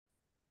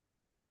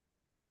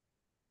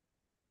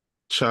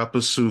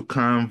Choppa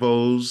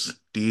Convos,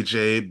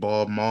 DJ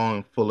Ball Mall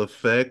in full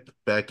effect,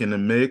 back in the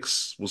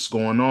mix. What's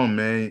going on,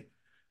 man?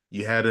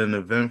 You had an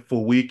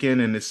eventful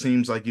weekend, and it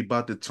seems like you're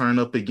about to turn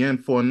up again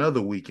for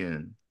another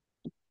weekend.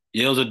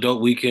 Yeah, it was a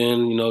dope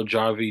weekend.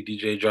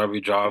 DJ Jarvie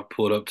Drive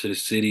pulled up to the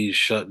city,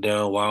 shut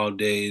down Wild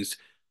Days.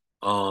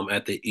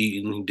 At the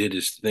Eaton, he did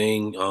his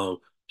thing.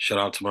 Shout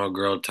out to my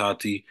girl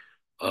Tati,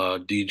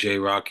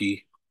 DJ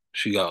Rocky.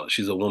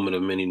 She's a woman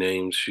of many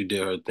names. She did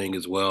her thing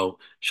as well.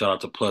 Shout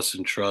out to Plus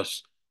and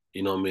Trust.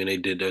 What I mean? They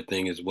did their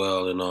thing as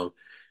well. And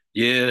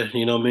yeah,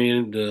 what I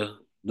mean?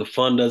 The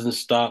fun doesn't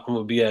stop. I'm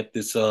gonna be at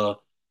this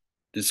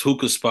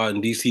hookah spot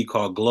in DC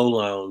called Glow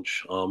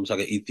Lounge. It's like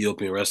an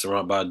Ethiopian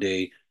restaurant by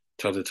day,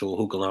 turns into a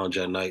hookah lounge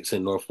at night. It's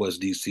in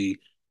Northwest DC.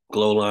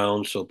 Glow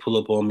Lounge. So pull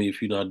up on me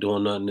if you're not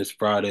doing nothing this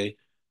Friday.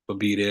 I'll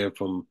be there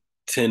from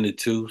 10 to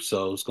 2.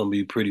 So it's gonna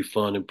be pretty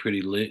fun and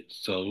pretty lit.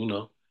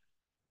 So,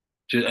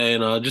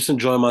 just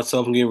enjoying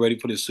myself and getting ready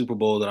for this Super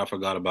Bowl that I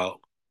forgot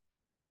about.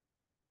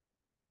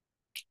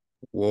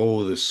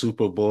 Whoa, the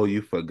Super Bowl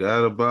you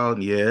forgot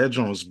about? Yeah, that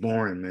joint was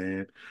boring,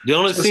 man.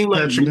 Don't it seem Just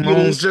like Patrick media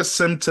Mahomes, just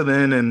send him to the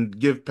end and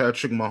give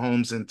Patrick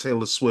Mahomes and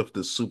Taylor Swift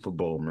the Super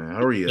Bowl, man.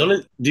 Hurry don't up.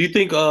 it, do you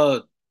think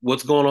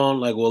what's going on,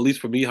 like, well, at least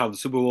for me, how the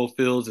Super Bowl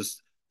feels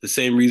is the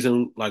same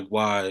reason like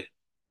why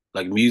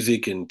like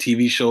music and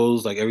TV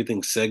shows, like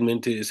everything's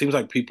segmented. It seems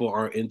like people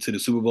aren't into the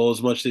Super Bowl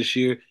as much this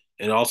year.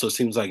 And it also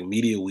seems like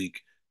Media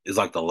Week is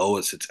like the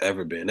lowest it's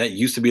ever been. That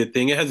used to be a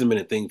thing. It hasn't been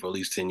a thing for at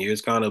least 10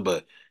 years, kind of,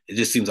 but it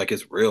just seems like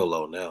it's real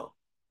low now.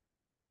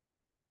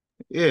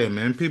 Yeah,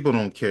 man, people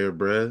don't care,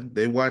 bruh.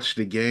 They watch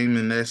the game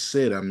and that's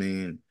it. I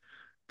mean,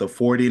 the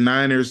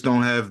 49ers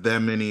don't have that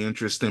many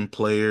interesting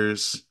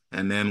players.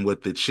 And then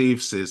with the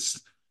Chiefs,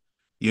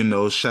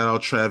 shout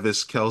out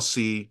Travis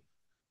Kelsey,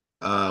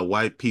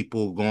 white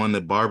people going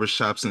to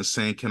barbershops and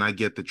saying, "Can I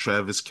get the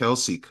Travis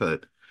Kelsey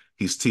cut?"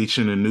 He's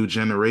teaching a new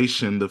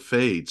generation the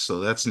fade, so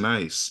that's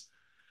nice.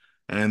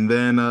 And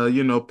then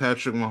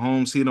Patrick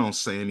Mahomes, he don't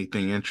say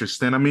anything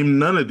interesting. I mean,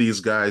 none of these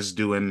guys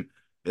do, and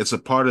it's a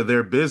part of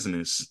their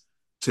business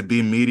to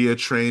be media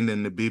trained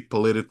and to be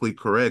politically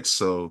correct.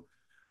 So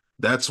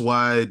that's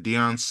why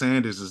Deion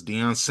Sanders is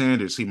Deion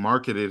Sanders. He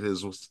marketed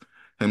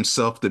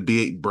himself to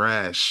be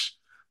brash.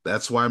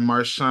 That's why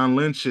Marshawn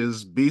Lynch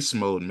is beast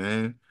mode,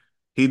 man.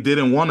 He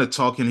didn't want to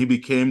talk and he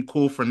became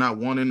cool for not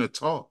wanting to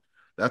talk.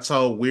 That's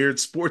how weird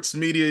sports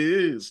media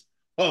is.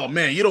 Oh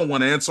man, you don't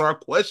want to answer our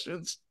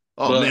questions.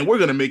 Oh But man, we're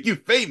gonna make you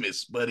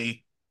famous,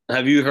 buddy.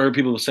 have you heard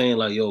people saying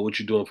like, "Yo, what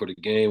you doing for the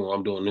game?" or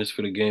 "I'm doing this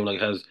for the game"? Like,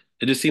 has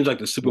it just seems like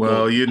the Super Bowl?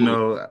 Well,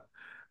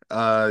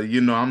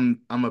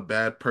 I'm a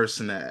bad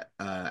person at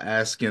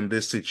asking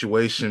this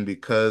situation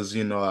because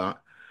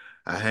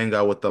I hang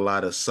out with a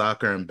lot of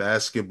soccer and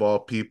basketball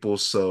people.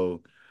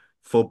 So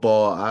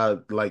football, I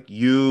like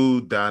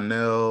you,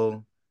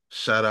 Donnell,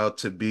 shout out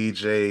to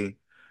BJ.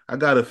 I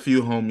got a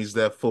few homies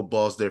that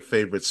football's their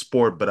favorite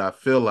sport, but I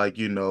feel like,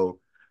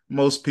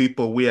 most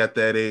people we at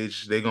that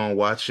age, they gonna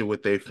watch it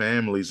with their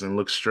families and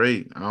look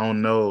straight. I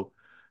don't know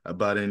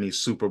about any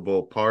Super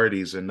Bowl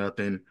parties or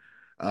nothing.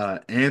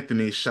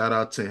 Anthony, shout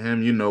out to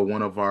him,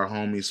 one of our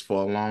homies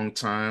for a long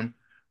time,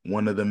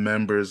 one of the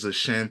members of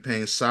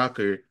Champagne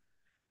Soccer.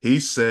 He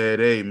said,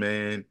 "Hey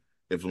man,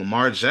 if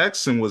Lamar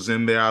Jackson was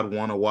in there, I'd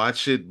want to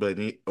watch it,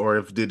 or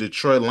if the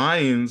Detroit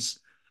Lions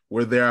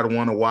were there, I'd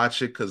want to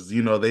watch it because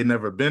they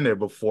never been there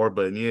before.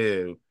 But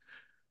yeah,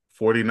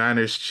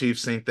 49ers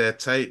Chiefs ain't that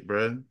tight,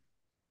 bruh.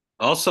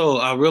 Also,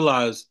 I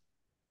realized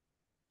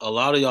a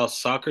lot of y'all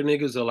soccer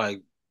niggas are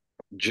like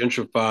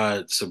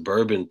gentrified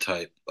suburban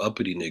type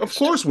uppity Of niggas.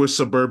 course we're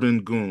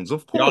suburban goons,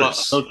 of I'll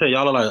course. tell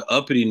y'all are like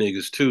uppity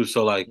niggas too.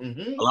 So like a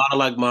Hmm. lot of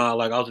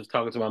like I was just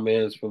talking to my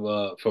mans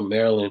from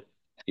Maryland.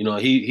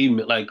 He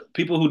like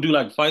people who do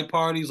like fight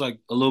parties, like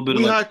a little bit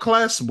of We high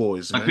class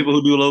boys, like people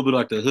man. who do a little bit of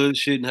like the hood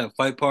shit and have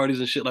fight parties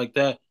and shit like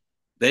that.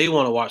 They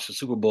want to watch the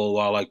Super Bowl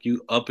while like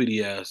you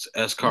uppity ass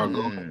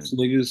escargot Mm.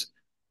 niggas,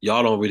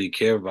 y'all don't really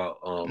care about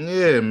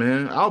Yeah,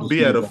 man. I'll the be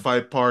Super at a Bowl.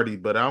 fight party,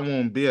 but I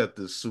won't be at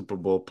the Super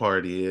Bowl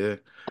party. Yeah,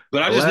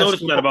 But I the just last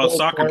noticed that Super about Bowl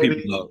soccer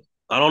people party. though.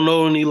 I don't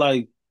know any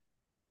like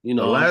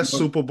The last I'm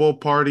Super Bowl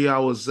party I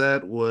was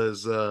at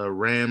was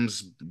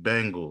Rams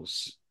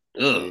Bengals.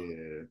 ugh.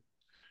 Yeah.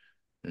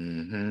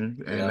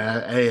 And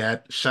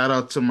Yeah, shout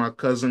out to my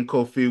cousin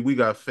Kofi. We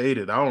got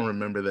faded. I don't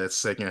remember that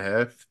second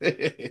half.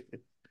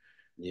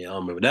 yeah, I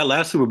don't remember that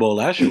last Super Bowl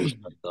last year was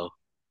tight though.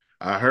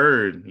 I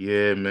heard.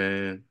 Yeah,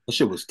 man. That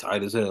shit was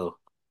tight as hell.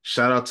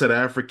 Shout out to the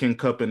African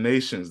Cup of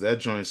Nations. That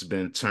joint's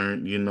been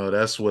turned.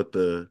 That's what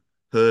the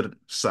hood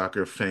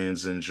soccer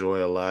fans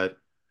enjoy a lot.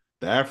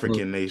 The Mm.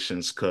 African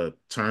Nations Cup.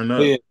 Turn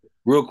But yeah, up.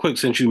 real quick,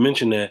 since you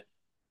mentioned that,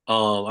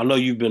 I know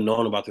you've been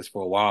knowing about this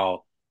for a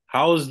while.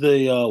 How is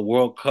the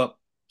World Cup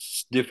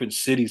different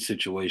city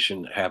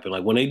situation happen?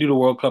 Like when they do the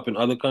World Cup in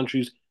other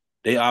countries,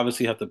 they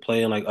obviously have to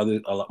play in like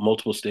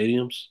multiple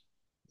stadiums.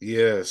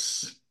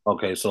 Yes.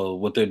 Okay, so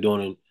what they're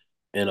doing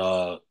in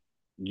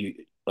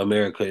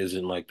America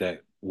isn't like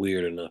that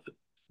weird or nothing.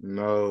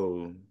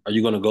 No. Are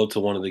you going to go to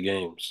one of the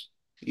games?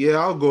 Yeah,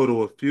 I'll go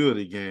to a few of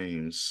the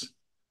games.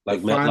 The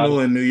Like final MetLife?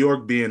 in New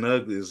York being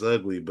ugly is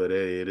ugly, but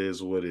hey, it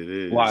is what it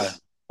Why?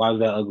 is. Why is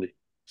that ugly?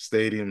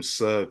 Stadium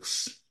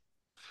sucks.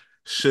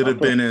 Should I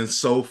have feel been in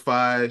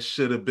SoFi,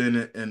 should have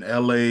been in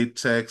LA,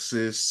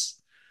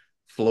 Texas,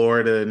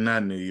 Florida,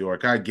 not New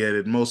York. I get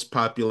it. Most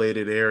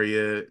populated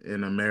area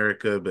in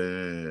America, but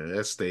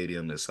that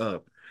stadium is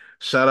up.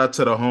 Shout out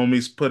to the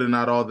homies putting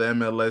out all the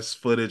MLS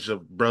footage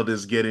of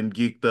brothers getting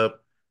geeked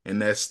up in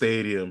that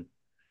stadium.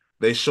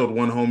 They showed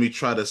one homie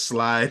try to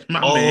slide.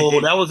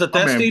 Oh, that was at My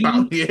that man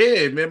bounced. stadium?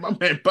 Yeah, man, my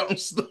man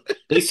bounced.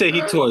 They said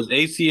he tore his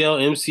ACL,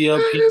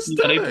 MCL, It's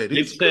PCL. done.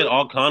 They He's said good.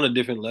 all kind of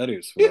different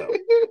letters for that.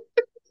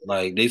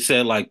 Like they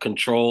said like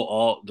control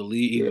alt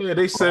delete. Yeah,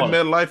 they said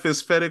MetLife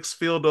is FedEx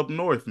Field up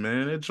north,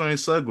 man. That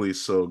joint's ugly,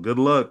 so good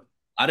luck.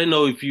 I didn't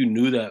know if you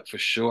knew that for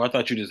sure. I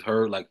thought you just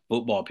heard like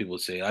football people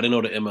say. I didn't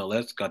know the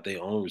MLS got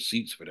their own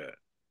receipts for that.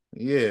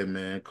 Yeah,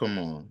 man, come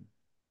on.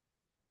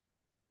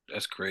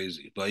 That's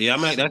crazy. But yeah,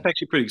 So, that's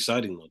actually pretty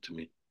exciting though to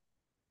me.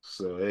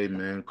 so hey,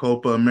 man,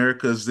 Copa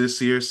Americas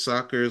this year.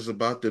 Soccer is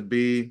about to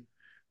be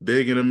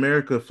big in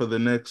America for the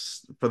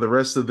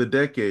rest of the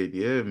decade.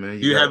 Yeah, man,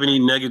 you Do you have got any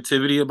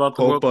negativity about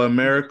the World Copa Cup?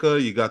 America,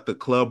 you got the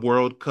Club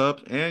World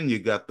Cup, and you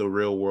got the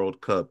Real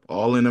World Cup,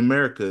 all in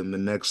America in the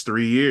next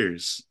 3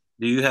 years.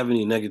 Do you have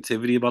any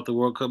negativity about the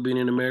World Cup being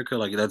in America?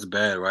 Like that's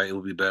bad, right? It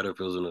would be better if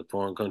it was in a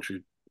foreign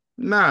country.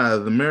 Nah,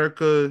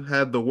 America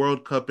had the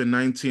World Cup in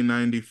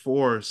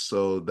 1994,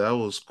 so that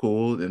was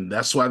cool, and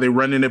that's why they're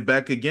running it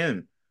back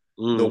again.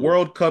 The Mm,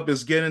 World Cup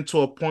is getting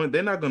to a point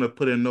they're not going to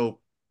put in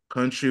no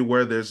country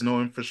where there's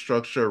no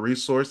infrastructure or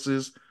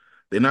resources.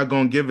 They're not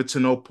going to give it to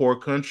no poor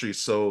country.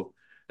 So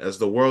as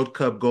the World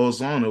Cup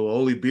goes on, it will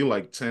only be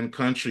like 10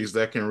 countries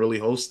that can really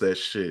host that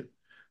shit,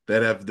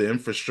 that have the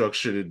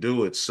infrastructure to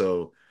do it.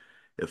 So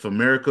if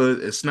America,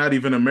 it's not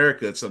even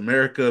America, it's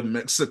America,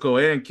 Mexico,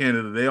 and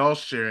Canada. They all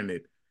sharing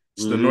it.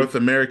 It's the hmm. North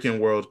American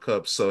World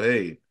Cup. So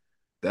hey,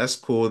 that's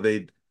cool.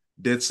 They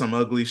did some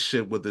ugly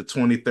shit with the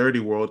 2030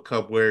 World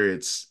Cup where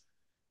it's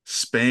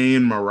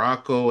Spain,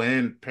 Morocco,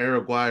 and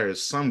Paraguay or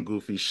some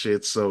goofy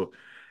shit. So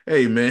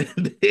hey man,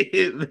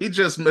 they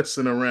just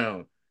messing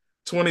around.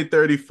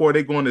 2034,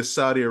 they going to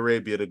Saudi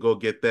Arabia to go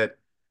get that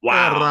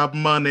Wow. Arab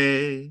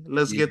money.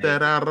 Let's get Yeah.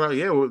 that Arab.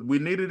 Yeah, we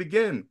need it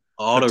again.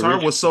 All the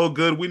Qatar rich was so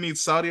good. We need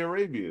Saudi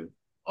Arabia.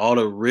 all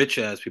the rich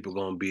ass people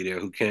gonna be there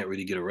who can't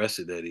really get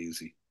arrested that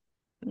easy.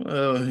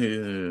 Well,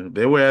 yeah,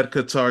 they were at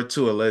Qatar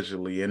too,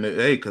 allegedly. And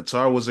hey,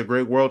 Qatar was a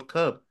great World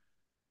Cup,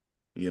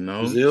 you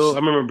know? Brazil, I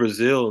remember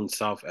Brazil and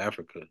South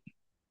Africa.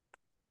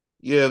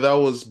 Yeah, that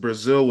was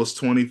Brazil was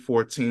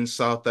 2014,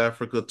 South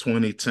Africa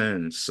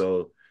 2010.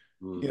 So,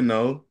 you Mm.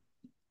 know,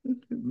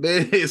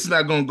 it's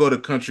not going to go to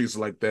countries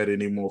like that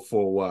anymore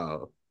for a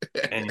while.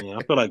 And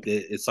I feel like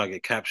it's like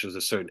it captures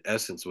a certain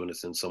essence when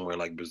it's in somewhere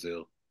like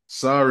Brazil.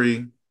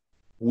 Sorry,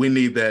 we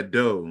need that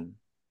dough.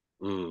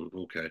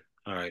 Okay.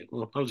 All right.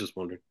 Well, I was just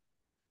wondering.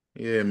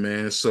 Yeah,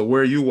 man. So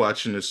where are you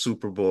watching the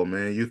Super Bowl,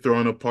 man? You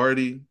throwing a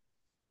party?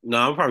 No,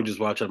 I'm probably just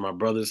watching at my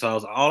brother's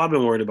house. All I've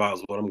been worried about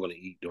is what I'm going to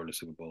eat during the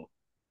Super Bowl.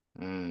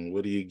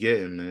 What are you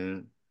getting,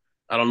 man?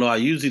 I don't know. I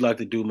usually like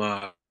to do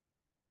my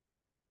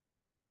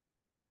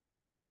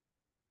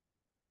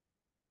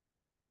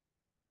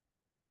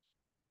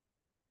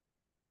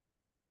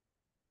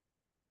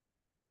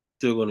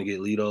still going to get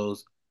Litos.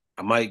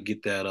 I might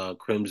get that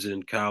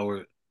Crimson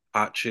Coward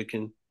hot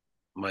chicken.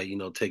 Might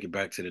take it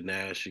back to the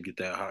Nash and get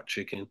that hot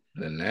chicken.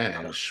 The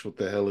Uh, Nash. What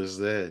the hell is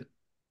that?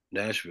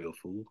 Nashville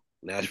food.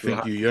 You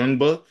think you young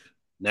buck?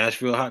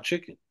 Nashville hot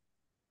chicken.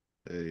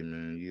 Hey,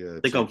 man, you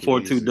gotta I think I'm take it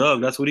 4-2 easy.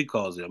 Doug. That's what he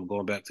calls it. I'm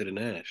going back to the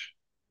Nash.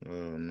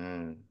 Oh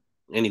no.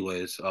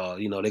 Anyways,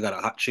 they got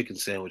a hot chicken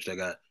sandwich that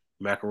got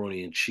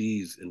macaroni and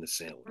cheese in the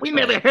sandwich. We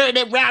never heard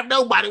it rob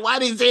nobody. Why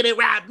didn't say they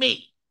rob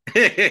me?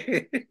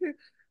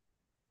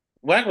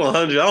 Whack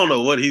 100, I don't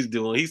know what he's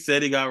doing. He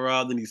said he got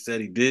robbed and he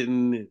said he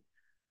didn't.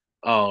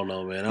 I don't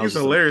know, man. I was He's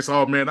just like, hilarious.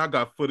 Oh man, I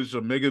got footage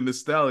of Megan Thee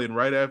Stallion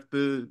right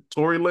after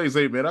Tory Lanez.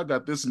 Hey man, I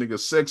got this nigga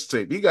sex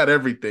tape. He got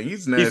everything.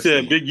 He's he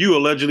said, nasty. Big U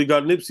allegedly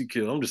got Nipsey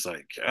killed. I'm just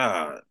like,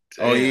 God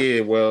Oh damn.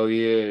 yeah, well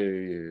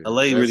yeah.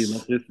 LA really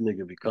let That's this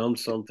nigga become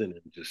something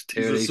and just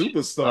he's tear a they shit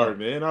superstar, up.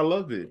 man. I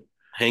love it.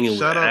 Hanging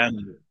with Shout out.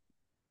 Adam.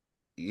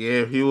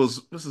 Yeah, he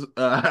was.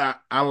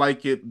 I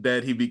like it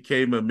that he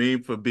became a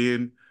meme for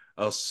being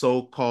a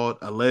so-called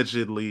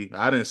allegedly.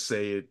 I didn't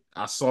say it.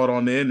 I saw it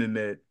on the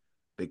internet.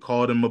 They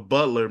called him a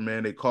butler,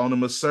 man. They called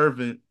him a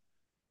servant.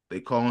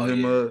 They call Oh,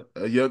 him yeah.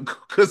 a young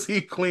because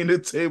he cleaned the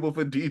table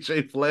for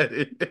DJ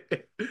Flatted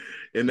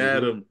and Mm-hmm.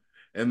 Adam.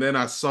 And then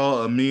I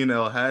saw Amin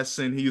El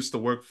Hassan. He used to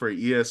work for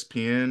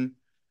ESPN.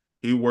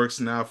 He works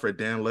now for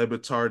Dan Le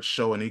Batard's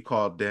show, and he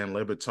called Dan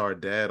Le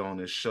Batard dad on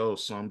his show.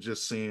 So I'm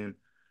just seeing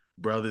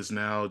brothers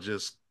now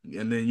just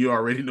and then you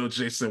already know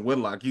Jason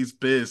Whitlock. He's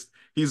pissed.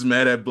 He's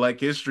mad at Black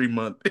History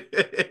Month.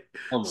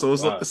 Oh, my So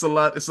God. it's a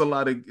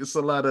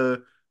lot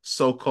of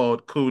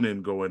so-called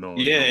cooning going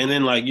on, Yeah, you and know.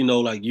 then like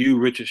you,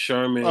 Richard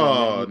Sherman,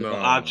 Oh Emmanuel no.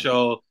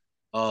 Acho,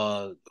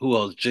 who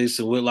else?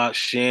 Jason Whitlock,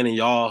 Shannon,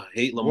 y'all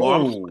hate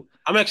Lamar. Whoa.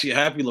 I'm actually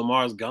happy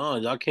Lamar's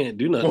gone. Y'all can't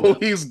do nothing Well, now.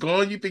 he's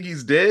gone. You think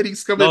he's dead?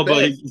 He's coming No,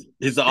 but back.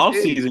 it's the off Hey,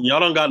 season. Y'all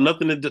don't got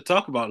nothing to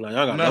talk about now.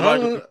 Y'all got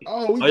nobody. nah.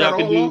 Oh, we All got y'all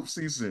can all do, off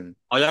season.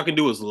 all y'all can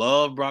do is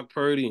love Brock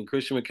Purdy and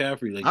Christian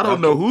McCaffrey. Like I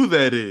don't know who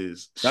that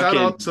is. y'all Shout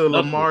can't out do to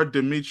nothing. Lamar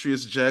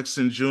Demetrius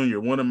Jackson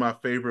Jr., one of my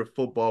favorite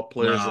football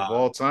players of Nah,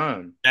 all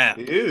time.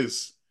 He cap.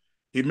 is.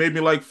 He made me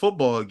like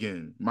football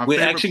again. My With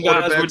favorite action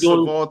guys, we're quarterbacks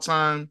of doing all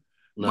time,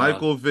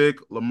 nah, Michael Vick,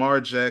 Lamar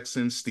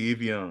Jackson,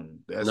 Steve Young.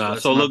 nah. That's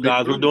So my look, big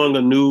guys, we're three. doing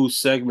a new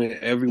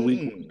segment every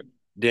week where Mm,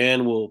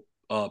 Dan will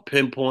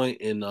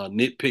pinpoint and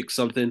nitpick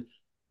something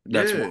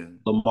that's wrong yeah.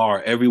 with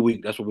Lamar every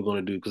week. That's what we're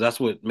gonna do because that's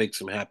what makes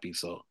him happy.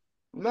 So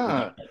we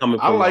got Nah, that coming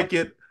I for y'all. like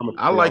it. Coming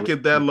I for y'all. like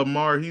it that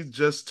Lamar, he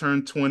just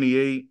turned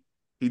 28.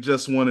 He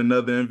just won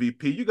another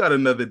MVP. You got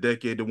another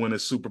decade to win a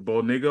Super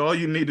Bowl, nigga. All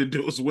you need to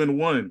do is win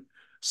one.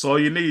 So all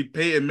you need,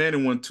 Peyton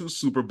Manning won two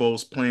Super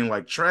Bowls playing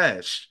like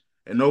trash,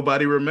 and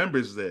nobody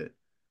remembers that.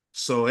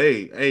 So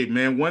hey,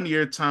 man, 1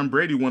 year Tom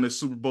Brady won a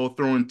Super Bowl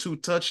throwing two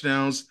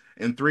touchdowns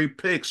and three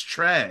picks,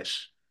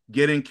 trash,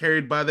 getting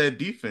carried by that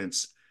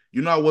defense.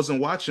 You know, I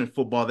wasn't watching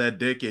football that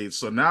decade,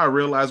 so now I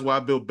realize why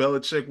Bill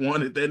Belichick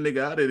wanted that nigga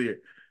out of there.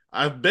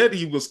 I bet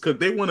he was cooked.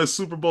 They won a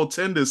Super Bowl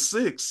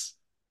 10-6.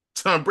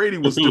 Tom Brady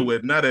was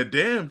doing not a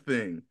damn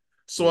thing.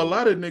 So a Mm.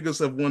 lot of niggas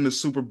have won the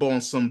Super Bowl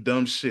on some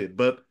dumb shit.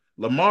 But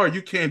Lamar,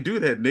 you can't do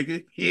that,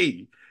 nigga.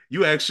 Hey,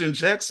 you Action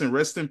Jackson.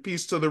 Rest in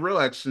peace to the real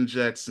Action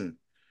Jackson.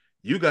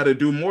 You got to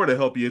do more to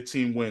help your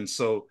team win.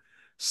 So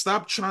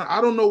stop trying.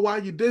 I don't know why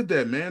you did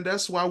that, man.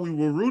 That's why we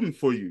were rooting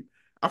for you.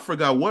 I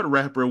forgot what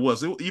rapper it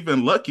was.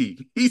 Even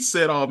Lucky. He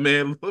said, "Oh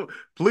man,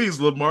 please,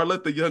 Lamar,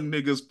 let the young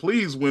niggas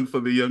please win for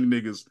the young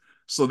niggas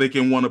so they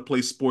can want to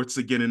play sports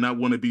again and not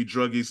want to be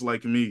druggies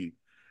like me."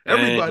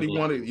 Everybody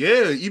wanted, Dang.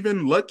 yeah,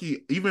 even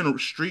Lucky, even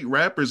street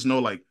rappers know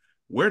like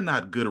we're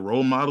not good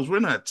role models. We're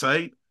not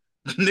tight.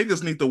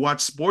 Niggas need to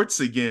watch sports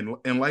again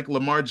and like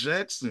Lamar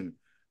Jackson.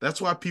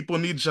 That's why people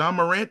need John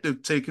Morant to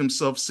take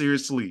himself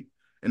seriously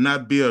and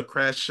not be a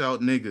crash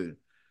out nigga.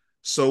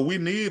 So we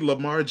need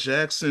Lamar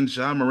Jackson,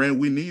 John Morant.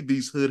 We need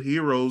these hood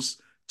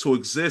heroes to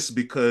exist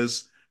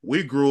because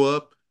we grew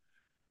up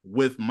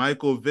with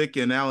Michael Vick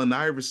and Allen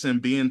Iverson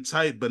being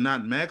tight but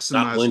not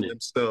Not maximizing winning.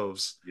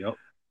 themselves. Yep.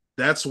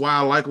 That's why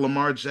I like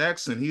Lamar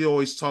Jackson. He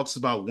always talks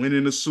about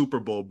winning the Super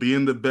Bowl,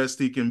 being the best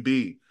he can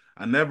be.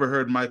 I never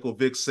heard Michael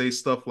Vick say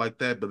stuff like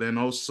that, but then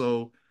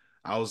also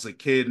I was a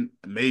kid.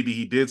 Maybe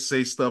he did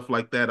say stuff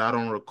like that. I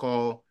don't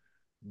recall.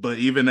 But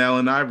even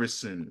Allen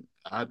Iverson,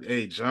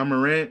 hey, John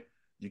Morant,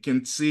 you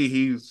can see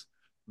he's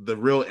the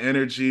real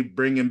energy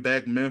bringing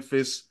back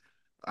Memphis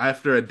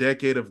after a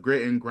decade of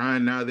grit and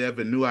grind. Now they have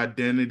a new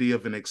identity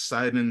of an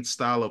exciting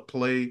style of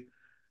play.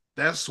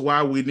 That's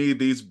why we need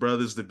these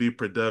brothers to be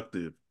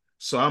productive.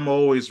 So I'm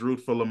always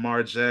root for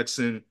Lamar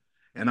Jackson,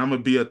 and I'm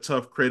gonna be a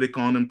tough critic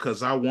on him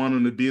because I want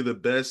him to be the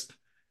best,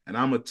 and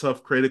I'm a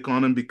tough critic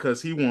on him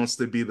because he wants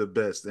to be the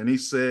best. And he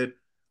said,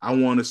 "I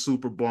want a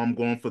Super Bowl. I'm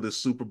going for the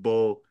Super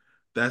Bowl.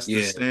 That's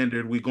the Yeah.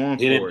 standard. We going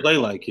He didn't for it." play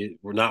like it.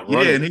 We're not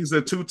Yeah, running and it. he's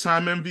a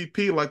two-time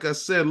MVP. Like I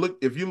said, look,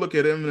 if you look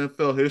at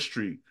NFL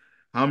history,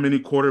 how many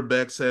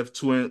quarterbacks have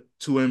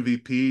two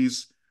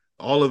MVPs?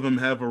 All of them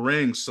have a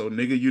ring. So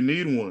nigga, you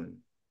need one.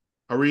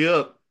 Hurry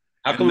up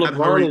How and come not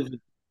hurry,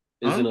 isn't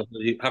huh? a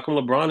how come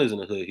LeBron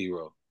isn't a hood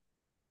hero?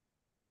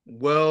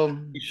 Well,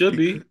 He should because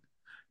be.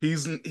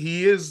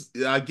 he is,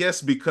 I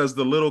guess, because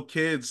the little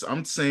kids.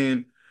 I'm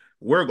saying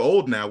we're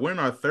old now. We're in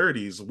our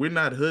 30s. We're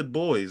not hood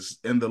boys,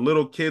 and the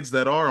little kids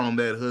that are on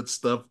that hood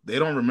stuff, they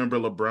don't remember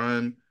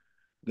LeBron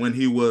when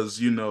he was,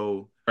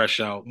 Fresh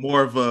out.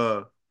 more of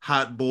a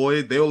hot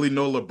boy. They only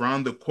know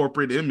LeBron the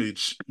corporate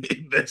image.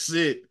 That's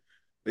it.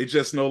 They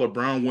just know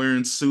LeBron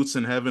wearing suits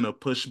and having a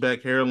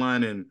pushback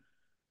hairline and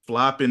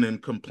flopping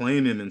and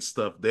complaining and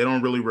stuff. They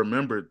don't really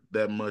remember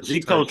that much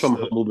He comes tight from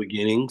stuff. humble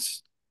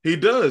beginnings. He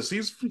does.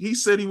 He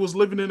said he was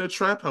living in a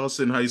trap house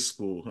in high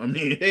school. I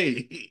mean,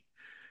 hey,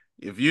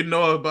 if you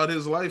know about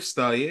his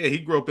lifestyle, yeah, he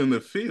grew up in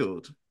the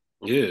field.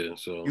 Yeah,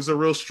 so He's a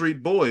real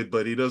street boy,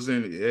 but he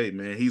doesn't. Hey,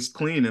 man, he's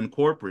clean and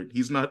corporate.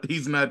 He's not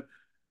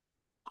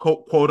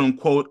quote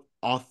unquote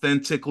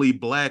authentically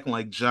black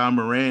like John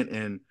Morant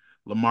and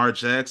Lamar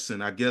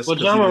Jackson. I guess well,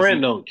 because John he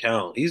Morant doesn't. don't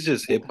count. He's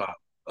just hip hop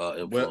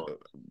Well, influence.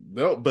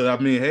 no, but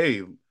I mean,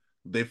 hey,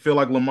 they feel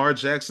like Lamar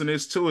Jackson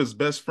is too. His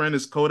best friend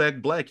is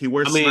Kodak Black. He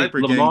I wears mean,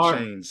 sniper gang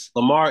chains.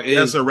 Lamar He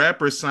has is a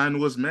rapper signed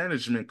to his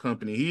management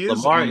company. He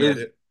is Lamar on that.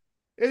 is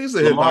Yeah, he's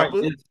a hip Lamar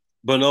hopper. is,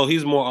 but no,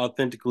 he's more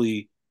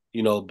authentically,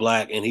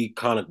 black, and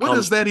What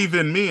does that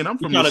even mean? I'm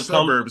he from the kind of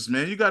comes, suburbs,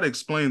 man. You got to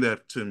explain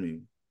that to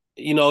me.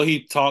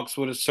 he talks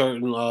with a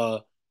certain type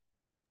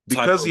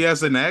Because he of,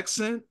 has an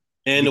accent?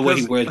 and the way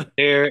he Because wears his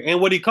hair,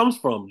 and what he comes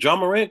from. John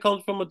Morant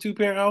comes from a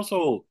two-parent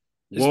household.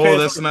 His Well,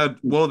 parents that's are not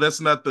well, that's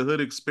not the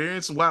hood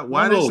experience.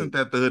 Why no, isn't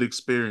that the hood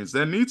experience?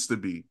 That needs to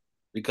be.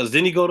 because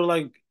then he go to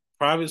like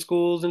private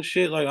schools and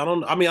shit. Like I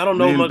don't, I mean, I I don't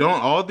know mean, much. don't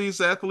all these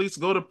athletes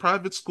go to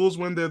private schools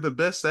when they're the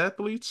best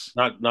athletes?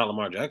 Not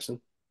Lamar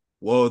Jackson,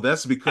 Well,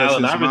 that's because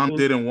Allen his mom Iverson,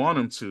 didn't want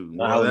him to.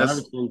 not Well, Allen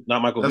Iverson,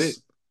 not Michael that's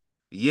Vick.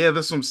 Yeah,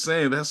 that's what I'm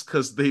saying. That's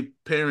because they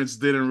parents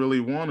didn't really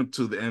want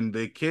them to, and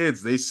the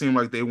kids they seem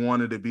like they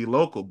wanted to be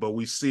local. But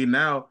we see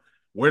now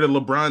where did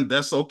LeBron?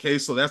 That's okay.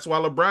 So that's why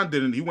LeBron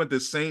didn't. He went to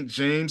St.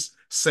 James,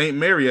 St.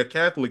 Mary, a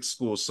Catholic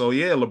school. So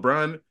yeah,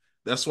 LeBron.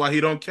 That's why he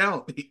don't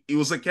count. He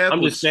was a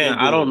I'm Catholic just saying,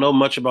 I don't schoolboy know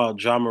much about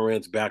John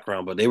Morant's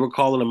background, but they were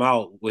calling him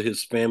out with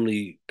his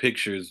family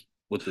pictures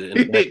with the in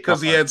the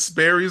because he backyard. had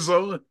Sperry's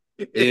on.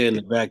 Yeah, in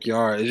the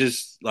backyard. It's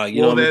just like,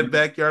 you know Well, what I that mean?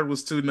 backyard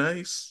was too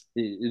nice.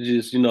 It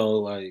just,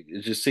 like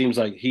it just seems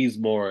like he's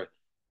more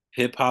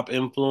hip hop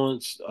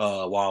influenced,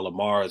 while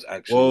Lamar is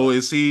actually Well, like,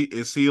 is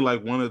he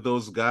like one of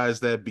those guys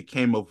that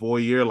became a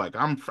voyeur? Like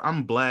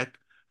I'm black,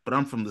 but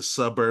I'm from the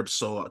suburbs,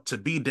 so to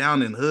be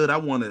down in hood, I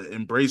want to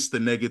embrace the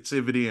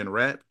negativity and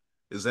rap.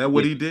 Is that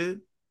what yeah, he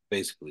did?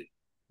 basically.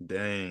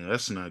 Dang,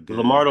 that's not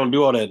Lamar good. don't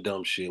do all that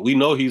dumb shit. We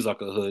know he's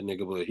like a hood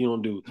nigga, but he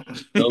don't do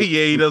Yeah, no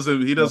he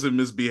doesn't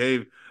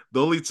misbehave.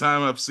 The only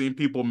time I've seen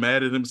people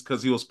mad at him is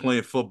because he was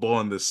playing football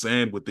in the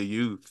sand with the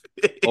youth.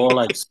 or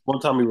like one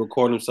time he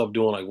recorded himself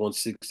doing like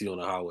 160 on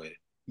the highway.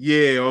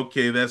 Yeah,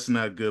 okay, that's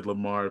not good,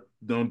 Lamar.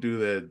 Don't do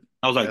that.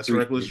 That was like That's three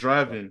reckless years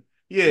ago. driving.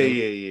 Yeah, Yeah.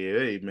 yeah, yeah.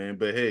 Hey, man,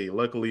 but hey,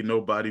 luckily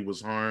nobody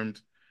was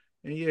harmed.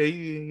 And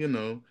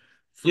yeah,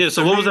 Yeah,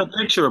 so to what was me, that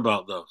picture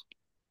about though?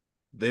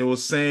 they were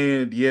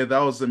saying, yeah, that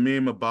was a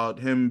meme about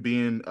him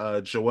being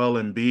Joel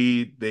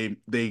Embiid.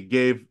 They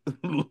gave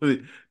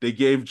they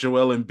gave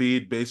Joel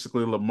Embiid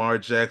basically Lamar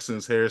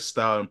Jackson's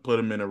hairstyle and put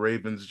him in a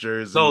Ravens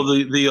No, jersey.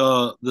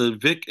 the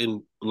Vic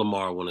and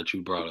Lamar one that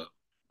you brought up.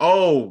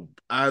 Oh,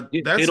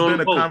 Get hate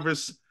on both.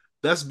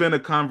 that's been a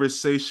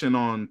conversation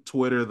on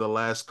Twitter the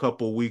last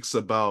couple weeks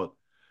about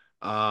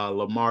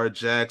Lamar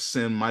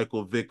Jackson,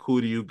 Michael Vick,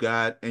 who do you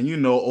got?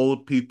 And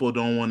old people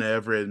don't want to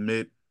ever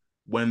admit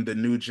when the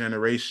new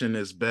generation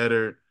is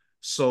better.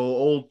 So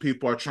old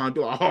people are trying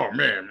to be like, oh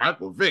man,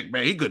 Michael Vick,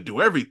 man, he could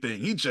do everything.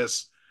 He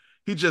just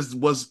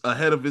was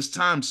ahead of his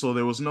time. So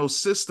there was no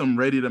system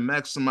ready to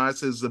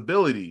maximize his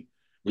ability,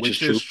 Which is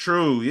which is true.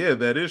 true. Yeah,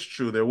 that is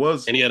true. There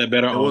was And he had a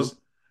better there arm. was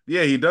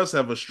yeah, he does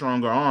have a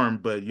stronger arm,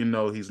 but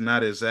he's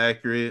not as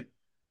accurate.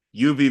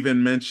 You've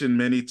even mentioned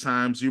many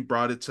times, you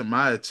brought it to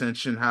my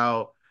attention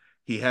how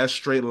he has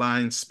straight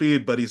line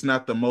speed, but he's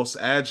not the most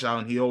agile,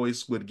 and he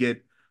always would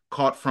get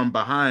caught from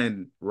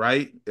behind,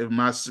 right? Am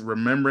I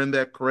remembering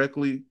that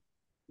correctly?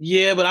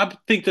 Yeah, but I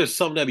think there's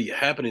something that be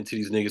happening to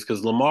these niggas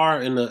because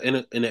Lamar in the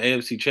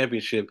AFC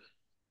Championship,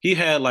 he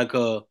had like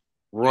a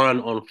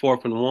run on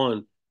 4th and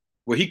 1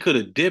 where he could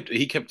have dipped.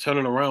 He kept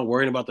turning around,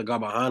 worrying about the guy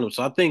behind him.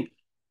 So I think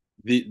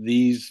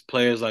these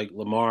players like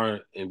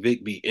Lamar and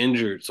Vic be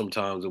injured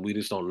sometimes, and we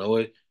just don't know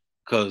it.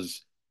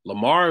 Because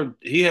Lamar,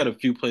 he had a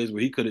few plays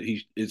where he could have.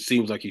 He it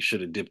seems like he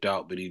should have dipped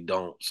out, but he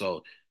don't.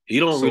 So he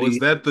don't So is really.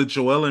 that the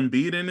Joel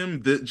Embiid in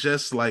him that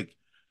just like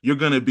you're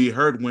gonna be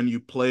hurt when you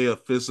play a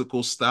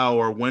physical style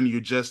or when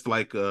you're just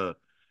like a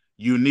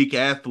unique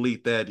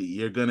athlete that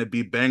you're gonna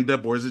be banged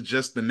up, or is it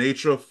just the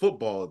nature of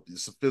football?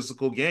 It's a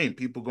physical game.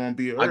 People gonna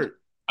be I hurt.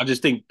 I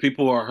just think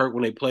people are hurt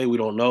when they play. We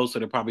don't know, so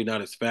they're probably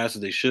not as fast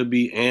as they should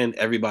be, and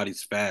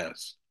everybody's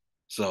fast.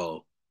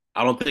 So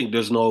I don't think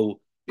there's no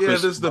Yeah,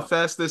 Chris. this is the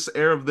fastest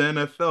era of the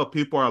NFL.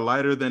 People are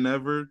lighter than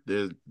ever.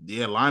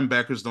 Yeah,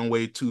 linebackers don't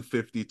weigh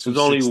 250, two There's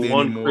only sixty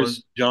one anymore.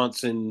 Chris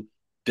Johnson,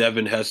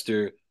 Devin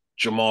Hester,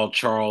 Jamal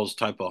Charles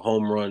type of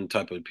home run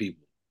type of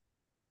people.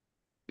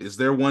 Is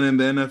there one in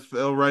the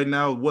NFL right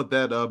now? What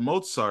that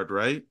Mozart,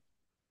 right?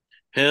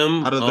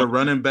 Him, Out of the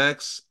running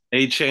backs,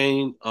 A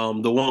Chain,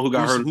 the one who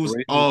got who's hurt in the who's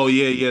Ravens. oh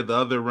yeah, yeah, the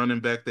other running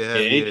back they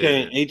Yeah, have,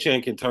 yeah. A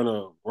Chain can turn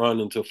a run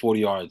into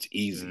 40 yards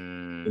easy.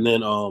 And Mm,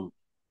 then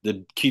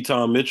the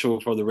Keaton Mitchell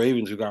for the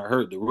Ravens who got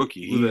hurt, the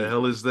rookie. who the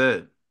hell is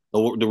that?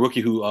 The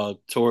rookie who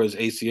tore his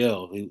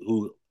ACL,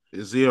 who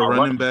Is he a our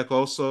running running. back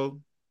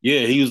also?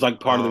 Yeah, he was like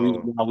part of the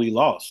reason Oh, why we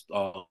lost,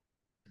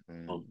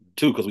 mm.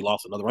 too, because we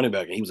lost another running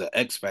back, and he was an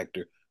X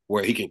factor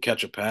where he can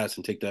catch a pass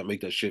and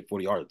make that shit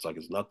 40 yards like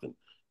it's nothing.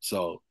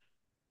 So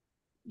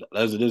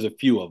there's a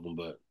few of them,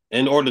 but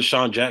and or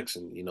Deshaun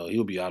Jackson,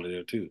 he'll be out of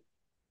there too.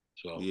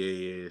 So Yeah,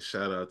 yeah.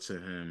 Shout out to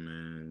him,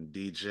 man.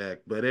 D Jack.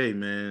 But hey,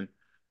 man,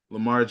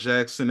 Lamar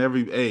Jackson,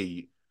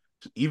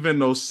 even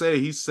though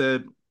he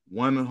said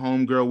one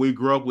homegirl we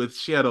grew up with,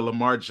 she had a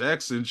Lamar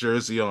Jackson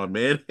jersey on,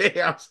 man.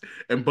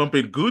 And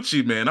bumping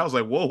Gucci, man. I was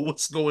like, whoa,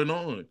 what's going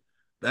on?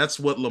 That's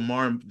what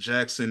Lamar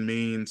Jackson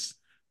means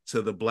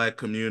to the black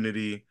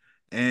community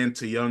and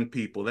to young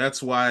people.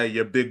 That's why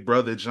your big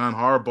brother, John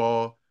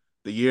Harbaugh,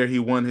 the year he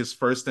won his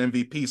first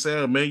MVP, said,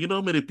 "Oh, man, you know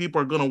how many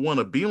people are gonna want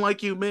to be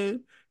like you,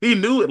 man?" He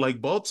knew it.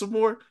 Like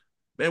Baltimore,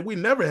 man, we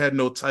never had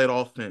no tight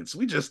offense.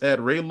 We just had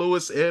Ray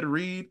Lewis, Ed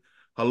Reed,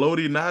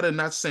 Haloti Nada.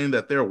 Not saying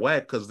that they're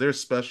whack because they're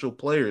special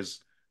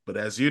players, but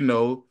as you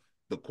know,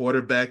 the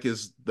quarterback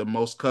is the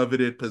most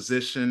coveted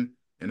position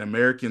in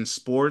American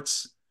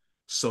sports.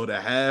 So to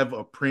have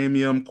a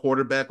premium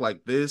quarterback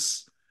like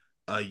this,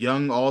 a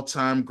young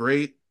all-time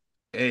great,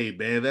 hey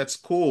man, that's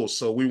cool.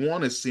 So we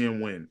want to see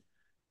him win.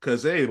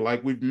 Cause hey,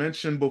 like we've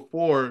mentioned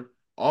before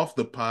off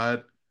the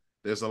pod,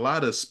 there's a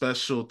lot of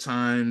special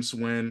times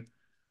when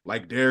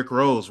Like Derrick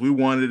Rose, we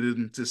wanted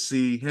him to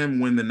see him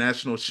win the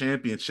national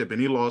championship, and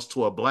he lost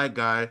to a black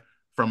guy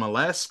from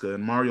Alaska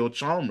and Mario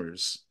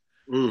Chalmers.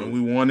 And Mm,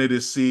 we wanted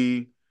to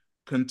see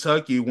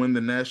Kentucky win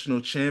the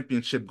national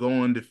championship,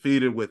 go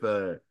undefeated with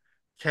a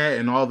Cat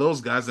and all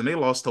those guys, and they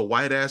lost to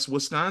white ass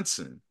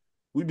Wisconsin.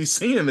 We be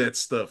seeing that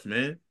stuff,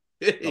 man.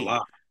 a Hey,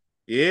 lot.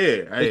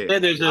 yeah, They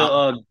said there's a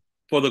I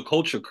for the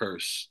culture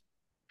curse.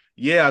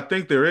 yeah, I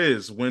think there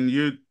is. When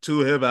you're too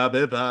hip hop,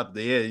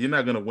 yeah, you're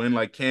not gonna win.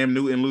 Like Cam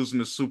Newton losing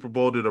the Super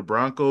Bowl to the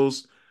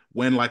Broncos.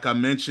 When, like I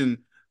mentioned,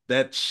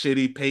 that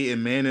shitty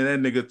Peyton Manning, that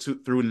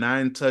nigga threw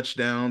 9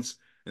 touchdowns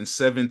and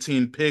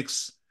 17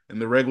 picks in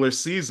the regular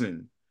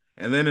season,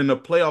 and then in the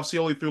playoffs, he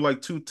only threw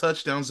like 2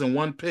 touchdowns and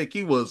 1 pick.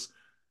 He was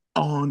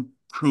on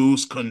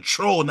cruise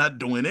control, not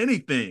doing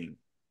anything.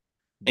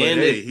 But And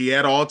hey, it he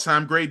had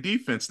all-time great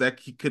defense that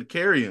he could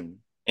carry him.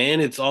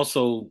 and it's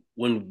also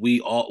when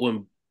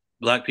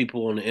black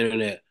people on the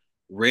internet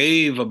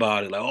rave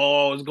about it, like,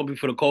 oh, it's gonna be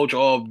for the culture.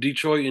 Oh,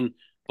 Detroit and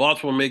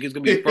Baltimore make it's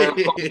gonna be firm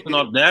culture and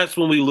all. That's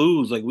when we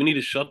lose. Like we need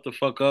to shut the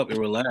fuck up and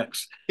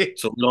relax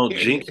so we don't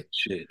jinx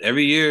shit.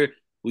 Every year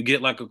we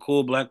get like a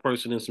cool black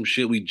person and some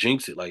shit, we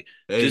jinx it. Like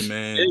Hey just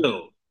man,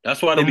 chill.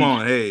 That's why they come be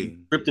on, hey.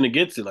 scripting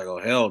against it. Like, oh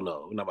hell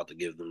no, we're not about to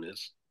give them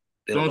this.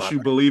 They don't know Don't how you to.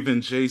 believe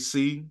in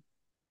JC?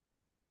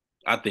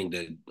 I think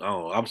that I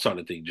don't know, I'm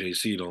starting to think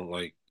JC don't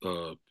like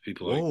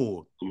people like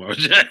Whoa. Lamar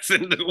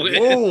Jackson to win.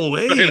 Whoa,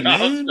 hey Right now.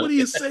 man, what are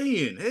you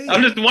saying?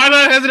 I'm Hey, just why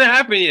not hasn't it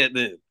happened yet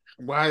then?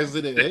 why is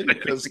it hey?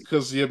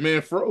 Because your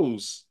man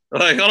froze.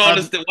 Like I don't Todd,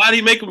 understand why did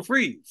he make him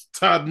freeze?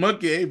 Todd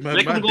Monkey, hey,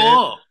 Make my him go dad,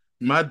 off.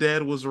 my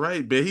dad was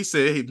right, man. He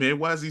said, "Hey, man,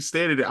 why is he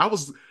standing there?" I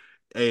was,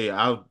 hey,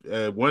 I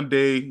one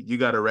day you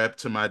got to rap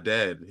to my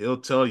dad.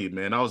 He'll tell you,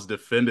 man. I was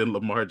defending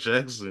Lamar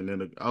Jackson,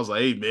 and I was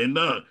like, "Hey, man,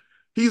 no,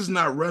 he's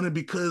not running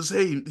because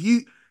hey,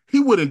 he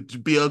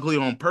wouldn't be ugly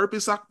on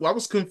purpose." I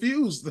was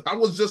confused. I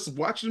was just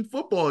watching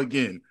football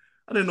again.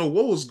 I didn't know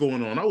what was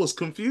going on. I was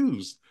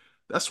confused.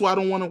 That's why I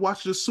don't want to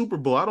watch the Super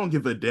Bowl. I don't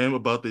give a damn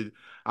about the.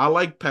 I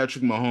like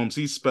Patrick Mahomes.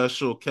 He's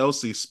special.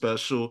 Kelsey's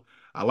special.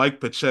 I like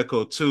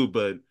Pacheco too,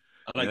 but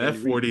I man, like that Andy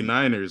Reid.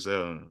 49ers,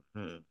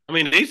 I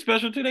mean, they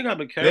special too. They got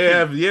they McCaffrey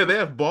have yeah, they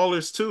have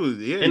ballers too.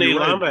 Yeah, and you're they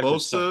right.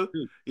 linebackers tough Bosa,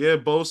 too. yeah,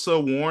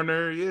 Bosa,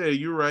 Warner, yeah,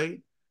 you're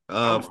right.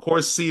 I'm Of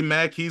course, C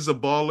Mac, he's a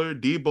baller.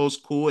 Debo's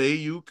cool.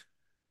 Ayuk,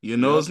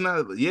 yep. it's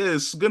not. Yeah,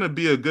 it's gonna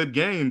be a good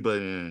game, but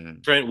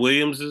Trent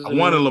Williams is I in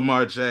wanted there.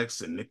 Lamar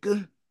Jackson,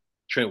 nigga.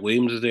 Trent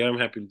Williams is there. I'm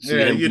happy to see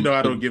Yeah, him do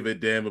I don't good. give a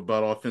damn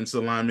about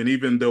offensive linemen,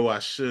 even though I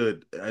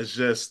should. It's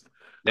just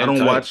I They're don't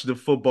tight. watch the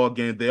football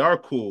game. They are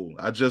cool.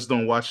 I just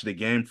don't watch the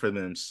game for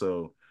them.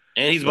 So,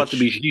 And he's about to but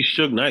be he's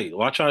Suge Knight.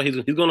 Watch out, he's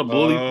gonna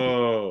bully people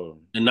oh,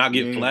 and not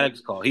get he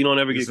flags called. He don't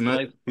ever get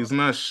flags he's called.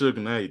 not Suge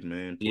Knight,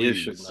 man. He is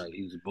Suge Please. Knight.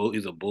 He's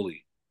a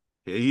bully.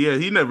 Yeah,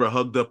 he never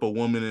hugged up a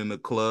woman in the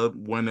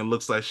club when it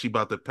looks like she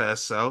about to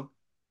pass out.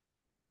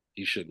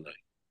 He's Suge Knight.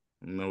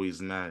 No,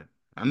 he's not.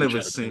 You can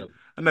try to bring up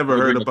I never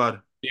you can heard bring up about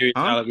it. serious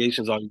Huh?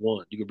 allegations all you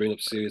want. You can bring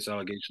up serious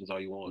allegations all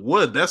you want.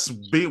 What?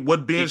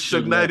 What being He's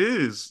Suge Suge Knight Knight.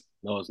 is.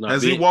 No, it's not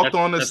Has he being walked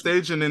on the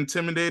stage and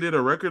intimidated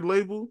a record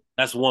label?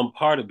 that's one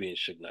part of being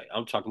Suge Knight.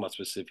 I'm talking about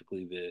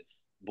specifically the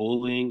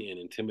bullying and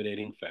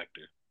intimidating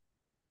factor.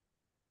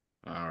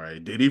 All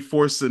right. Did he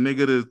force a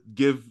nigga to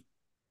give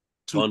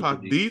Fun Tupac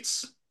police.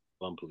 beats?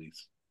 Fun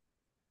police.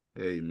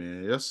 Hey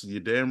man, that's you're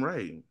damn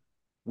right.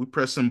 We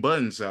pressing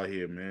buttons out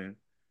here, man.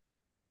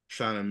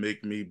 Trying to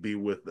make me be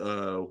with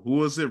who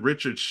was it?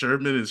 Richard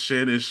Sherman and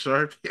Shannon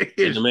Sharp.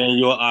 And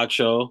Emmanuel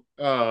Acho.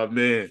 Oh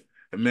man.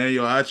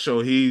 Emmanuel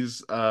Acho,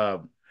 he's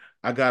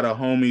I got a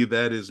homie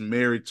that is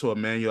married to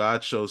Emmanuel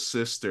Acho's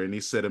sister, and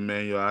he said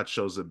Emmanuel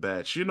Acho's a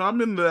batch.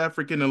 I'm in the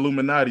African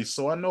Illuminati,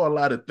 so I know a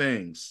lot of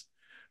things.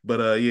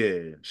 But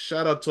yeah,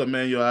 shout out to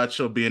Emmanuel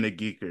Acho being a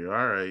geeker.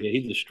 All right. Yeah,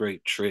 he's a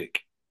straight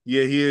trick.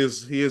 Yeah, he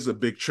is a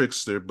big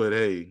trickster, but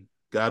hey,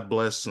 God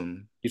bless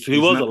him. He He's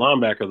was a not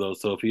linebacker though,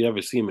 so if you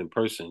ever see him in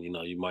person,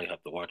 you might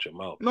have to watch him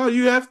out no,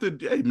 you have to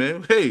hey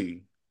man,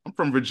 hey, I'm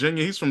from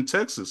Virginia, he's from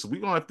Texas. We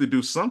gonna have to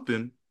do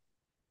something.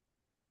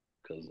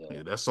 because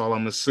Yeah, that's all I'm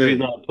gonna sure he's say.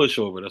 not a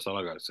pushover. That's all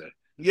I gotta say.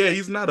 Yeah,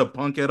 he's not a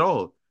punk at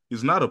all.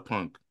 He's not a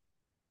punk.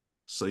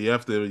 So you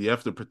have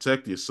to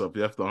protect yourself.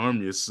 You have to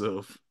arm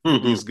yourself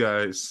with these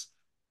guys.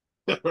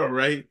 All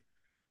right.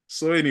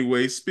 So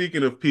anyway,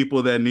 speaking of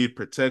people that need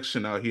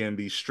protection out here in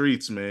these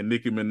streets, man,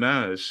 Nicki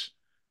Minaj,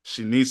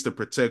 she needs to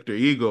protect her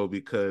ego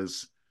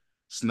because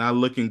it's not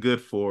looking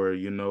good for her.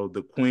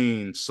 The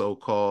queen,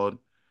 so-called,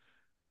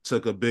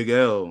 took a big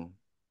L.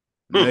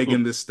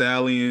 Megan Thee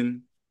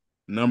Stallion,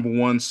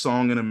 #1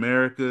 song in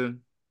America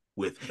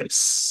with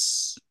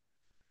hiss.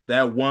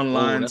 That one Oh,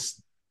 line,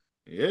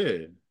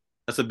 yeah,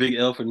 that's a big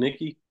L for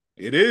Nikki.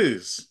 it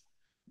is.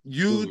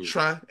 You Hmm.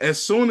 try,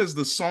 as soon as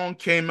the song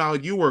came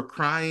out, you were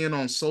crying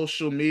on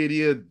social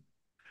media,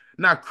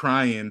 not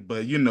crying,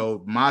 but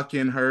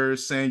mocking her,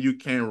 saying you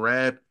can't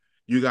rap.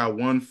 You got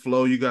one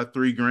flow, you got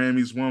 3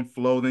 Grammys, one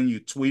flow, then you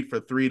tweet for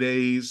 3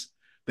 days,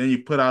 then you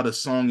put out a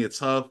song, it's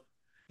tough.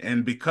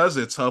 And because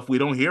it's tough, we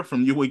don't hear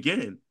from you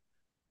again.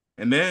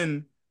 And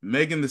then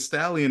Megan Thee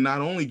Stallion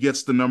not only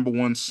gets the number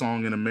one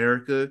song in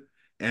America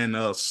and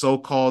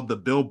so-called the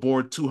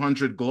Billboard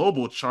 200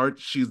 global chart,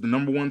 she's the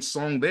number one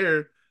song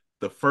there,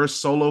 the first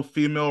solo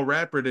female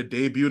rapper to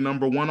debut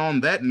number one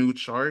on that new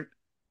chart.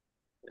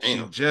 She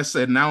Damn. just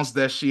announced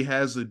that she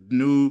has a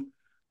new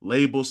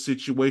label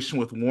situation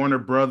with Warner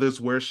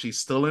Brothers where she's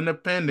still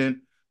independent,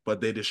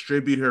 but they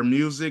distribute her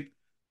music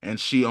and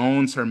she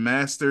owns her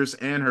masters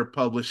and her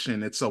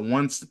publishing. It's a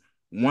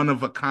one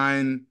of a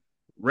kind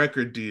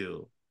record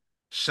deal.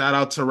 Shout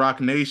out to Rock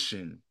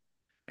Nation.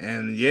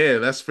 And yeah,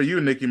 that's for you,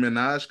 Nicki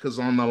Minaj, because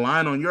on the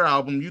line on your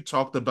album, you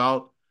talked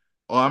about,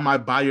 oh, I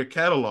might buy your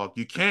catalog.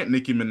 You can't,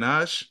 Nicki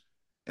Minaj.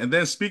 And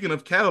then speaking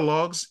of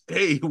catalogs,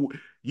 hey,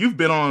 you've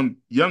been on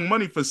Young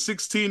Money for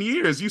 16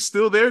 years. You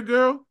still there,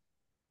 girl?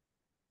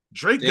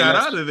 Drake Damn, got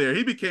out of there.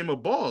 He became a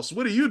boss.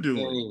 What are you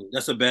doing?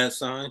 that's a bad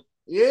sign.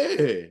 Yeah.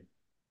 She's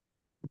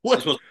What?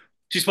 supposed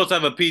she's supposed to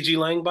have a PG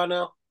Lang by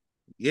now.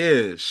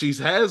 Yeah, she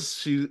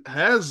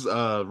has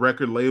a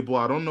record label.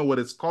 I don't know what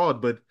it's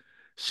called, but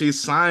she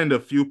signed a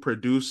few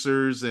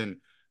producers and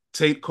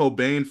Tate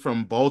Cobain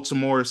from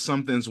Baltimore or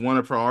something's one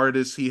of her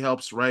artists. He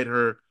helps write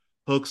her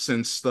hooks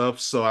and stuff.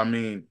 So I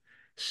mean,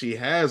 she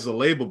has a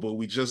label, but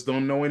we just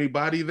don't know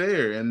anybody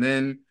there. And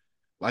then,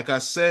 like I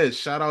said,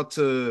 shout out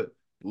to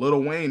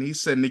Lil Wayne. He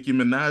said Nicki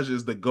Minaj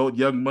is the GOAT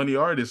Young Money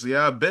artist.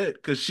 Yeah, I bet,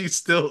 because she's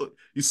still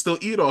you still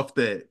eat off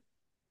that.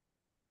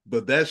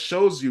 But that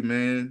shows you,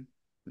 man.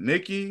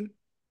 Nicki,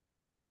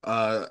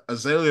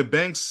 Azalea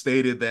Banks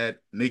stated that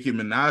Nicki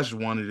Minaj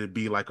wanted to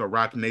be like a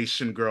Rock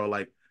Nation girl.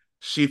 Like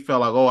she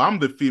felt like, oh, I'm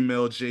the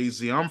female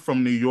Jay-Z. I'm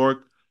from New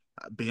York.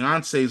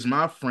 Beyonce's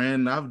my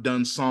friend. I've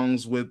done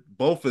songs with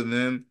both of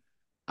them.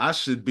 I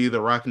should be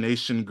the Rock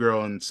Nation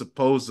girl. And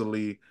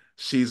supposedly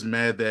she's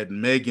mad that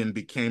Megan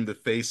became the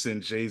face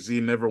and Jay-Z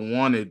never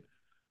wanted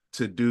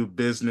to do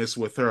business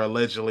with her,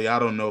 allegedly. I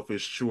don't know if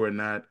it's true or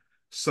not.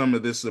 Some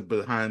of this is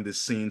behind the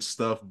scenes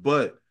stuff,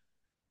 but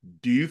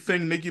do you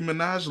think Nicki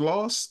Minaj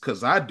lost?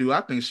 Because I do.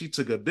 I think she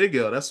took a big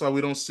L. That's why we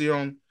don't see her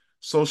on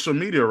social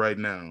media right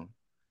now.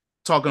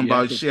 Talking Yeah, I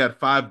about think she had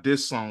five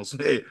diss songs.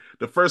 Hey,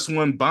 the first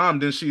one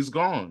bombed and she's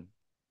gone.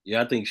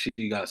 yeah, I think she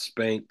got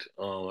spanked.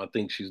 I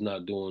think she's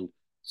not doing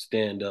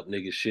stand up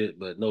nigga shit,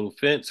 but no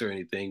offense or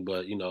anything,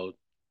 but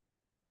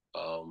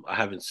I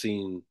haven't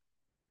seen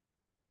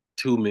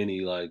too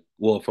many like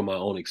well from my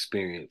own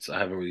experience, I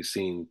haven't really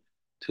seen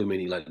too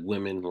many like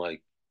women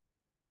like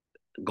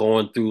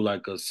going through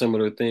like a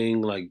similar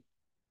thing, like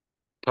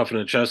puffing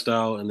her chest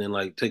out and then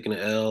like taking an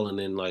L and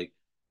then like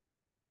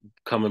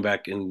coming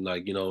back and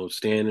like,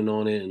 standing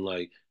on it and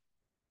like,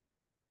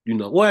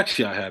 well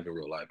actually I have in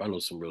real life. I know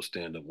some real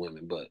stand up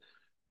women, but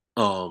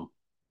um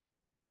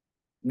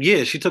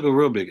yeah, she took a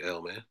real big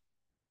L, man.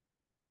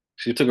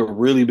 She took a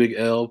really big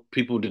L.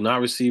 People did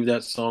not receive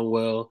that song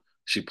well.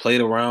 She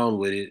played around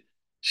with it.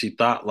 She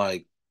thought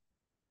like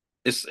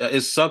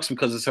it sucks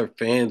because it's her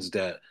fans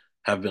that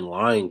have been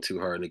lying to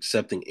her and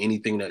accepting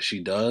anything that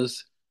she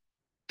does.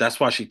 That's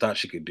why she thought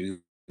she could do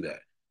that.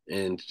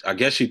 And I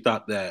guess she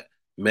thought that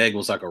Meg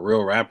was like a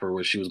real rapper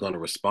where she was going to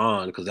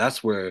respond because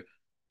that's where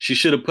she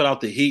should have put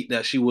out the heat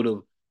that she would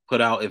have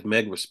put out if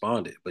Meg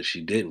responded, but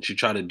she didn't. She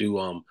tried to do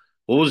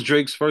what was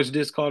Drake's first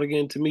disc called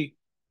again to me?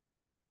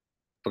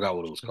 Forgot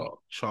what it was called.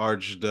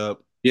 Charged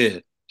up. Yeah.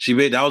 She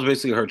made that was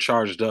basically her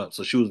charged up.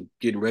 So she was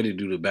getting ready to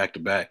do the back to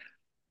back.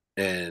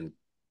 And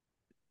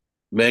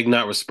Meg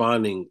not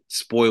responding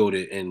spoiled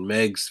it, and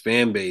Meg's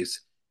fan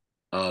base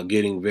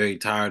getting very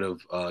tired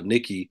of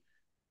Nicki.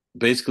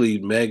 Basically,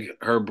 Meg,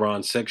 her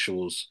bronze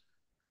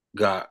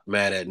got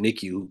mad at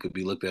Nicki, who could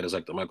be looked at as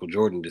like the Michael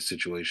Jordan of this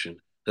situation.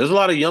 There's a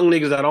lot of young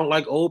niggas that don't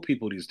like old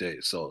people these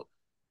days, so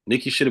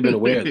Nicki should have been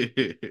aware of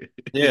that.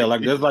 Yeah,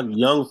 like there's like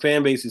young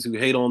fan bases who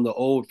hate on the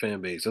old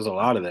fan base. There's a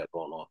lot of that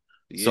going on.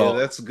 Yeah, So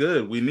that's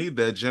good. We need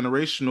that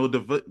generational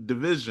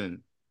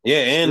division. yeah,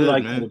 It's and good,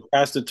 like the man.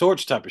 pass the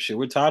torch type of shit.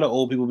 We're tired of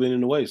old people being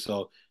in the way.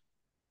 So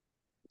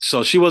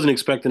she wasn't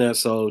expecting that.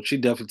 So she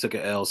definitely took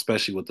an L,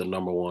 especially with the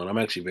number one. I'm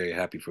actually very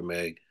happy for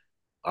Meg.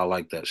 I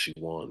like that she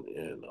won,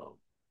 and this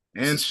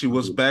And is she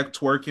was back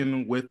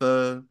twerking with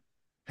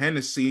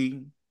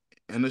Hennessy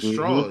and a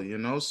straw,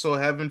 Mhm. so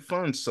having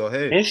fun. So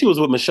hey, And she was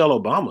with Michelle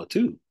Obama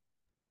too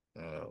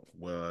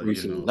well,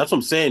 recently. That's what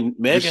I'm saying.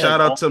 we Meg has shout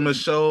out all. to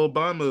Michelle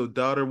Obama,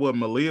 daughter, what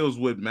Malia's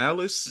with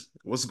Malice.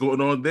 What's going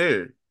on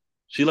there?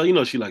 She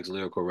likes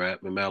lyrical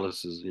rap, and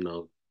Malice is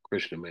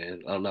Christian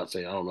man. I'm not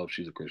saying I don't know if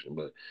she's a Christian,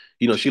 but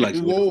she likes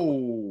lyrical.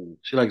 Whoa.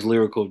 She likes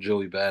lyrical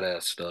Joey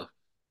Badass stuff.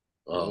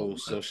 Oh, But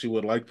so she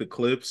would like the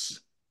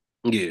clips.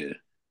 yeah,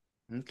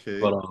 but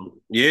Okay.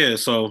 yeah.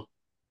 So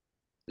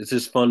it's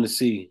just fun to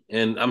see,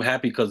 and I'm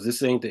happy because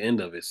this ain't the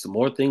end of it. Some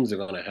more things are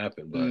gonna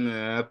happen, but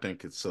Nah, I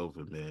think it's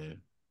over,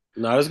 man.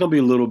 no, there's gonna be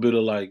a little bit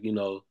of like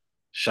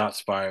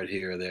shots fired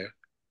here or there.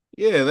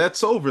 Yeah,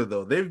 that's over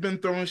though. They've been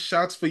throwing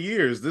shots for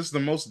years. This is the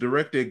most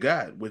direct it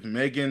got, with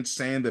Megan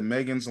saying the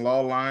Megan's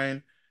Law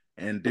line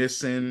and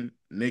dissing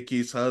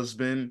Nicki's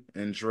husband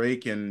and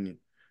Drake and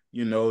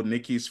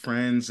Nicki's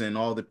friends and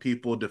all the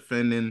people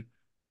defending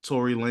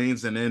Tory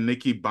Lanez, and then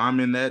Nicki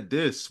bombing that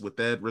diss with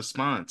that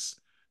response,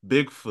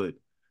 Bigfoot.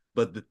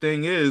 But the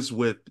thing is,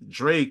 with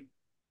Drake,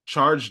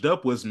 Charged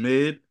Up was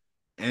mid,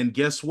 and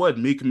guess what?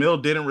 Meek Mill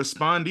didn't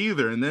respond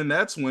either, and then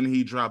that's when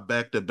he dropped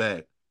back to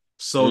back.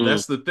 So Mm,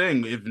 that's the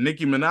thing. If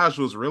Nicki Minaj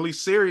was really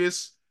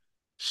serious,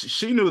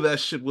 she knew that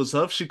shit was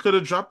huff. She could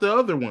have dropped the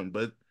other one,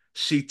 but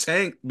she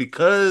tanked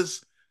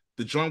because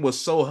the joint was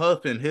so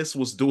huff and his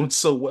was doing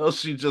so well.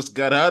 She just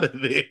got out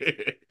of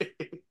there.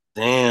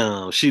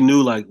 damn, she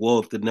knew like, well,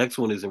 if the next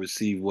one isn't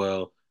received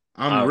well,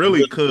 I'm I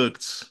really really,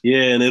 cooked.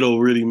 yeah, and it'll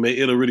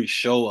really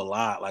show a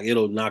lot. Like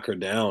it'll knock her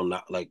down,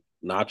 not like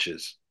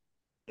notches.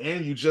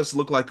 And you just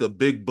look like a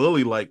big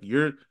bully. Like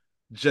you're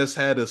just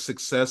had a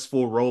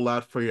successful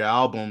rollout for your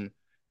album,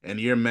 and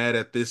you're mad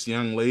at this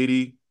young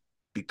lady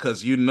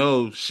because you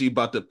know she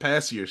about to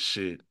pass your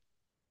shit.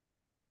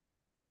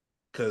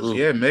 Cause Mm.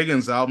 yeah,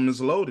 Megan's album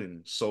is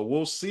loading. So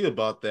we'll see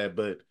about that.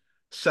 But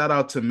shout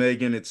out to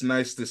Megan. It's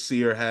nice to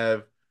see her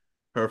have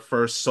her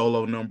first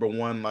solo number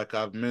one, like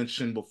I've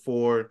mentioned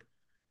before.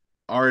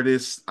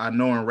 Artists I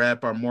know in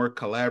rap are more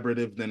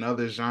collaborative than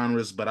other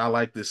genres, but I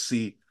like to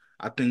see.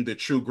 I think the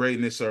true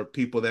greatness are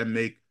people that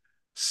make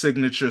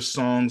signature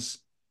songs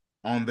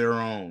on their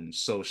own.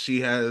 So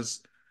she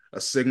has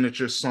a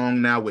signature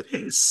song now with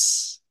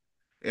Hiss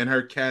in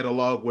her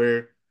catalog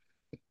where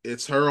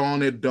it's her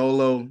on it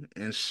dolo,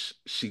 and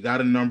she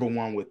got a number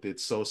one with it.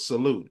 So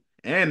salute.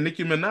 And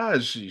Nicki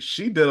Minaj,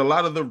 she did a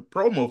lot of the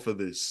promo for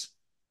this.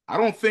 I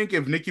don't think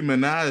if Nicki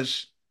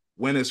Minaj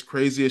went as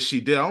crazy as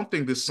she did, I don't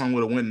think this song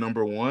would have went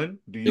number one.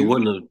 Do It you?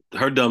 wouldn't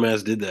have. Her dumb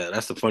ass did that.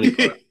 That's the funny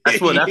part.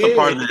 That's a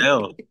part Yeah, of the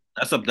L.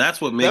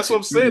 That's what that's makes what it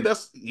I'm saying. true.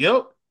 That's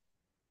yep.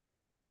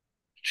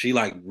 She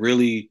like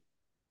really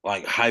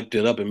like hyped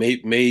it up and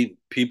made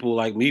people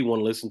like me want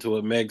to listen to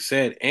what Meg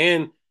said.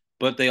 And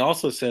but they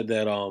also said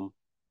that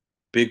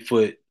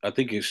Bigfoot, I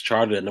think is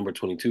charted at number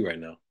 22 right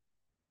now.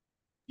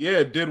 Yeah,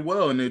 it did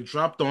well, and it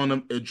dropped on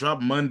them. It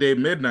dropped Monday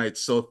midnight.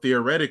 So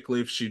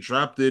theoretically, if she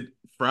dropped it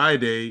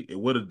Friday, it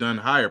would have done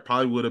higher.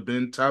 Probably would have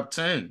been top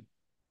 10,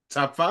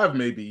 top five,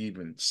 maybe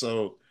even.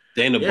 So,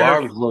 Dana yeah, her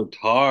Barb's worked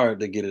hard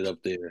to get it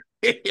up there.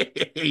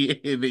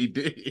 yeah, they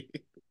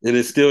did And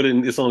it still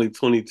didn't, it's only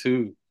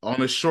 22.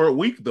 on a short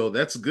week though.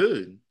 That's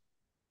good.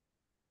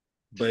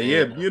 But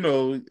yeah, Damn. you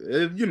know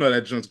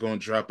that joint's gonna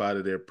drop out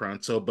of there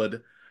pronto.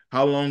 But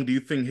how long do you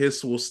think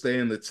his will stay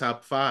in the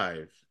top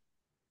five,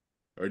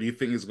 or do you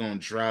think it's gonna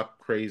drop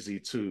crazy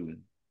too?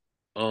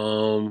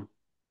 Um,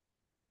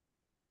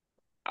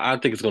 I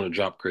think it's gonna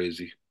drop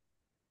crazy.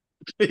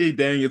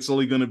 Dang, it's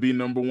only gonna be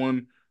number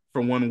one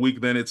for 1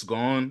 week, then it's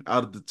gone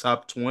out of the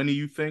top 20,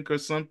 you think, or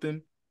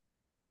something?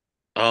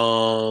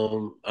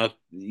 Um, I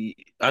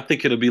I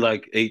think it'll be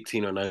like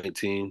 18 or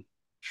 19.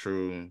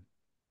 True.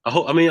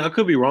 I mean, I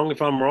could be wrong.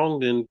 If I'm wrong,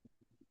 then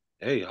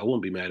hey, I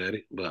won't be mad at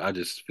it. But I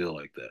just feel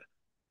like that.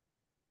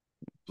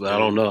 But I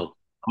don't Okay. know.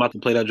 I'm about to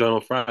play that joint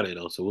on Friday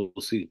though, so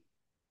we'll see.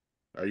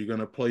 Are you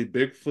gonna play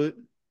Bigfoot?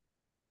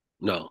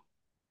 No,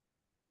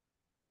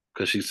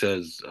 because she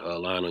says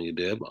lying on your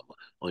dead mama,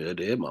 lying on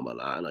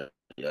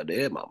your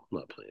dead mama. I'm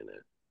not playing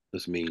that.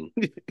 That's mean.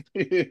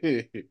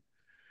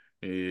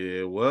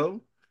 Yeah,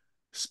 well,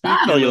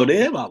 Lying on speaking your of,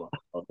 dead mama.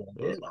 On your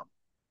uh, dead mama.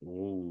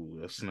 oh,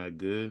 that's not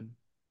good.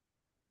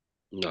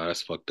 No,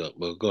 that's fucked up.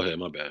 But go ahead,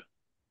 my bad.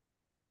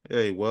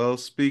 Hey, well,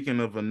 speaking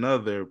of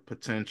another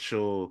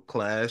potential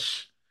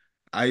clash,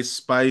 Ice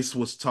Spice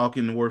was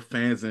talking to her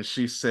fans and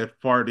she said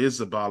fart is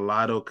about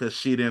Latto because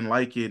she didn't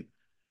like it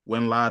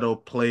when Latto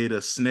played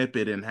a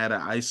snippet and had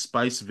an Ice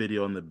Spice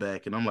video in the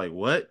back. And I'm like,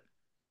 what?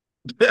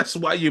 That's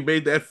why you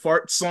made that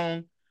fart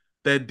song?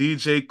 That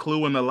DJ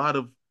Clue and a lot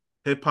of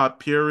hip hop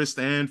purists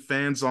and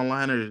fans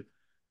online are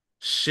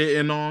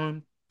shitting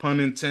on, pun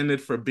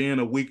intended, for being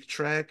a weak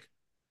track.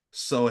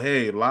 So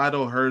hey,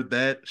 Lotto heard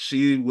that.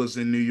 She was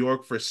in New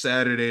York for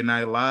Saturday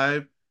Night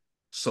Live.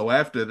 So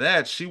after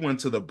that, she went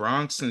to the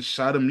Bronx and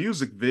shot a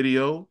music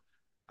video.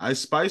 Ice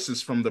Spice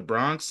is from the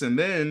Bronx, and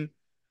then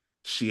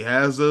she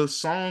has a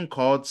song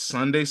called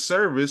Sunday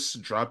Service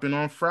dropping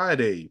on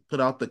Friday.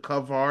 Put out the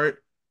cover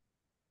art,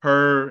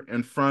 her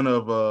in front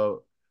of a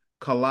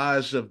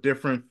collage of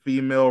different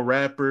female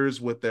rappers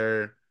with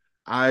their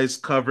eyes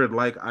covered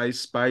like Ice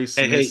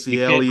Spice, Hey, hey,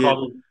 Missy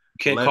Elliott, you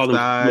can't call Left them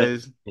female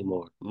Eyes,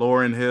 anymore.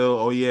 Lauren Hill.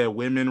 Oh yeah,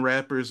 women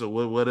rappers or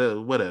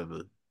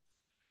whatever.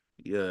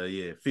 Yeah,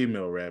 yeah,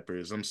 female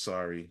rappers. I'm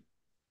sorry.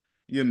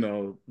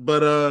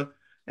 But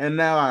and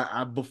now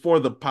I before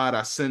the pod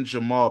I sent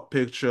Jamal a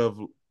picture of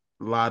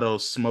Lotto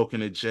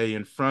smoking a J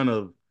in front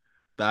of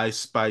the Ice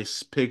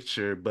Spice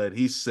picture, but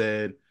he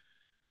said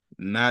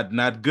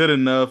not good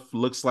enough.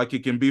 Looks like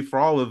it can be for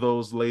all of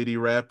those lady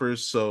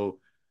rappers. So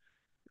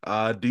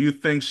do you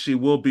think she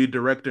will be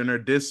directing her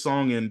diss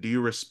song, and do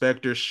you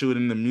respect her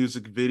shooting the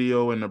music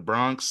video in the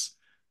Bronx?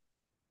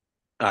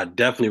 I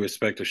definitely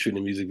respect her shooting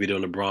a music video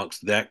in the Bronx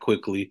that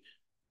quickly.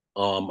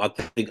 I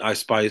think Ice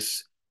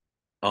Spice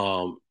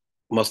um,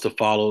 must have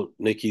followed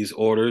Nikki's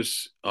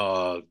orders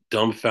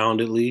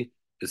dumbfoundedly.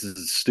 This is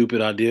a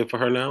stupid idea for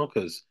her now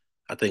because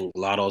I think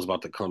Latto's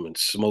about to come and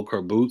smoke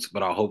her boots,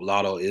 but I hope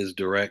Latto is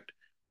direct.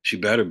 She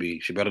better be.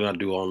 She better not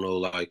do all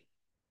no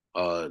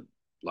uh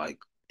like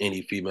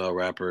any female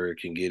rapper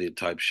can get it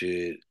type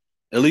shit.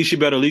 At least she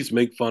better at least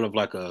make fun of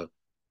like a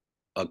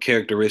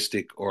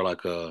characteristic or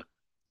like a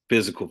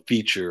physical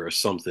feature or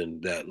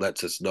something that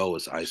lets us know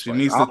it's Ice She Spice.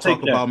 needs to I'll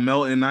talk take that. about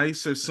melting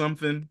ice or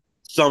something.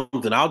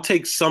 Something. I'll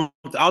take some.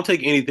 I'll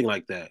take anything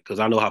like that because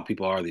I know how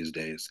people are these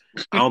days.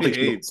 I don't think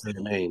she Hey, gonna say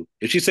her name.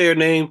 If she say her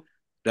name,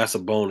 that's a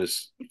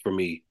bonus for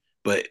me.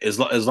 But as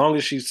long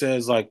as she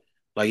says like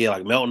yeah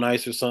like melt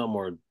ice or something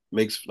or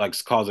makes like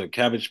calls her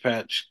Cabbage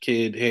Patch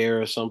Kid hair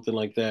or something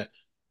like that.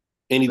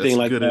 Anything that's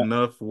like good that,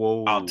 enough.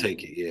 I'll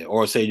take Whoa. it. Yeah.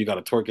 Or say you got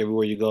to twerk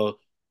everywhere you go.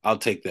 I'll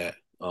take that.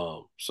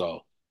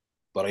 So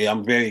but yeah,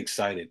 I'm very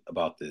excited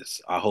about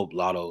this. I hope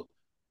Lotto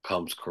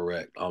comes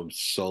correct. I'm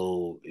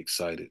so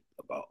excited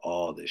about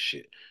all this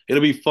shit.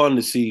 It'll be fun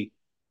to see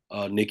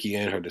Nikki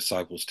and her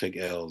disciples take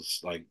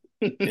L's like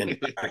in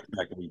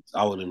back weeks.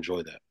 I would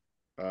enjoy that.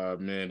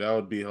 Man, that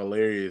would be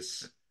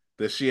hilarious.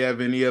 Does she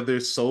have any other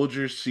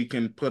soldiers she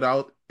can put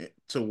out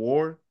to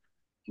war?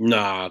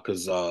 Nah,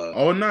 because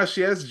Oh no,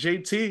 she has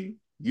JT.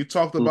 You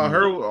talked about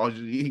her. no, Oh,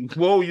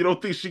 whoa, you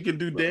don't think she can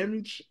do no,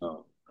 damage?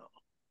 no,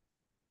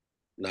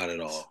 not at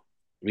all.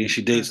 I mean,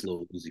 she Eh, dates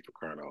Lil Uzi for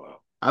crying out loud.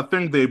 I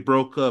think they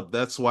broke up.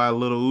 That's why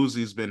Little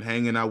Uzi's been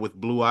hanging out with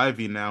Blue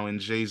Ivy now and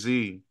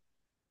Jay-Z.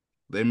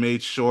 They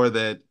made sure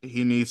that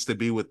he needs to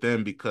be with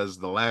them because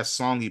the last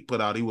song he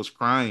put out, he was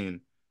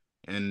crying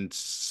and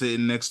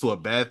sitting next to a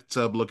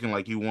bathtub looking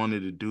like he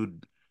wanted to do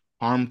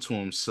harm to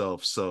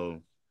himself.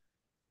 So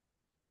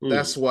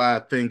Hmm. that's why I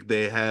think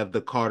they have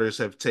the Carters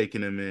have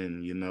taken him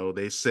in.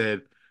 They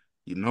said,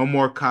 no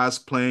more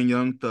cosplaying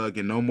Young Thug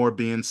and no more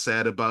being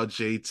sad about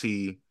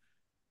JT.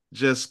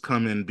 Just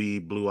come and be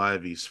Blue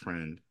Ivy's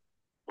friend.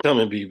 Come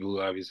and be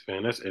Blue Ivy's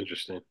fan. That's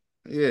interesting.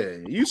 Yeah,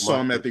 you saw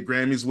him at the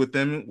Grammys with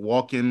them,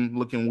 walking,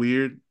 looking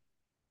weird.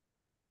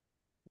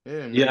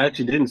 Yeah, Yeah, I man.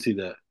 actually didn't see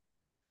that.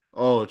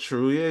 Oh,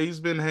 true. Yeah, he's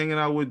been hanging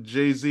out with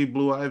Jay-Z,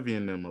 Blue Ivy,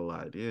 and them a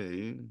lot. Yeah,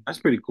 yeah. That's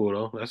pretty cool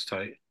though. That's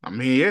tight. I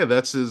mean, yeah,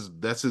 that's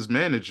his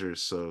manager.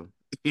 So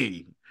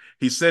he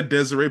said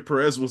Desiree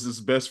Perez was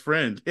his best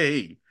friend.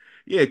 Hey,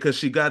 yeah, because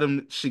she got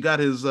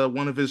his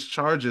one of his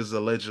charges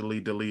allegedly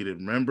deleted.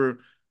 Remember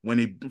when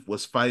he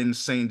was fighting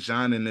St.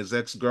 John and his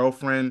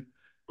ex-girlfriend?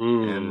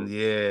 And Hmm.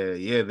 yeah,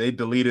 yeah, they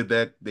deleted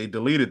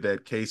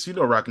that case.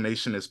 Rock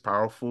Nation is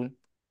powerful.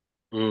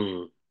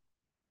 Hmm.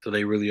 So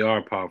they really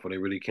are powerful. They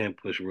really can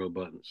push real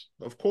buttons.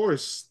 Of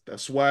course.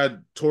 That's why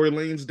Tory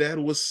Lane's dad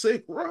was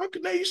sick. Rock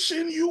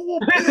Nation, you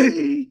will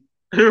pay.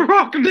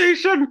 Rock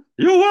Nation,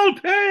 you will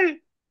pay.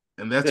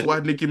 And that's why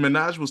Nicki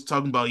Minaj was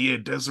talking about, yeah,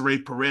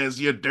 Desiree Perez,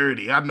 you're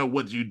dirty. I know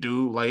what you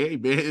do. Like, hey,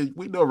 man,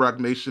 we know Rock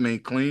Nation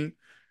ain't clean.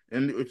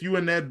 And if you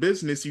in that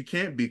business, you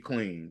can't be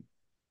clean,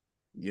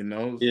 you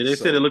know? Yeah, they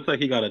said it So, looked like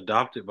he got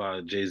adopted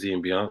by Jay-Z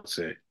and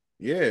Beyonce.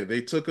 yeah,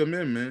 they took him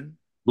in, man.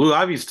 Blue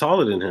Ivy's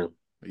taller than him.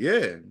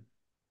 Yeah.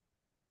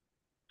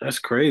 That's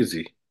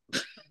crazy.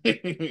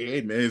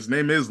 Hey, man, his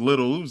name is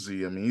Little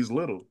Uzi. I mean, he's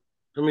little.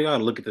 I mean, I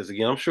gotta look at this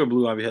again. I'm sure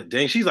Blue Ivy had.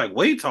 Dang, she's like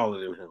way taller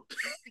than him.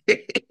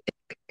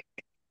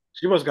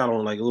 She must got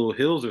on like little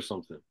heels or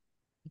something.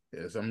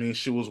 Yes, I mean,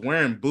 she was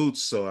wearing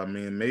boots, so I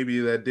mean, maybe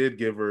that did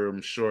give her,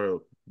 I'm sure, a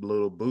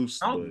little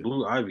boost. How's But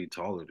Blue Ivy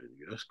taller than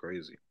you? That's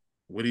crazy.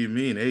 what do you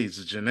mean? Hey,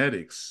 it's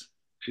genetics.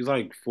 She's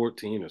like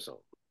 14 or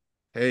something.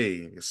 Hey,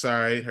 it's all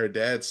right. Her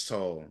dad's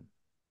tall.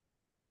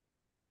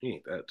 He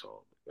ain't that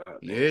tall.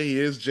 God Yeah, damn. he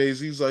is.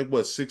 Jay-Z's like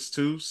what,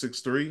 6'2",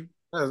 6'3"?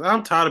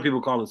 I'm tired of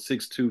people calling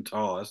 6'2"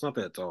 tall. That's not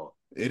that tall.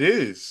 It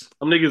is.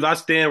 Them niggas, I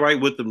stand right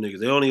with them niggas.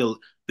 They only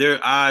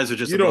their eyes are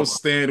just You don't above my.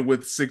 stand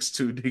with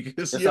 6'2"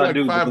 niggas. Yes, You're I like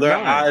do. But five their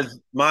nine. eyes,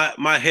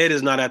 my head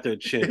is not at their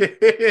chin.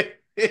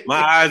 My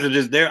eyes are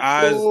just their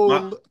eyes.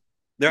 Oh,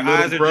 Their little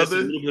eyes are just a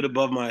brother. little bit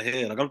above my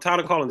head. Like I'm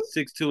tired of calling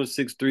 6'2" and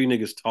 6'3"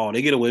 niggas tall.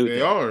 They get away with They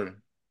that. are.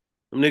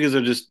 Them niggas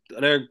are just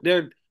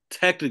they're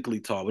technically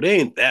tall, but they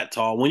ain't that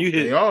tall. When you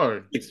They hit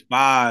are.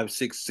 6'5",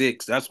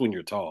 6'6", that's when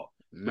you're tall.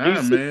 When you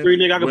Nah, 6'3", man.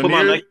 nigga, I can put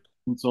my Nike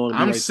boots on and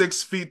be I'm right there.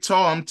 6 feet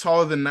tall. I'm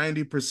taller than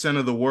 90%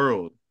 of the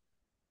world.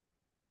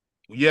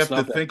 You It's have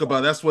to not that think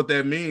about tall. that's what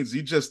that means.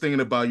 You just thinking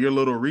about your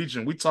little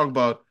region. We talk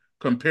about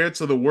compared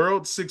to the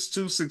world,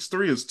 6'2",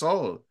 6'3" is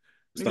tall.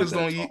 It's not Niggas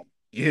that don't tall. eat.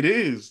 It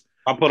is.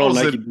 I put I on was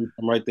Nike in boots.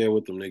 I'm right there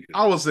with them niggas.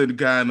 I was in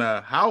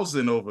Ghana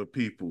housing over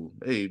people.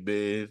 Hey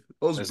man,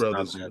 those That's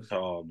not brothers that was.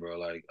 tall, bro.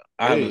 Like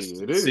I have a Hey,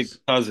 it sick is.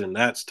 cousin.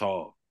 That's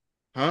tall.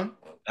 Huh?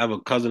 I have a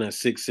cousin at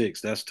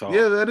 6'6". That's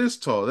Yeah, tall. that is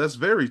tall. That's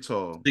very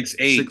tall. 6'8".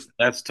 Six.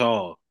 That's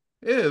tall.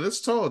 Yeah, that's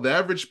tall. The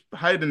average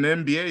height in the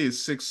NBA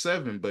is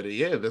 6'7", but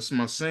yeah, that's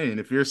my saying.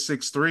 If you're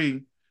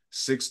 6'3",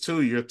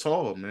 6'2", you're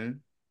tall,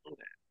 man.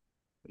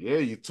 Yeah,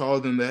 you're taller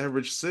than the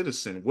average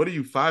citizen. What are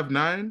you,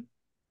 5'9"?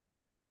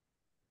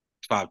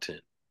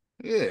 5'10".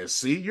 Yeah,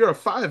 see, you're a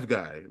five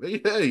guy.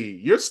 Hey,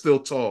 you're still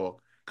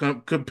tall.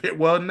 Compare,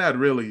 well, not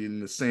really in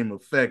the same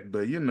effect,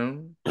 but you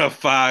know. A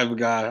five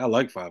guy. I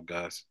like five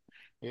guys.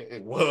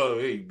 Well,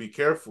 hey, be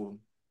careful.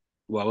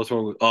 Well, what's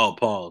wrong with? Oh,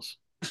 pause.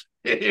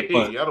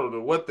 But Hey, I don't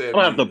know what I'm that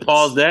gonna have to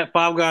pause means. that.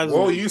 Five Guys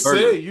Whoa, is you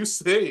burger. say, you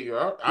say.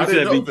 I You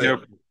didn't said know be that.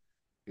 careful.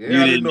 Yeah,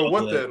 You I didn't didn't know know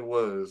what that. that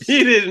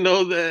You was. didn't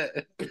know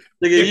that.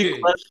 Nigga, you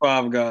I clutch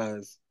Five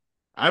Guys.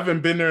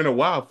 haven't been there in a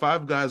while.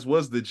 Five Guys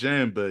was the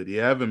jam, but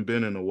yeah, I haven't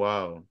been in a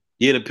while.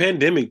 Yeah, the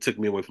pandemic took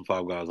me away from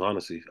Five Guys,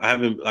 honestly. I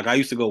haven't like I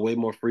used to go way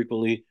more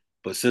frequently,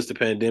 but since the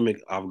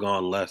pandemic, I've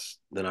gone less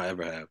than I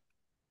ever have.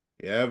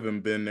 Yeah, I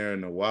haven't been there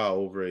in a while,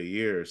 over a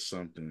year or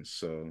something.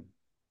 So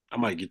I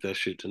might get that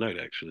shit tonight,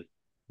 actually.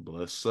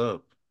 bless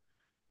up.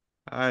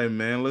 All right,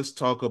 man. Let's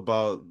talk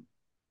about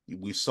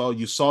you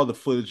saw the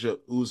footage of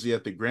Uzi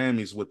at the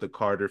Grammys with the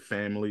Carter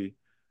family.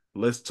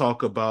 Let's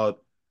talk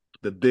about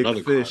the big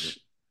Another Carter. fish.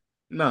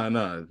 Nah,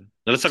 nah.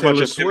 Now, let's talk about Taylor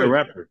your favorite Swift.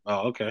 rapper.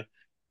 Oh, okay.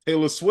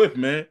 Taylor Swift,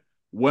 man.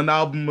 Won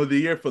album of the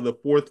year for the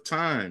fourth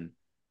time.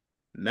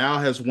 Now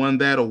has won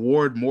that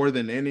award more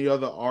than any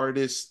other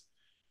artist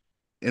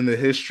in the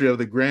history of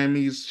the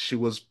Grammys. She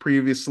was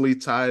previously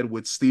tied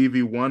with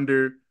Stevie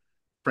Wonder,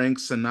 Frank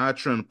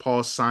Sinatra, and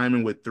Paul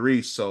Simon with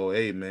three. So,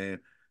 hey,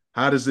 man,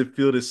 how does it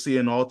feel to see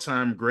an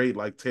all-time great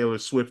like Taylor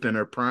Swift in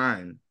her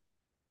prime?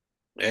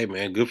 Hey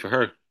man, good for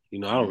her. I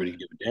don't really Yeah.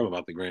 give a damn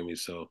about the Grammys,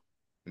 so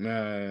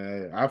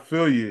Nah, I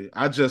feel you.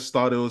 I just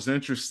thought it was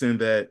interesting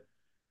that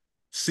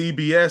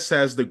CBS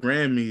has the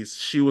Grammys.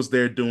 She was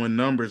there doing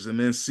numbers, and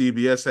then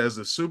CBS has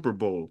the Super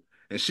Bowl,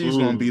 and she's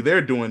going to be mm.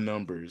 there doing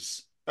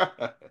numbers.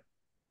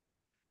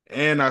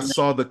 And I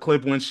saw the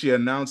clip when she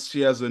announced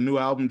she has a new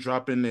album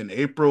dropping in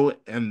April,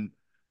 and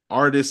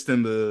artists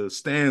in the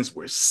stands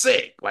were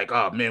sick. Like,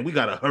 oh man, we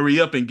gotta hurry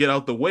up and get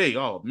out the way.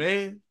 Oh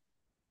man.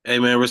 Hey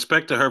man,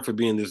 respect to her for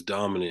being this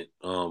dominant.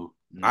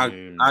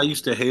 I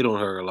used to Man. hate on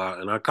her a lot,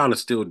 and I kind of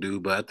still do,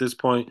 but at this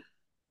point,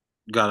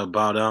 you gotta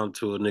bow down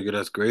to a nigga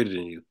that's greater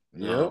than you.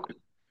 Yep.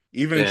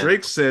 Even And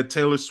Drake said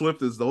Taylor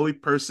Swift is the only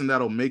person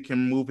that'll make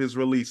him move his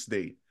release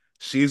date.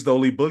 She's the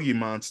only boogie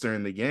monster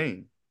in the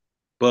game.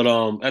 but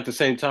at the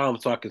same time,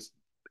 so I can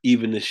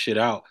even this shit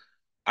out,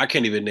 I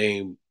can't even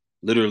name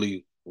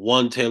literally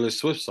one Taylor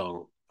Swift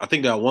song. I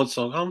think that one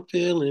song, I'm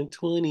feeling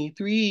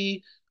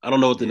 23. I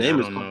don't know what the Yeah, I name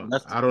is don't called. know.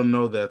 That's I don't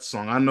know that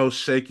song. I know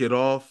Shake It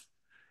Off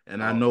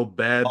and I oh, know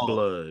Bad oh,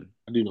 Blood.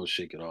 I do know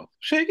Shake It Off.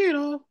 Shake It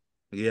Off.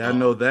 Yeah, I Um,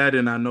 know that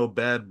and I know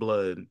Bad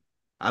Blood.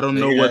 I don't but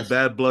know yeah, what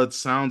Bad Blood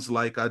sounds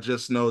like. I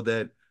just know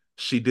that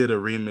she did a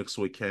remix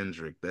with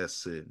Kendrick.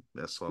 That's it.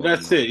 That's all I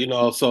that's know.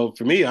 it. So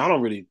for me, I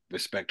don't really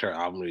respect her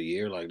album of the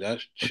year. Like that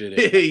shit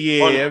ain't Yeah,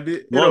 one.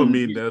 it don't One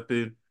mean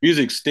nothing.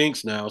 music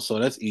stinks now, so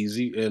that's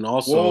easy. And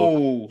also,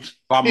 Whoa.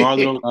 Bob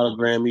Marley don't got a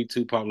Grammy.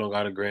 Tupac don't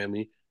got a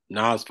Grammy.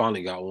 Nas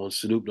finally got one.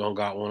 Snoop don't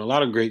got one. A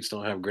lot of greats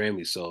don't have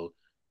Grammys. So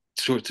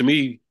to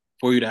me,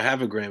 for you to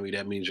have a Grammy,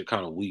 that means you're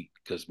kind of weak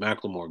because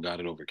Macklemore got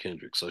it over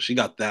Kendrick. So she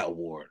got that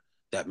award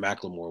that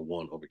Macklemore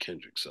won over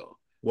Kendrick. So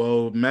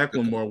Well,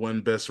 good for Macklemore her.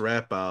 won Best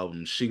Rap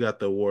Album. She got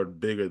the award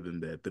bigger than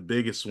that. The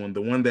biggest one,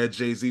 the one that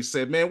Jay-Z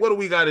said, man, what do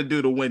we got to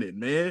do to win it,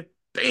 man?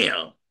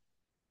 Damn.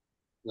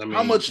 I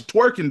How mean, much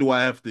twerking do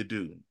I have to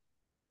do?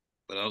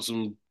 but that was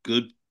some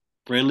good,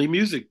 friendly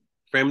music,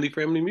 family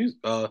friendly music,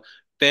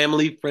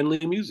 family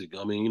friendly music.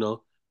 I mean, a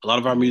lot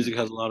of our Yeah. music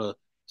has a lot of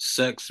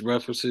sex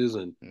references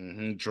and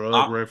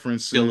Drug pop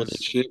killing and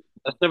references. shit.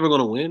 That's never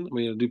gonna win. I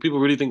mean, do people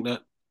really think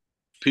that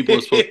people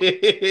are supposed to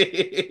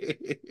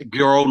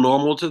grow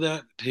normal to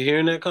that, to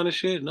hearing that kind of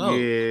shit?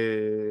 No.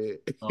 Yeah.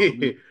 I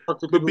mean, fuck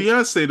do But people.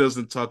 Beyonce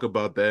doesn't talk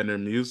about that in her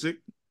music.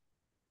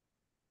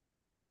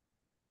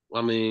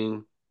 I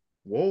mean,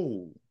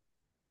 Whoa.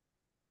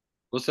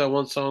 what's that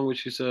one song where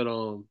she said,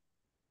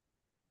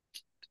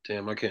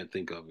 damn, I can't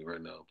think of it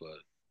right now, but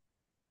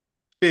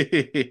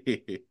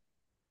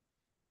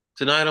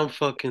tonight I'm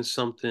fucking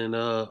something.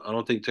 I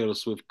don't think Taylor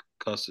Swift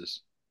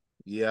cusses.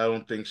 Yeah, I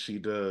don't think she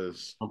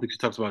does. I don't think she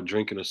talks about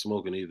drinking or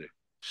smoking either.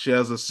 She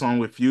has a song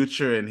with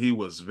Future and he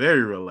was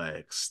very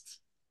relaxed.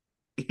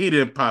 He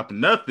didn't pop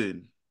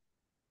nothing.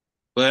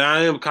 But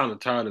I am kind of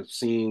tired of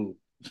seeing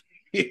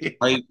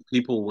white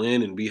people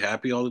win and be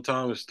happy all the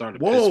time. It's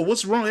starting to Whoa, piss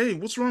what's wrong? Hey,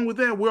 what's wrong with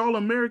that? We're all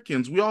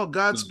Americans. We all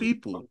God's me off.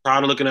 people. I'm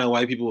tired of looking at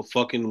white people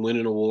fucking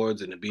winning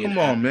awards and being Come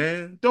on, happy.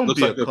 man. Don't Looks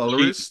be a like they're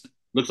cheating. colorist.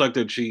 Looks like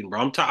they're cheating,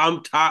 bro. I'm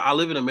tired. I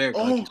live in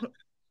America, like you Oh, said.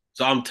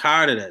 So I'm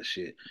tired of that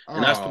shit.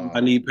 And that's why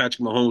I ah, need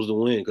Patrick Mahomes to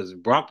win. Because if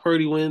Brock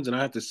Purdy wins and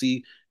I have to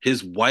see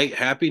his white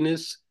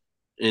happiness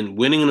and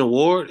winning an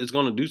award, it's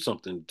going to do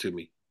something to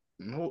me.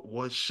 no,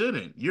 well, it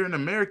shouldn't. You're an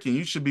American.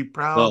 You should be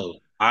proud No,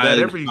 that I'm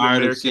every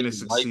tired of American seeing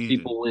is white succeeding.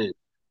 people win.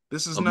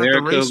 This is not the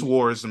America, race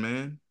wars,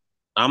 man.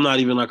 I'm not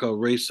even like a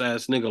race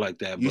ass nigga like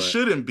that, You but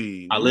shouldn't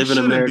be. I We live in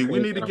shouldn't be. America We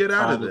need to and get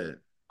out of that.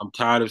 I'm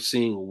tired of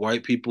seeing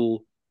white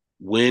people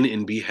win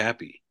and be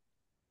happy.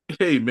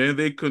 Hey, man,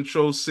 they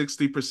control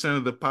 60%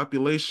 of the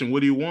population.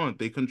 What do you want?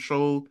 They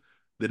control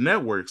the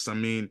networks. I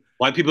mean,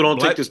 White people don't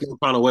take black, this no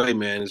kind of way,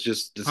 man. It's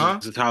just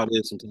huh? this is how it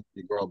is. Sometimes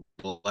you grow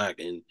up black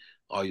and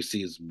all you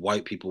see is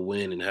white people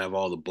win and have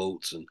all the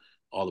boats and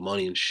all the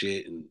money and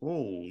shit and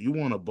Oh, you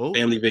want a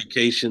boat? family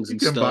vacations You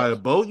and can stuff. buy a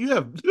boat. You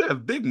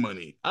have big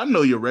money. I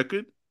know your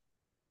record.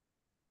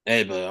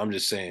 Hey, but I'm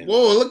just saying.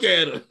 Whoa, look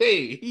at him.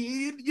 Hey,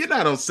 you're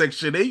not on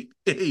Section 8.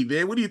 Hey,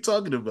 man, what are you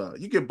talking about?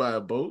 You can buy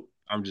a boat.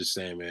 I'm just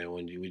saying, man.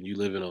 When you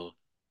live in a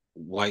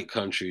white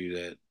country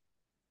that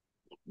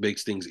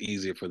makes things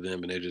easier for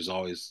them, and they're just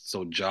always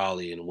so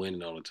jolly and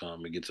winning all the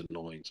time, it gets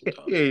annoying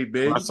sometimes. Hey,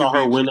 When man, I you can saw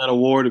her make win that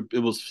award, it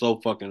was so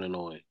fucking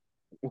annoying.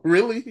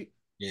 really.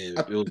 Yeah,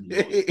 I- it was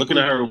annoying. Looking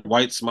at Hey, her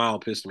white smile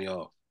pissed me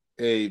off.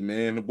 hey,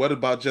 man, what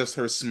about just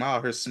her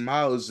smile? Her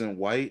smile isn't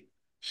white.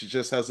 She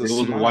just has a It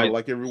was a smile white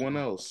like everyone smile.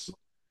 else.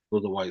 It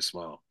was a white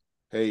smile.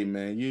 Hey,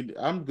 man,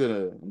 I'm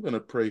gonna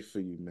pray for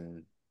you,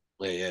 man.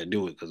 Yeah, yeah,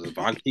 do it. Because if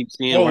I keep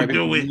seeing Whoa, white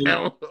people do it. win,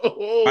 if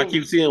I Oh,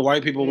 keep seeing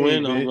white people hey,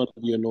 win, I'm man, gonna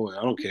be annoyed.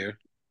 I don't care.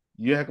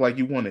 you act like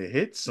you want to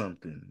hit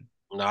something.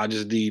 No, I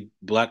just need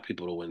black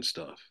people to win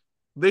stuff.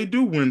 They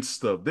do win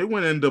stuff. They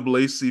win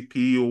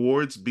NAACP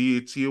awards,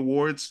 BET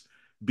awards,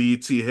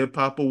 BET Hip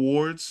Hop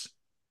Awards,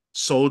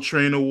 Soul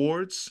Train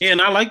Awards. Yeah,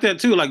 and I like that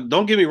too. Like,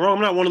 don't get me wrong,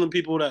 I'm not one of the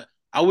people that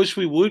I wish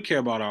we would care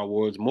about our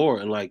awards more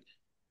and like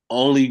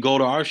only go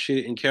to our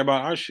shit and care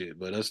about our shit,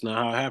 but that's not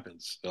how it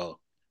happens. So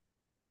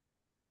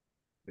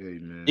Hey,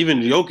 man. even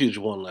Jokic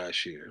won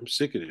last year. I'm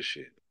sick of this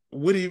shit.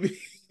 What do you mean?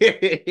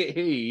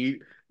 Hey,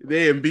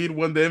 they Embiid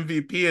won the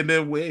MVP and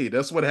then wait,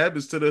 that's what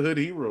happens to the hood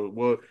hero.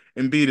 Well,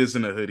 Embiid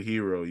isn't a hood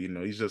hero,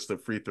 he's just a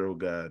free throw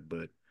god,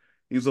 but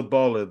he's a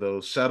baller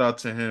though. Shout out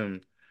to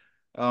him.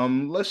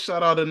 Let's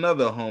shout out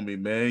another homie,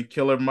 man.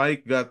 Killer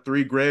Mike got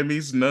 3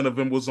 Grammys. None of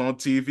them was on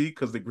TV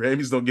because the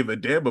Grammys don't give a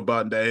damn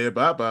about that hip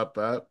hop.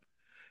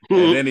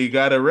 And No, then he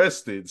got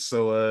arrested.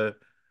 So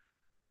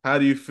how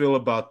do you feel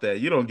about that?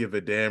 You don't give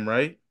a damn,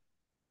 right?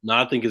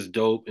 I think it's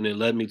dope, and it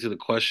led me to the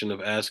question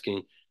of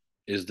asking,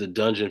 is the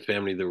Dungeon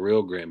family the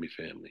real Grammy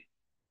family?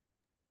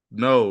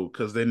 No,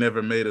 because they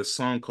never made a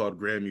song called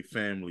Grammy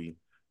Family.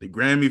 The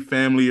Grammy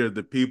Family are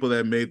the people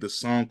that made the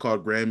song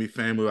called Grammy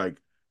Family like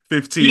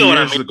You 15 know what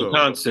I years mean? The ago.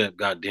 concept,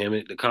 god damn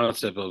it. The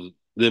concept of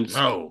them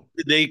No.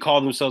 they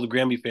call themselves the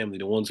Grammy family,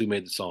 the ones who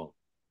made the song.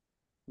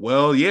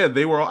 Well, yeah,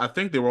 they were all, I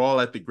think they were all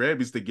at the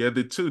Grammys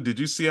together too. Did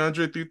you see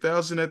Andre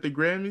 3000 at the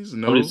Grammys?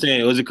 I'm just No.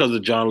 saying, was it because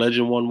of John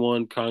Legend won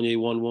one, Kanye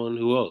won one?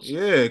 Who else?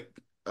 Yeah.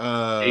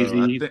 I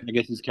AZ, think I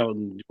guess he's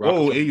counting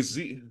whoa, Rockefeller.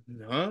 AZ.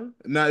 Huh?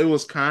 No, it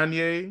was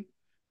Kanye,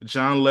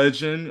 John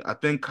Legend. I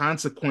think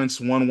Consequence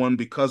won one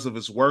because of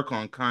his work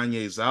on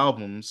Kanye's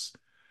albums.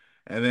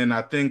 And then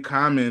I think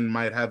Common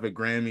might have a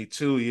Grammy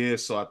too. Yeah,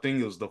 so I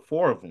think it was the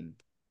four of them.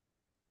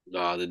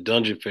 Nah, the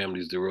Dungeon family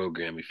is the real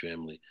Grammy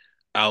family.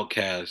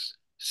 Outkast,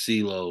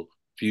 CeeLo,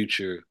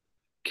 Future,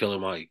 Killer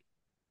Mike,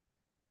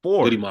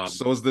 Goody Four. Mob.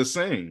 So it's the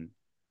same.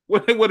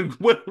 What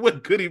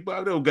Goody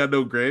Bob don't got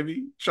no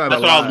Grammy? Try to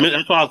That's what I was. lie.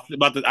 That's what I was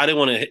about to. I didn't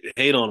want to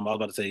hate on him. I was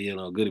about to say,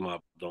 Goody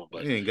Mob don't,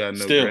 but He ain't got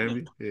no still,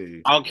 Grammy.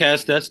 Hey.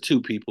 Outkast. That's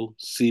two people.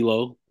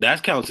 CeeLo,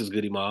 that counts as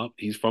Goody Mob.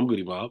 He's from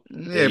Goody Mob.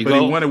 There Yeah, you but he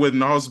go. won it with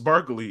Gnarls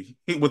Barkley.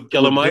 With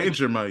Killer with Mike,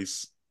 Danger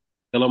Mice.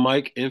 Killer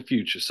Mike, and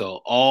Future.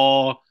 So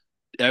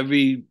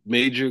every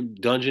major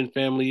Dungeon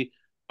family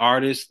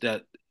artist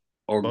that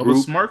or Bubba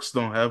group. Smarks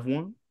don't have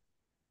one.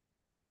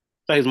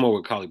 I think he's more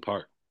with Collie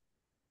Park.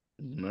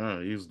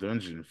 No, he's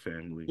Dungeon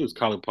He Family. was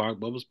Collie Park,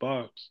 Bubba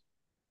Sparks.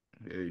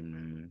 Hey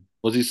man.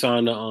 Was he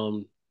signed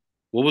to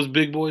what was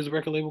Big Boy's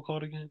record label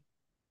called again?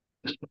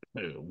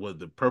 What,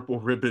 the Purple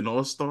Ribbon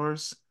All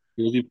Stars?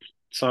 Was he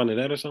signed to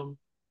that or something?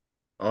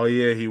 Oh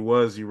yeah, he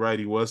was. You're right.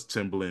 He was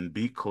Timbaland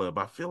Beat Club.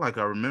 I feel like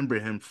I remember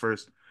him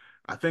first.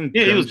 I think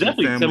Yeah, he was Dungeon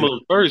definitely Family.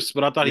 Timberland first,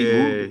 but I thought he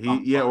moved Yeah, to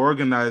Collie Park.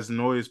 Organized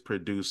Noise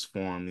produced for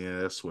him.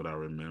 Yeah, that's what I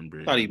remember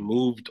I thought he him.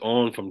 moved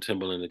on from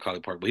Timberland to Collie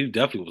Park, but he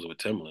definitely was with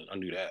Timberland. I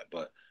knew that,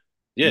 but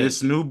yeah.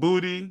 Miss New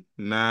Booty?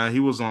 Nah, he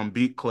was on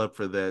Beat Club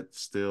for that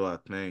still, I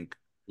think.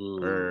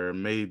 Mm, Or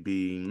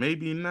maybe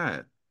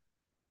not.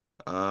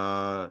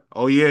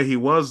 Oh yeah, he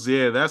was.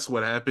 Yeah, that's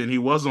what happened. He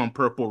was on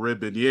Purple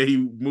Ribbon. Yeah, he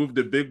moved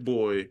to Big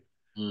Boy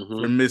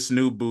for hmm. Miss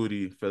New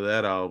Booty for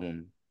that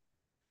album.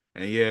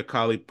 And yeah,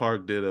 Collie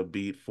Park did a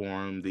beat for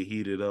him, the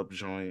heated up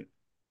joint.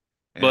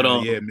 But And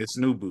yeah, Miss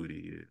New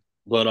Booty. Yeah.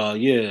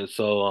 yeah,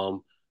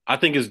 so I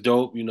think it's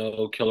dope,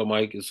 Killer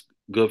Mike is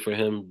good for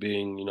him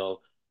being,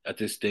 at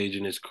this stage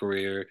in his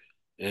career.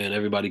 And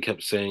everybody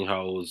kept saying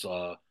how it was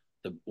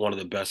one of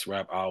the best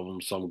rap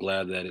albums. So I'm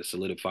glad that it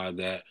solidified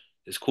that.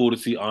 It's cool to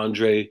see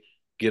Andre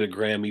get a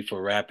Grammy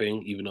for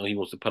rapping, even though he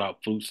wants to put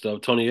out flute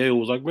stuff. Tony A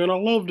was like, man, I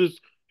love this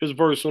his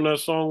verse on that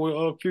song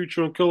with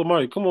Future and Killer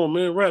Mike. Come on,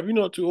 man, rap. You're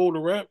not too old to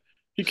rap.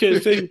 He can't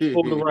say he's too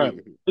old to rap.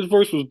 His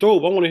verse was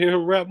dope. I want to hear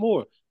him rap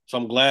more. So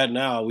I'm glad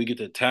now we get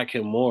to attack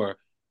him more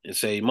and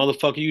say,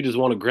 motherfucker, you just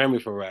won a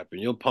Grammy for rapping.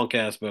 Your punk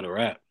ass better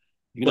rap.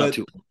 You're not But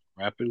too old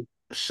for rapping.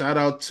 shout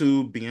out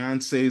to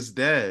Beyonce's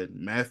dad,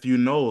 Matthew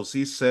Knowles.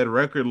 He said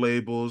record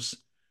labels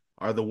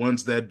are the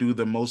ones that do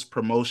the most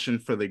promotion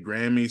for the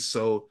Grammys.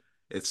 So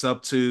it's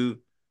up to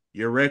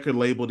your record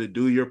label to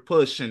do your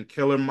push. And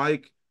Killer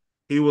Mike,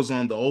 he was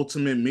on the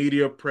Ultimate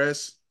Media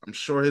Press. I'm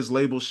sure his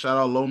label, shout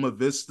out Loma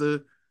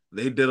Vista,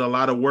 they did a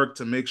lot of work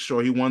to make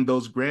sure he won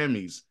those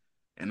Grammys.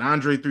 And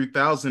Andre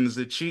 3000 is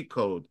a cheat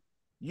code.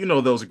 You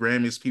know those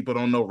Grammys, people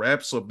don't know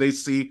rap. So if they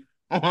see,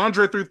 oh,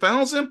 Andre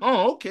 3000,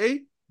 oh,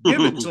 okay,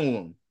 Give it to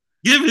him.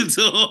 Give it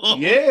to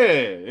Yeah,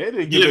 him. they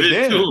didn't give Give a it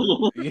damn.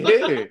 to him.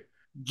 Yeah,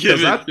 Give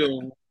cause it I to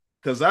him.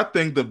 because I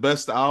think the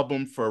best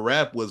album for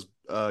rap was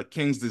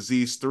King's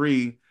Disease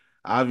 3.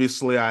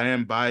 Obviously, I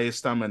am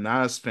biased. I'm a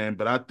Nas fan,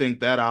 but I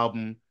think that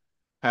album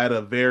had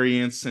a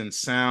variance in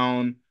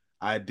sound,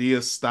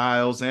 idea,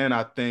 styles, and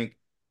I think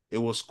it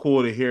was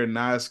cool to hear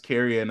Nas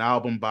carry an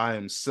album by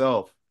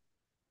himself.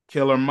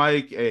 Killer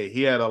Mike, hey,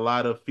 he had a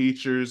lot of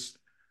features,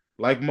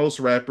 like most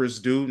rappers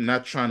do,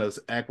 not trying to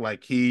act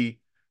like he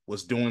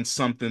was doing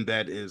something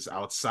that is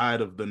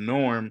outside of the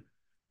norm.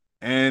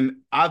 And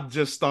I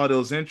just thought it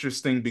was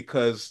interesting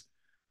because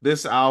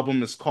this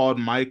album is called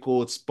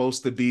Michael. It's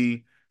supposed to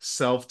be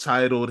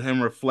self-titled,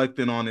 him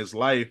reflecting on his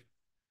life.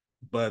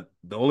 But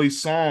the only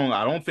song,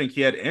 I don't think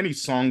he had any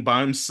song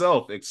by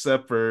himself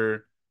except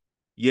for,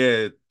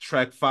 yeah,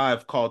 track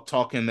 5 called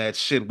Talking That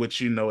Shit,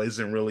 which,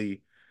 isn't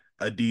really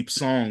a deep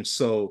song.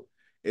 So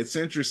it's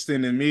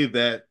interesting to me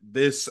that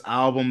this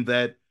album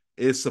that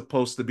is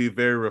supposed to be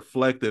very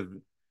reflective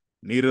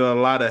needed a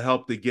lot of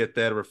help to get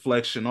that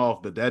reflection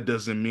off, but that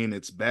doesn't mean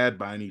it's bad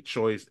by any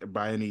choice,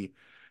 by any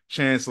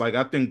chance. Like,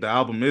 I think the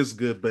album is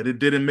good, but it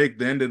didn't make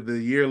the end of the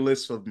year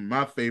list of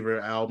my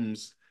favorite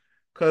albums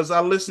because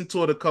I listened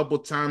to it a couple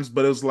times,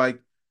 but it was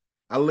like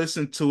I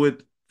listened to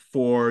it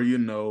for,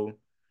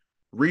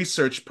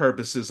 research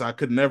purposes. I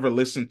could never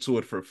listen to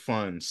it for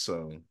fun.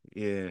 So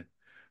yeah.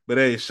 But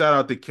hey, shout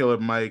out to Killer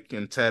Mike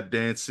and tap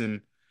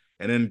dancing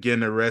and then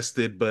getting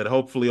arrested. But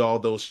hopefully all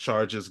those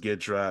charges get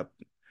dropped.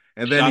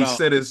 And then Shout he out.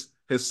 said his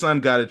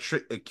son got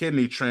a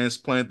kidney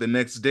transplant the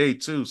next day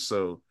too.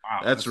 So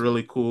Wow, that's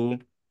really cool.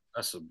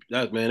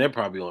 that man, they're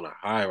probably on a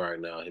high right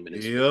now, him and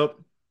his family. Yep.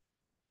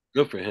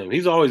 Good for him.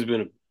 He's always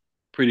been a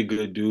pretty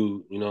good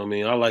dude. You know what I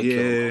mean? I like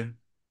Killer Mike. Yeah.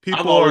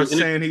 I've People are always, and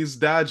saying he's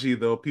dodgy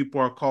though.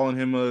 People are calling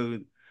him a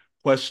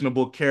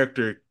questionable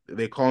character.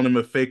 They calling him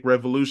a fake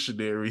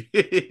revolutionary.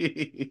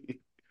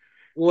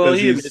 well, Because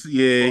he admits,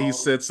 he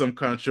said some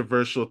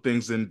controversial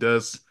things and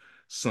does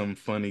some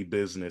funny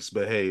business.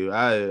 But hey,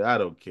 I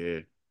don't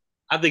care.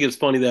 I think it's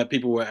funny that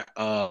people were,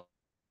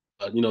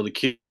 the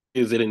kids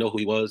they didn't know who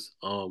he was.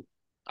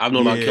 I've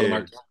known about Killer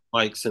Yeah.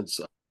 Mike since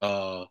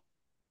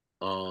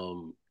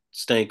um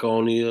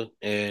Stankonia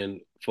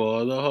and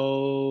for the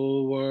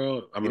whole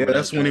world. I Yeah, remember that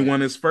that's when he joint.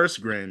 won his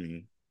first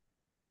Grammy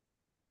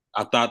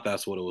I thought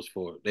that's what it was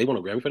for. They won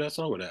a Grammy for that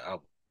song or that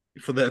album.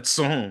 for that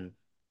song.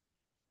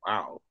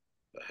 Wow,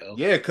 the hell.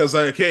 Yeah, because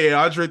okay,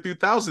 Andre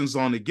 3000's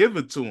on it. Give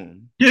it to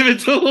him. Give it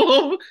to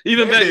him.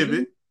 Even back Baby.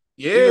 then.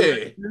 Even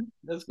back Yeah. then.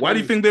 That's Why do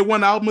you crazy. think they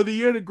won Album of the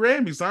Year at the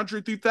Grammys?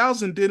 Andre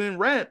 3000 didn't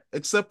rap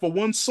except for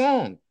one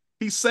song.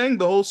 He sang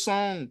the whole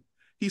song.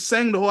 He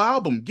sang the whole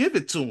album. Give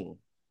it to him.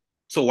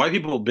 So white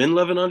people have been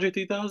loving Andre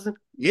 3000?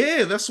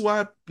 Yeah, that's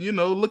why,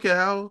 look at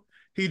how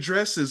he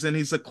dresses and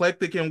he's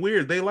eclectic and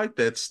weird. They like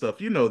that stuff.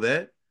 You know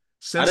that.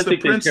 I Since didn't the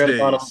think they Prince cared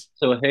about him days.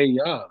 until Hey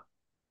Ya,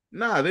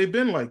 Nah, they've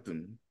been like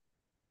them.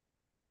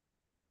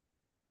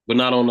 but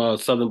not on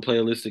Southern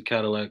Playalistic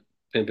Cadillac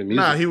Pimpin'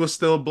 Nah, Music. he was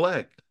still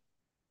black.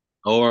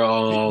 Or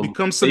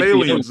Become some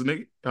ATL. aliens,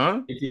 nigga.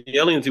 Huh?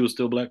 Aliens, he was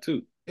still black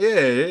too.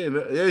 Yeah, yeah,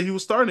 yeah. He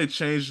was starting to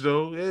change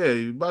though. Yeah,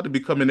 he about to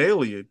become an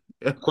alien.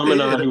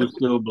 Aquemini, Yeah. he was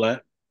still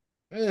black.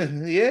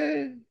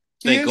 Yeah.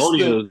 He is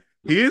still Stankonia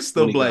he is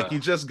still when he black. got, He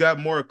just got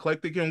more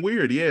eclectic and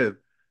weird. Yeah.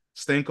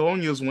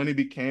 Stankonio's when he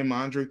became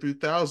Andre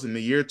 3000.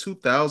 The year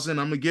 2000,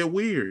 I'm gonna get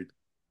weird.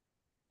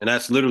 and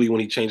that's literally when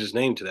he changed his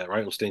name to that,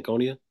 right? On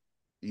Stankonia,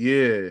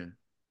 Yeah.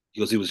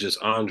 because he was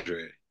just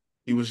Andre.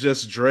 He was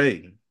just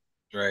Dre.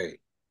 Right.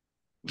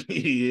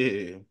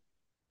 Yeah.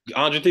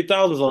 Andre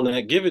 3000's on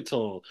that. Give it to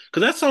him,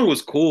 because that song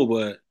was cool,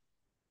 but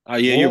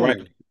yeah, you're right.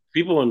 Whoa.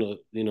 People in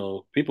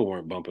the, people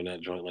weren't bumping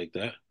that joint like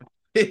that.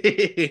 Yeah,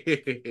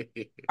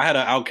 I had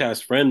an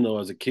Outcast friend though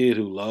as a kid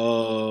who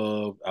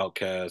loved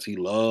Outcast. He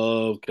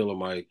loved Killer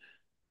Mike.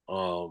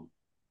 Um,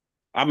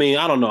 I mean,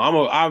 I don't know.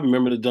 I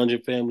remember the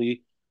Dungeon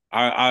Family.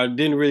 I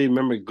didn't really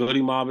remember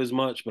Goody Mob as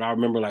much, but I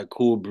remember like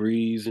Cool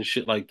Breeze and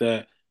shit like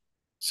that.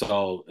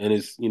 So, and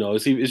it's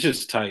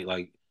just tight.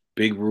 Like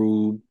Big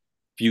Rube,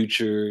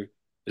 Future.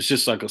 It's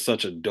just like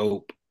such a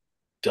dope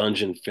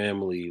Dungeon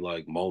Family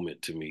like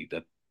moment to me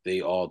that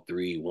they all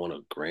three won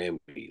a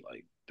Grammy.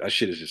 Like that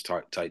shit is just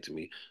tight to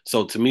me.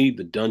 So to me,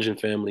 the Dungeon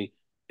Family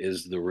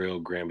is the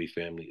real Grammy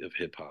family of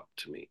hip hop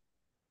to me.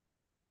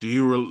 do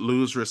you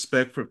lose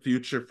respect for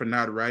Future for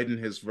not writing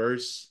his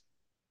verse?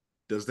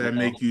 Does that No,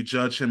 make you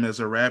judge him as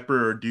a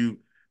rapper, or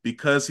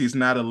because he's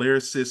not a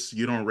lyricist,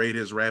 you don't rate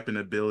his rapping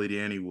ability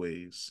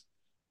anyways?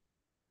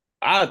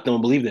 I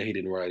don't believe that he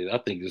didn't write it. I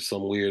think there's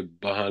some weird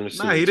behind the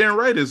Nah, he scenes. didn't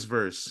write his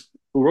verse.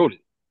 Who wrote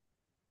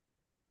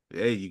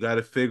Hey, you got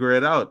to figure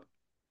it out.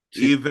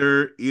 it?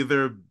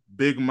 Either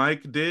Big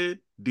Mike did,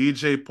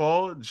 DJ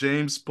Paul,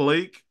 James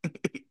Blake,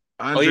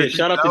 Oh Andre yeah,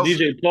 shout out to 3000.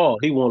 DJ Paul.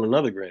 He won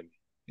another Grammy.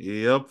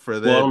 Yep, for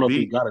Well, I don't that know if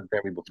he beat. got a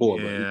Grammy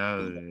before,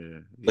 Yeah,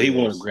 but he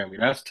won a yes. Grammy.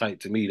 That's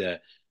tight to me.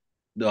 That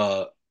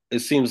uh, it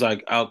seems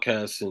like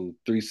Outkast and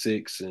 3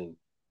 6 and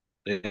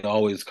they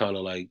always kind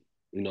of like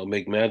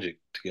make magic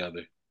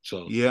together.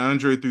 So, Yeah,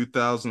 Andre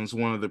 3000 is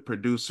one of the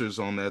producers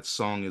on that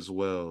song as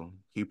well.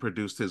 He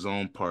produced his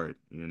own part,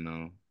 you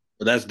know.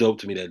 but that's dope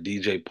to me that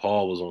DJ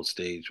Paul was on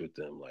stage with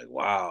them. Like,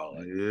 wow,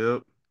 like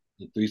Yep.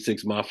 the 3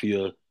 6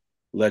 Mafia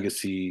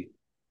legacy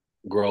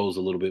grows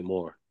a little bit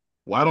more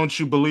Why don't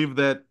you believe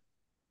that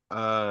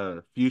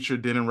Future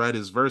didn't write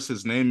his verse?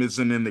 His name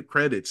isn't in the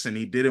credits and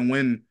he didn't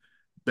win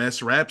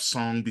best rap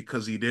song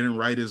because he didn't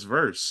write his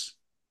verse.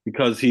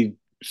 because he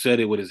said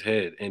it with his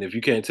head. And if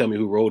you can't tell me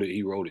who wrote it,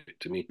 he wrote it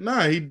to me.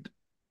 Nah, he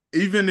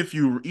even if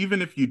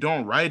you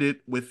don't write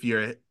it with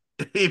your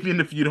even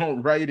if you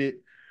don't write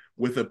it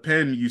with a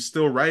pen, you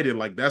still write it.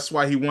 Like that's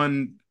why he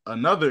won the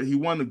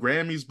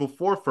Grammys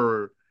before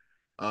for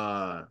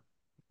uh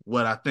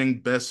what I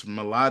think best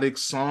melodic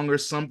song or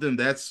something.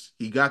 That's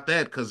he got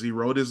that because he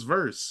wrote his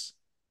verse.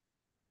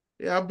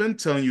 Yeah, I've been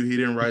telling you he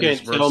didn't You write his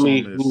can't tell verse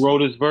on me who this.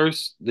 wrote his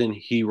verse, then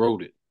he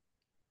wrote it.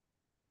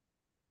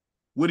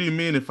 What do you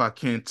mean if I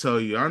can't tell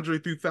you? Andre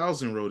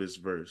 3000 wrote his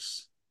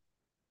verse.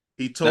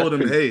 He That's told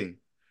him, crazy. hey,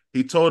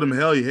 he told him,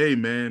 hey,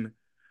 man,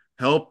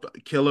 help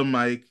Killer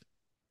Mike.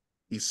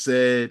 He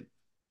said,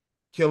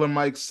 Killer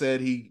Mike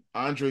said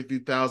Andre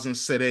 3000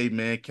 said, hey,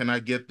 man, can I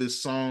get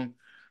this song?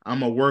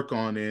 I'm gonna work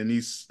on it.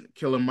 And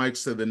Killer Mike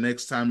said the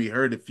next time he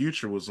heard it,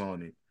 Future was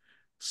on it.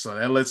 So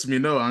that lets me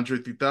know Andre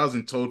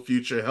 3000 told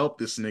Future, help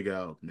this nigga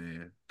out,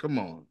 man. Come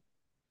on.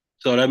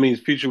 So that means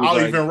Future was I'll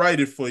like, even write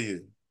it for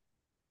you.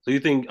 so you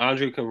think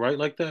Andre can write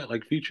like that,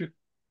 like Future?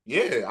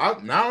 Yeah,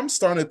 now I'm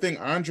starting to think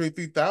Andre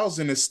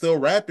 3000 is still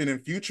rapping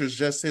and Future's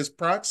just his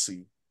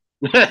proxy.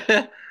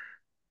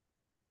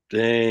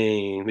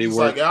 Dang, they He's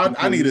like, work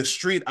I need a equally.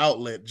 street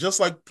outlet, just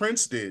like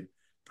Prince did.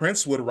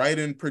 Prince would write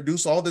and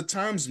produce all the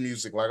times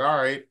music. Like, all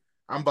right,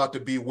 I'm about to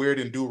be weird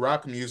and do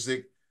rock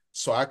music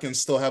so I can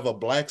still have a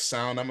black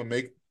sound. I'm gonna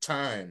make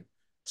time.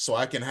 So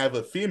I can have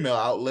a female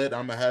outlet.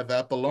 I'm gonna have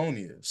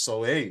Apollonia.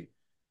 So hey,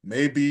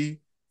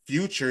 maybe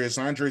Future is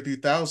Andre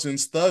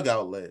 3000's thug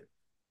outlet.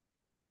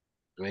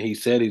 I mean, he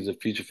said he's a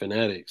Future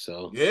fanatic,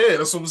 so Yeah,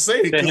 that's what I'm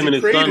saying, said because him he and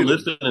his son created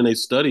him. listen and they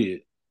study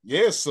it.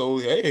 Yeah, so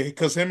hey,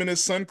 because him and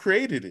his son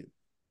created it.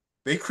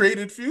 They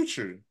created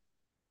Future.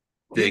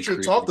 They Future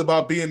talked created.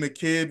 about being a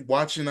kid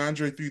watching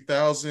Andre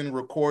 3000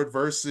 record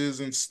verses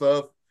and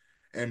stuff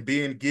and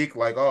being geek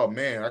like, oh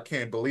man, I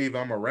can't believe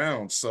I'm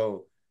around.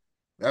 So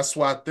that's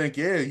why I think,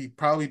 yeah, he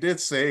probably did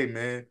say, hey,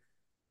 man,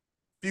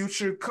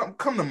 Future,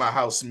 come to my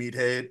house,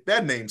 meathead.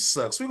 That name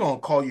sucks. We're gonna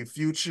call you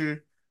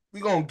Future.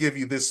 We're gonna give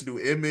you this new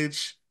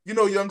image. You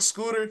know, young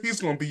Scooter,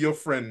 he's gonna be your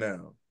friend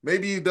now.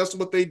 Maybe that's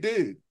what they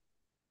did.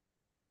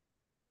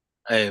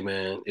 Hey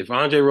man, if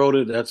Andre wrote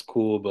it, that's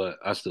cool, but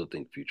I still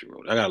think Future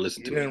wrote it. I gotta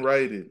listen He to it didn't again.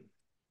 write it.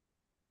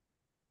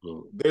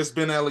 Mm. There's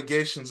been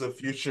allegations of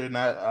Future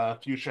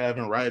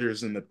having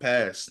writers in the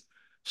past.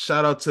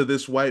 Shout out to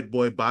this white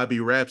boy Bobby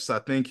Raps. I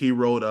think he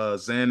wrote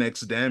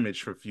Xanax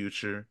Damage for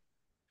Future.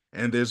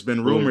 And there's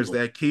been rumors Mm.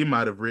 that Key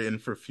might have written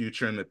for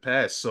Future in the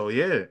past. So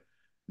yeah,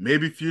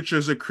 maybe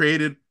Future's a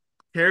created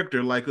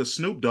character like a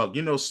Snoop Dogg.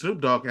 You know,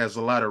 Snoop Dogg has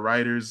a lot of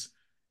writers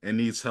and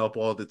needs help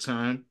all the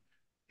time.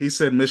 He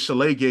said Miss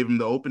Chalet gave him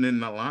the opening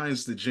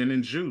lines to Gin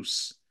and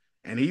Juice.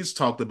 And he's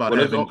talked about Well,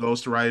 there's having all,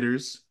 ghost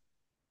writers.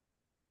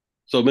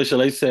 so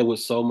Michelle said with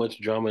so much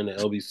drama in the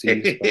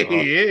LBC,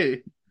 Yeah.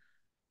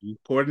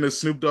 According to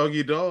Snoop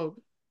Doggy Dogg.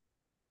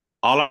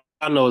 all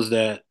I know is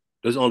that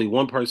there's only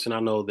one person I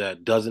know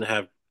that doesn't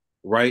have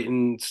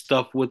writing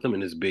stuff with them,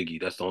 and it's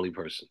Biggie. That's the only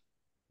person.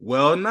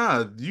 Well,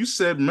 nah, you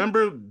said,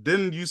 remember,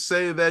 didn't you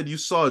say that you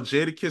saw a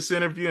Jadakiss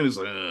interview and it's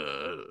like,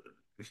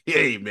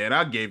 hey, man,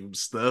 I gave him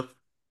stuff.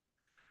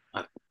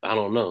 I, I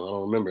don't know. I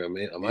don't remember.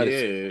 I might have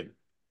said. Yeah.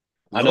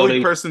 I The know only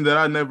they. person that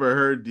I never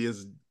heard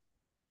is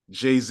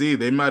Jay-Z.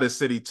 They might have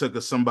said he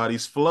took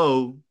somebody's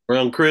flow.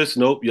 Young Chris,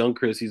 nope. Young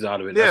Chris, he's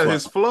out of it. That's Yeah, why.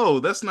 his flow.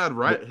 That's not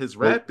right. Nope, His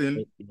nope, rapping.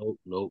 nope, nope,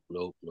 nope,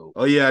 nope, nope.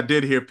 Oh, yeah, I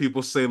did hear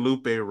people say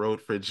Lupe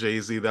wrote for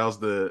Jay-Z. That was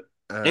the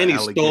And he allegation.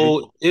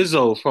 stole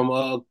Izzo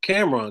from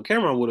Cameron.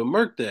 Cameron would have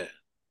murked that.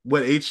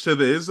 What, H to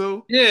the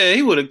Izzo? Yeah,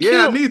 he would have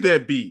Yeah, I killed need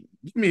that beat.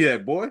 Give me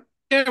that, boy.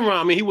 Cameron.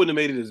 I mean, he wouldn't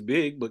have made it as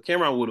big, but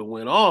Cameron would have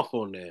went off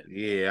on that.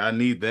 Yeah, I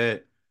need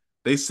that.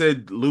 They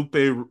said Lupe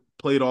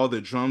played all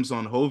the drums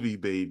on Hovey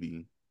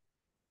Baby,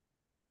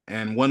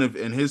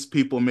 and his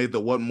people made the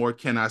 "What More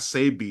Can I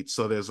Say" beat.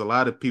 So there's a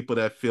lot of people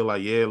that feel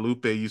like, yeah,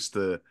 Lupe used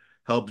to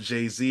help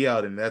Jay Z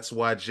out, and that's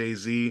why Jay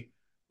Z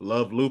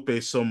loved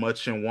Lupe so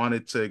much and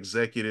wanted to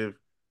executive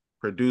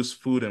produce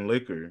Food and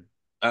Liquor,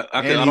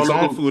 and I don't he's know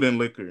on who. Food and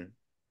Liquor.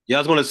 Yeah, I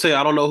was gonna say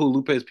I don't know who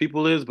Lupe's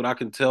people is, but I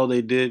can tell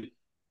they did.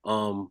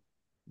 Um,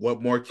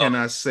 What more uh, can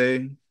I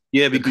say?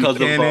 yeah, The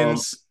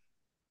Buchanans,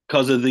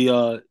 because of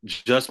the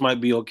just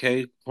might be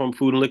okay from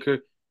Food and Liquor,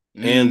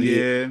 and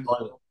yeah,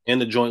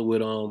 the joint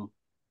with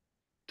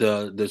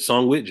the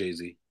song with Jay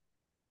Z.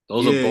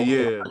 Those are yeah, both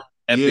yeah,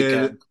 epic yeah.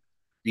 ass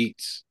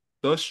beats.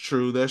 That's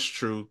true. That's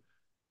true.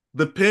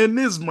 The pen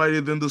is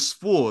mightier than the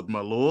sword,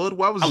 my lord.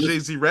 Why I was listen,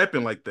 Jay-Z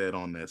rapping like that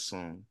on that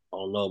song? I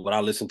don't know, but I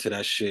listen to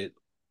that shit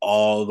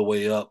all the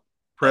way up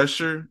a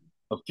few, Pressure?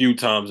 a few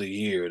times a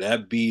year.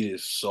 That beat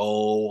is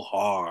so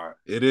hard.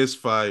 It is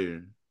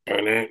fire.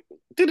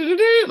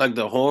 like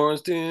the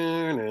horns,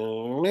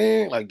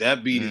 like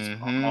that beat is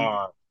Hmm.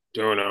 hard.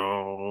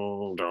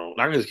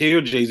 I can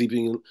hear Jay Z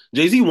being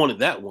Jay Z wanted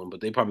that one, but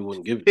they probably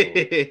wouldn't give it to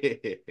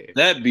him.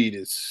 That beat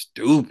is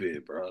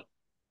stupid, bro.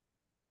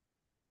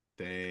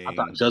 I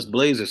thought Dang. Just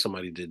Blaze or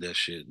somebody did that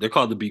shit. They're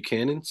called the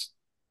Buchanans.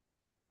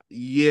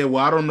 Yeah,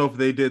 well, I don't know if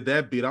they did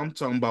that beat. I'm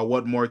talking about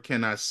what more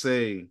can I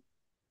say?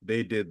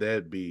 They did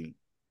that beat.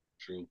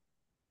 True.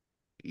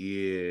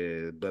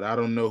 Yeah, but I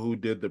don't know who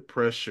did the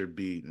pressure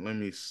beat. Let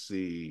me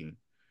see.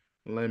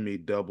 Let me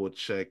double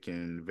check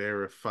and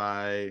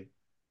verify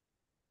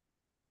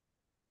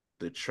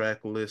the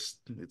track list.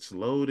 It's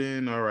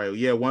loading. All right.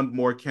 Yeah, one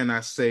more can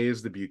I say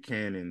is the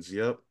Buchanans.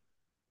 Yep.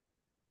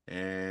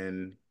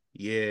 And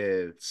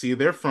yeah, see,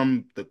 they're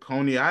from the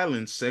Coney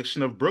Island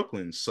section of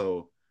Brooklyn.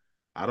 So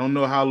I don't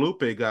know how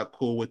Lupe got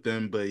cool with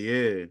them, but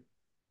yeah,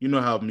 you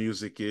know how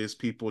music is.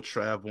 People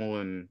travel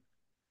and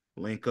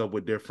link up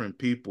with different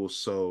people.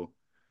 So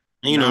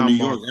And now New I'm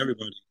York, off.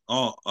 everybody,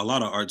 a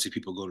lot of artsy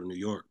people go to New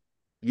York.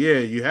 Yeah,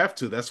 you have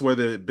to. That's where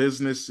the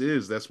business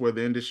is. That's where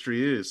the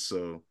industry is.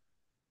 So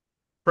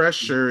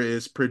Pressure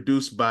is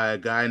produced by a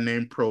guy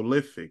named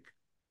Prolific.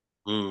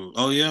 Mm.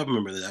 Oh yeah, I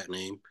remember that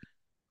name.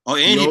 Oh,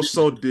 He and he did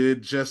also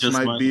did Just Just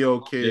Might My Be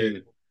yeah,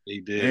 Okay,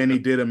 he did. and he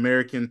did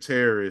American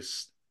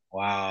Terrorist,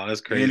 Wow,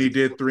 that's and he crazy.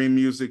 did Three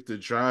Music to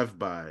Drive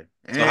By,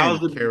 So how's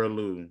and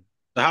Carolou.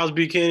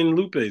 Buchanan and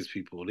Lupe's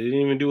people? They didn't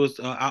even do a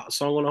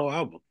song on the whole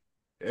album.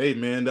 Hey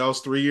man, that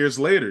was 3 years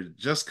later.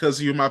 Just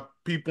because you're my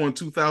people in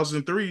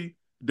 2003,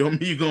 don't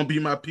mean you're gonna be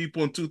my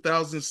people in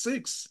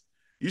 2006.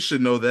 You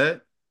should know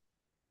that.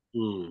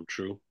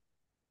 True.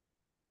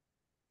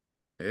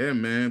 Yeah,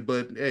 man.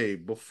 But hey,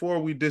 before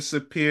we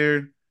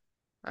disappear,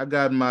 I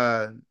got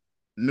my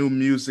new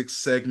music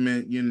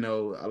segment. You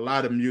know, a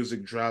lot of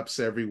music drops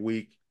every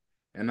week,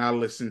 and I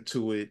listen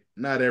to it.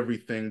 Not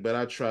everything, but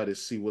I try to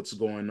see what's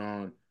going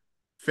on.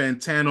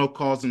 Fantano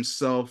calls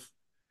himself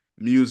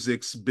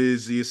music's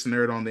busiest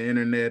nerd on the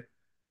internet.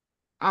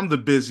 I'm the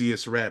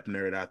busiest rap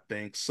nerd, I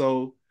think.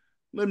 So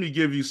let me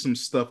give you some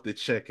stuff to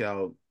check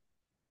out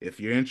if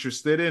you're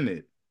interested in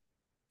it.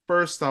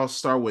 First, I'll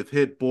start with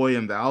Hit Boy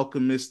and the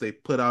Alchemist. They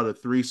put out a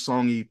 3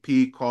 song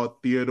EP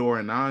called Theodore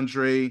and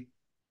Andre.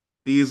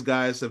 These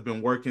guys have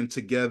been working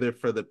together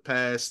for the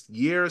past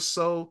year or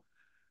so.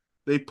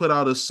 They put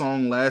out a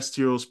song last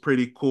year. It was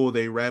pretty cool.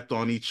 They rapped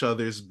on each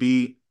other's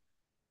beat.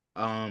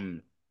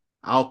 Um,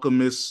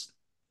 Alchemist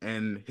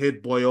and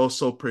Hit Boy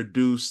also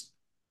produced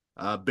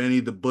Benny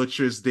the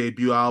Butcher's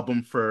debut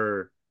album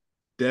for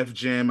Def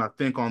Jam. I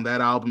think on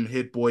that album,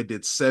 Hit Boy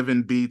did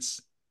 7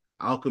 beats.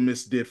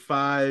 Alchemist did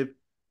 5.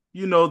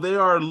 You know, they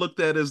are looked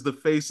at as the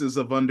faces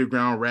of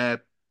underground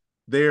rap.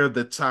 They are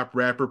the top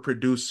rapper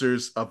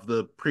producers of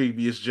the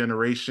previous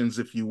generations,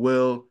 if you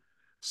will.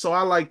 So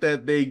I like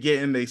that they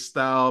getting their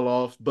style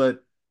off.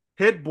 But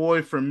Hit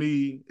Boy, for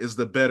me, is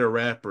the better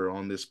rapper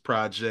on this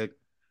project.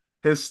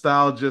 His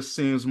style just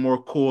seems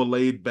more cool,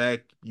 laid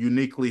back,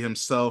 uniquely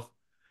himself.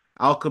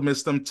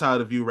 Alchemist, I'm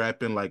tired of you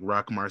rapping like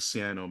Rock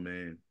Marciano,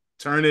 man.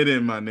 Turn it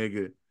in, my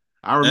nigga.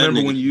 I That remember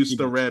nigga when you think used he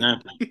to be rap.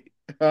 snapping.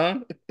 Huh?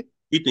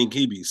 He think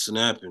he be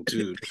snapping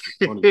too.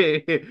 Funny.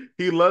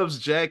 He loves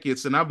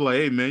jackets, and I'm like,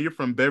 hey man, you're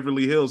from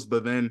Beverly Hills,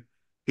 but then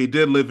he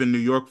did live in New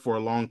York for a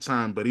long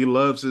time, but he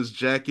loves his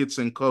jackets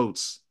and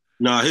coats.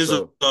 Nah,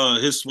 So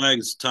his swag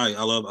is tight.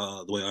 I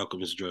love the way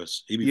Alchemist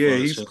dress. He be yeah,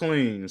 fly as he's hell.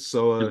 clean.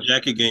 So His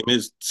jacket game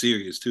is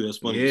serious too. That's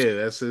funny.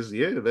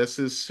 that's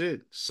his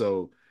shit.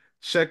 So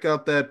check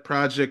out that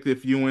project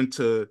if you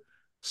into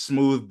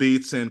smooth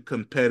beats and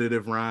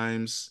competitive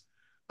rhymes.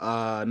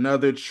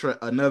 Another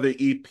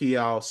EP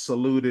I'll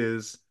salute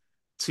is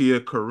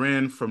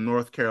TiaCorine from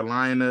North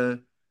Carolina.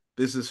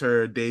 This is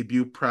her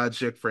debut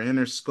project for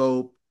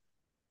Interscope.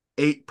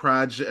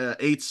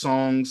 8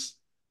 songs,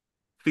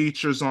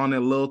 features on it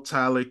Lil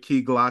Tyler,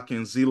 Key Glock,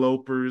 and Z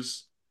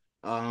Lopers.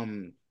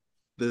 Um,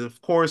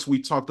 of course,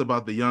 we talked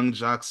about the Young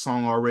Jock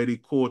song already.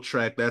 Cool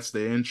track. That's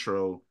the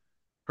intro.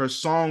 Her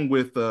song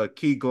with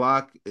Key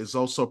Glock is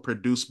also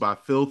produced by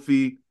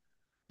Filthy.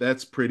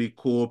 That's pretty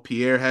cool.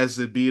 Pierre has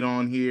the beat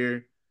on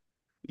here.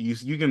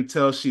 You can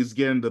tell she's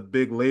getting the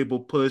big label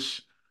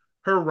push.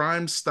 Her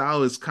rhyme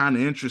style is kind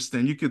of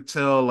interesting. You could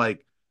tell,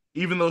 like,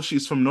 even though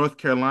she's from North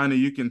Carolina,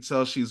 you can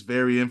tell she's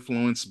very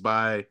influenced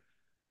by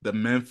the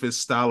Memphis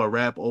style of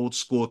rap, old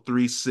school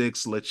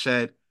 3-6,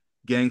 Lachette,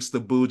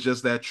 Gangsta Boo,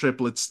 just that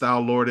triplet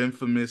style, Lord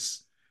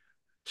Infamous.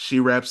 She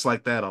raps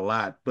like that a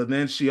lot. But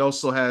then she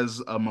also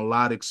has a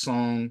melodic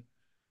song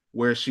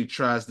where she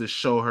tries to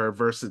show her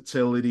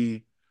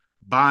versatility.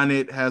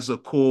 Bonnet has a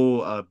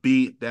cool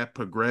beat that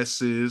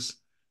progresses,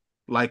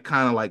 like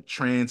kind of like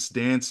trance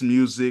dance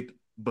music,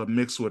 but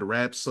mixed with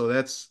rap. So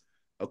that's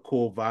a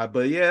cool vibe.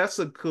 But yeah, that's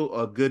a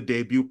good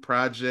debut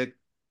project.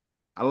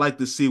 I like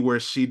to see where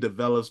she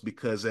develops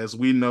because, as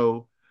we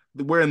know,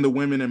 we're in the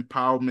women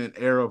empowerment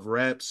era of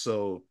rap.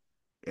 So,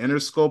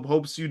 Interscope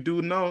hopes you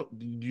do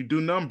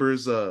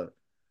numbers.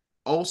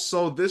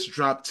 Also, this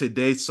dropped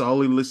today, so I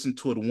only listened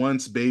to it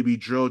once. Baby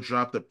Drill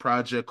dropped a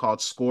project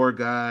called Score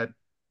God.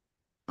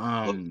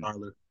 Lil Um,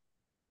 Tyler.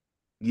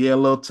 Yeah,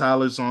 Lil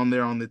Tyler's on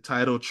there on the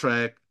title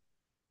track.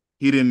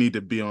 He didn't need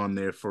to be on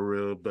there for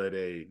real, but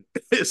hey,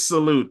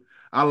 salute.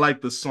 I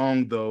like the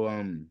song though.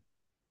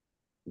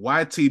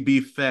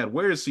 YTB Fat.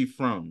 Where is he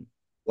from?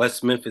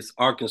 West Memphis,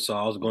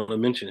 Arkansas. I was going to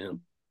mention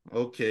him.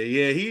 Okay,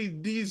 yeah,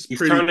 he's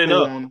He's pretty turning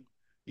cool up. on.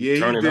 He's Yeah,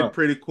 he turning did up.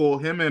 pretty cool.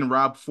 Him and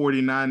Rob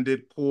 49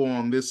 did cool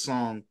on this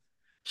song.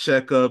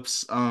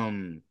 Checkups.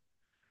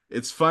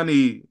 It's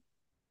funny.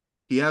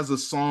 He has a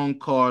song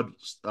called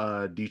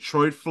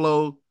Detroit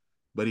Flow,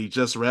 but he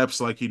just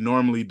raps like he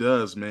normally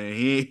does, man.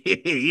 He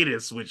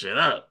didn't switch it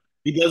up.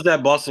 He does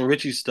that Boston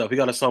Richie stuff. He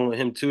got a song with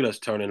him too that's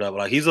turning up.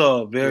 Like he's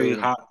a very True.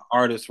 hot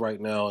artist right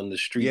now in the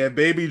street. Yeah,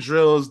 Baby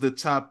Drill is the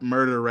top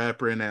murder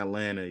rapper in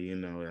Atlanta,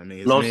 I mean,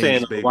 his No, I'm name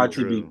saying is Baby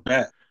YTB Drill.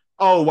 Fat.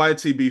 Oh,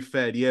 YTB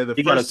Fed. Yeah, the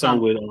He got a first song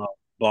time. with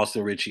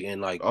Boston Richie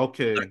and like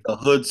Okay. the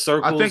hood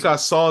I think circles I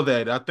saw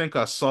that. I think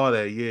I saw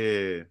that.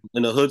 Yeah.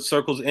 in the hood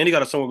circles, and he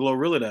got a song with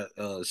Glorilla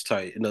that is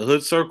tight. In the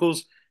hood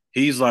circles,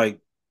 he's like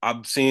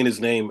I'm seeing his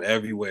name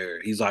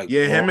everywhere. He's like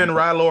Yeah, him blowing and up.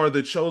 Rilo are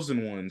the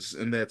chosen ones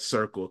in that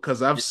circle.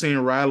 Cause I've seen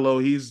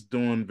Rilo, he's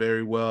doing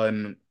very well.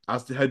 And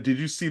did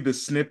you see the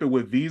snippet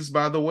with V's,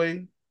 by the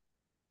way?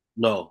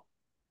 No,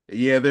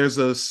 Yeah, there's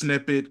a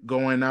snippet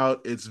going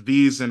out. It's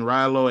V's and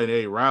Rilo, and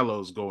hey,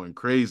 Rilo's going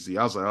crazy.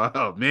 I was like,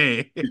 oh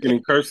man. speaking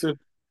in cursive.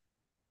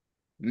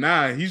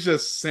 Nah, he's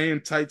just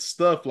saying tight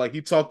stuff. Like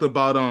he talked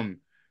about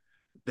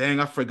dang,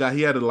 I forgot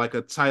he had like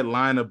a tight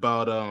line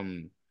about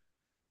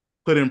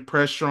putting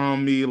pressure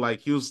on me.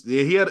 Like he was,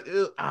 yeah, he had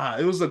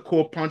it was a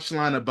cool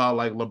punchline about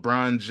like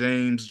LeBron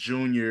James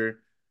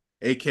Jr.,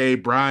 aka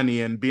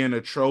Bronny, and being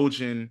a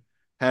Trojan,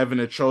 having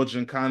a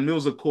Trojan con. It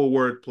was a cool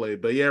wordplay.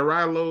 But yeah,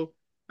 Rilo,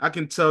 I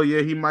can tell,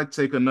 yeah, he might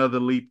take another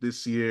leap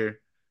this year.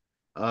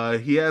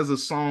 He has a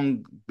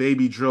song,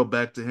 Baby Drill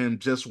Back to Him,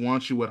 Just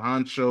Want You with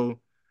Honcho.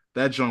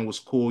 That joint was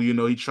cool.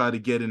 He tried to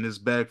get in his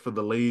bag for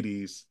the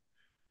ladies.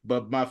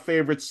 But my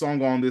favorite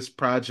song on this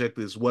project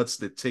is What's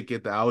the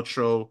Ticket, the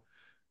outro.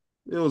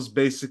 It was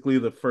basically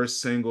the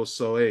first single.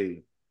 So,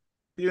 hey,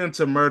 if you're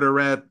into murder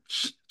rap,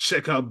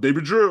 check out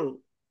Baby Drill.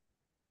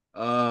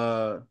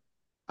 Uh,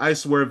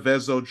 Icewear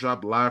Vezzo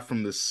dropped live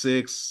from the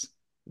six.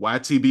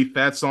 YTB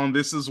Fats on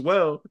this as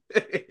well.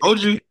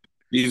 Told you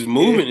he's Yeah.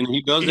 moving and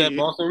he does that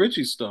Boston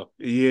Richie stuff.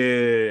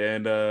 Yeah,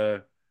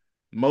 and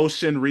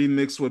Motion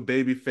remix with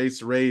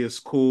Babyface Ray is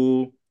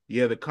cool.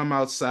 Yeah, the Come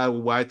Outside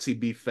with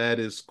YTB Fat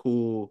is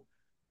cool.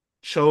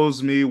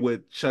 Chose Me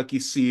with Chucky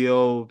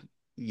CO.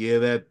 Yeah,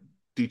 that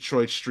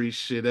Detroit street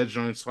shit. That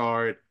joint's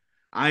hard.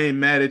 I Ain't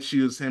Mad at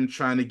You is him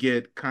trying to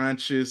get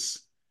Conscious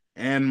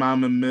and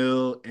Mama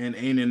Mill and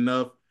Ain't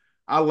Enough.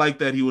 I like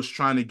that he was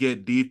trying to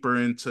get deeper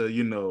into,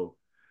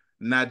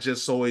 not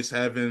just always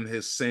having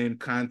his same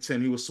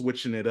content. He was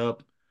switching it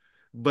up.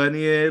 But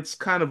yeah, it's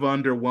kind of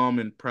an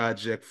underwhelming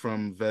project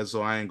from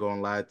Vezzo. I ain't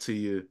gonna lie to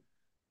you.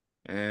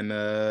 And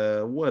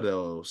what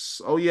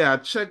else? Oh yeah, I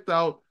checked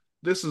out.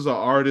 This is an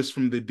artist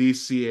from the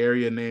DC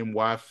area named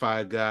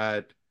Wi-Fi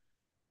God.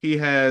 He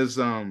has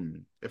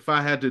if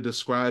I had to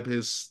describe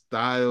his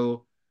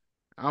style,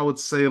 I would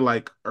say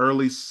like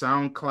early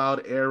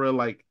SoundCloud era.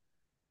 Like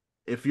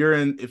if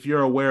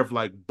you're aware of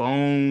like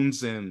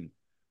Bones and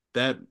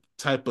that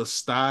type of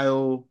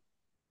style,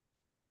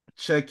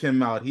 check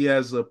him out. He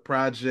has a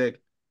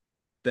project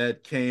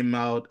that came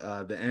out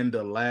the end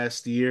of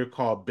last year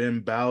called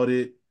Been Bout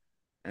It,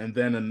 and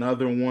then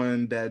another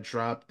one that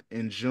dropped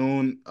in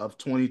June of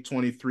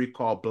 2023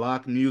 called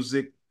Block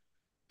Music.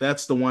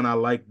 That's the one I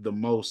like the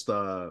most.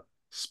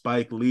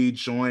 Spike Lee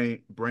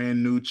joint,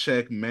 brand new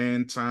check,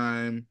 Man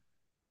Time,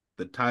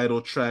 the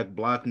title track,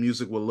 Block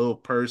Music with Lil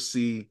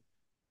Percy.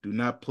 Do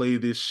not play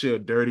this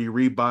shit, Dirty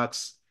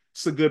Reeboks.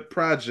 It's a good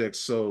project.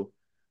 So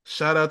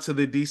shout out to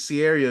the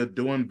DC area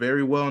doing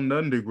very well in the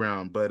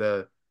underground.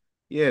 But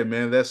yeah,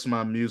 man, that's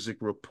my music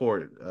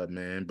report,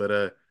 man.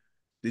 But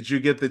did you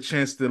get the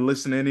chance to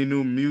listen to any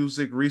new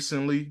music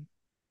recently?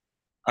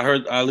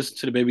 I listened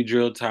to the Baby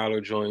Drill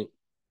Tyler joint.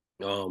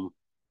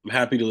 I'm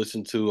happy to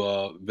listen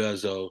to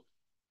Vezzo.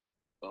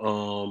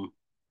 Um,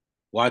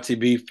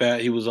 YTB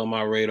Fat, he was on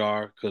my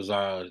radar because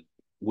I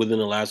within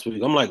the last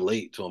week, I'm like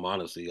late to him,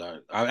 honestly. I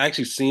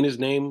actually seen his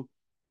name.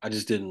 I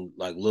just didn't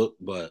like look,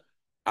 but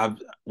I've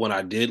when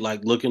I did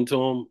like look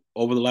into him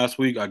over the last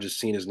week, I just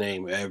seen his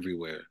name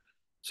everywhere.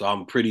 So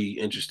I'm pretty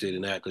interested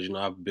in that because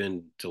I've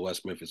been to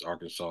West Memphis,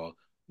 Arkansas,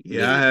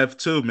 Yeah, I maybe have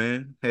too,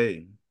 man.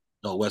 Hey,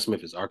 no West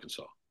Memphis,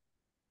 Arkansas.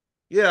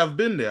 yeah, I've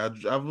been there.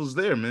 I was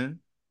there, man.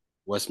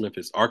 West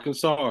Memphis,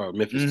 Arkansas or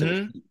Memphis,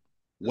 Mm-hmm. Tennessee.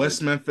 Because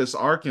West Memphis,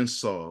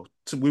 Arkansas.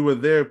 We were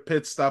there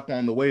pit stop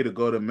on the way to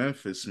go to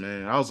Memphis,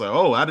 man. I was like,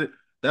 oh, I did.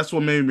 That's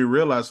what made me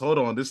realize. Hold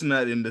on, this is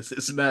not in this.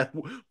 It's not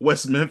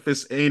West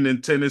Memphis ain't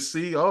in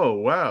Tennessee. Oh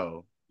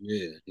wow,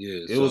 yeah,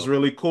 yeah. it was So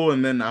really cool.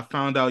 And then I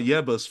found out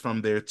Yeba's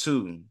from there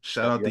too.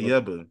 Shout yep, out to yep,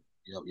 Yeba.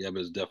 yep,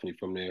 is definitely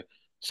from there.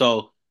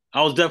 So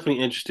I was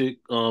definitely interested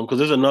because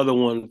there's another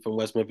one from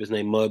West Memphis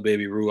named Mud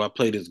Baby Rue. I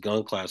played his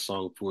gun class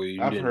song for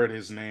you. I've heard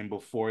his name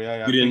before.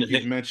 Yeah, I You think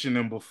you've didn't. mentioned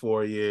him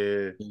before.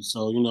 Yeah.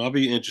 So I'll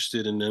be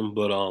interested in them.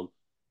 But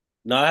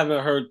no, I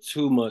haven't heard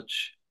too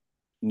much.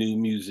 new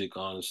music,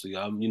 honestly.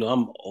 I'm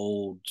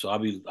old, so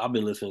I've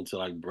been listening to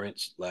like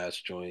Brent's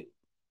last joint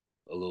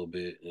a little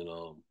bit, and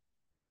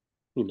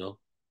you know,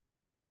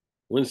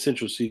 when's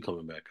Central C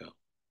coming back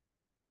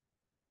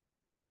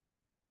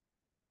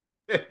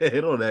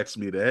Don't ask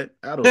me that.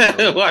 I don't out?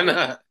 know. Why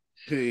not?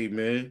 Hey,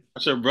 man.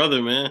 That's your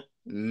brother, man.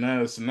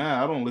 No, it's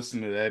not. I don't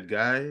listen to that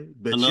guy.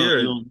 I But know you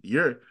you're don't.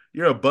 you're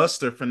you're a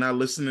buster for not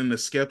listening to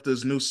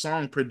Skepta's new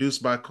song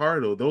produced by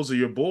Cardo. Those are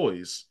your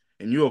boys,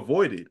 and you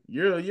avoid it.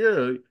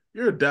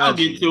 You're I'll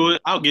get dodgy, to man.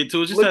 it. I'll get to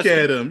it. It's just Look that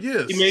at him.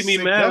 You're a he made me sick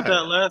mad with guy.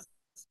 that last.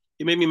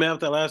 He made me mad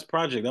with that last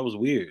project. That was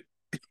weird.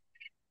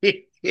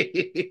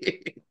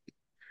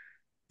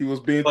 He was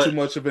being too But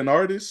much of an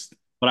artist.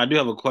 I do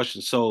have a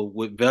question. So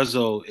with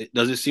Vezzo,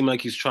 does it seem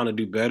like he's trying to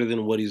do better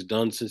than what he's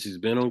done since he's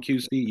been on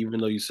QC? Even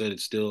though you said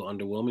it's still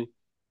underwhelming.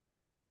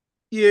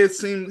 Yeah, it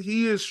seems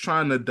he is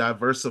trying to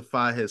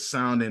diversify his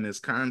sound and his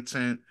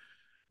content.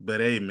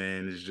 But hey,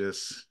 man, it's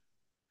just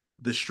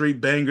the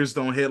street bangers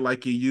don't hit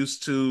like it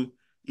used to.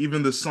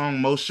 Even the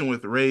song Motion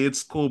with Ray,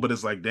 it's cool, but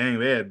it's like, dang,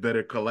 they had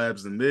better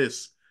collabs than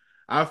this.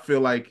 I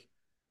feel like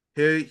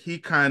he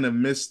kind of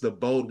missed the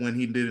boat when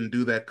he didn't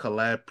do that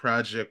collab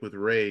project with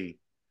Ray.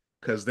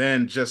 Cause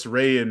then just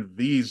Ray and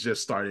V's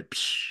just started.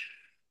 Psh.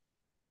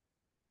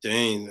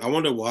 Dang, I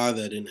wonder why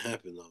that didn't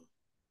happen though.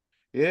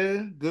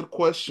 Yeah, good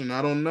question.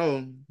 I don't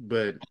know.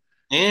 But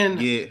And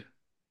yeah.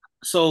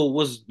 so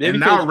was And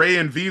now Babyface. Ray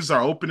and V's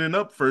are opening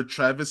up for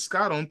Travis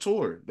Scott on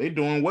tour. They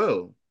doing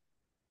well.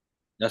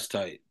 That's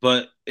tight.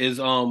 But is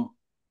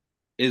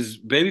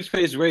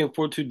Babyface Ray and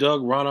 42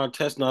 Doug Ron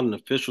Artest not an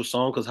official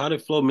song? Because how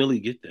did Flo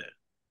Milli get that?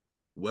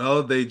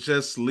 Well, they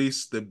just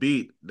leased the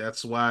beat.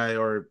 That's why,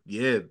 or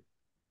yeah,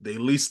 they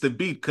leased the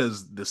beat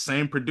because the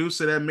same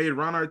producer that made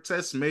Ron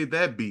Artest made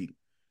that beat.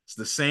 It's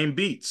the same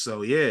beat.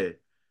 So yeah,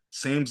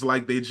 seems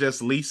like they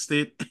just leased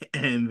it,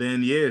 and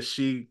then yeah,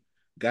 she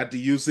got to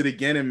use it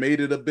again and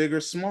made it a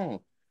bigger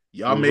small.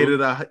 Hmm.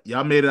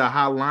 Y'all made it a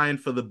hot line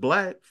for the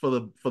black for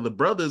the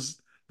brothers,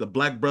 the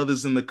black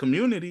brothers in the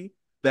community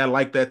that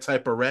like that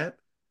type of rap.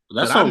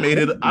 That But song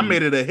I crazy.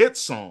 made it a hit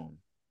song.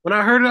 When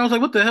I heard it, I was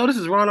like, "What the hell? This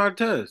is Ron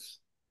Artest."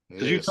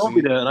 Because you Yeah, told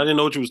me see. that, and I didn't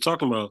know what you was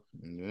talking about.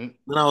 Yeah.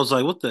 And I was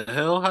like, "What the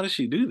hell? How did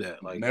she do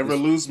that?" Like Never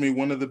this. Lose Me,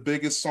 one of the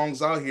biggest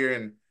songs out here.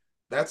 And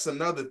that's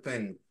another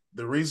thing.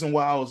 The reason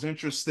why I was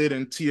interested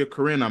in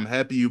TiaCorine, I'm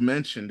happy you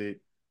mentioned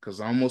it because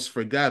I almost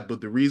forgot.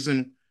 But the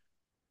reason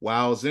why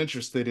I was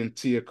interested in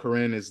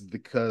TiaCorine is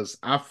because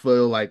I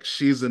feel like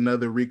she's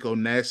another Rico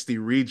Nasty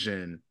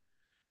region.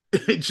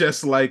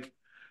 Just like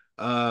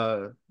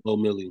Flo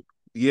Milli.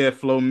 yeah,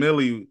 Flo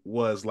Milli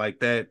was like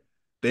that.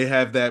 They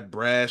have that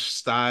brash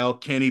style.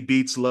 Kenny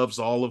Beats loves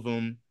all of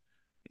them.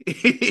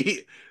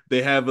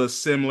 They have a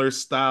similar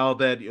style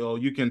that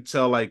you can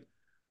tell like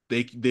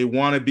they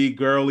want to be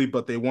girly,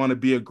 but they want to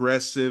be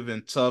aggressive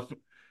and tough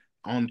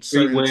on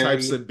certain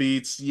types Streetwear, of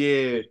beats.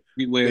 Yeah,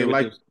 they streetwear with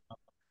like this.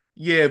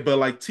 but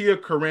like Tia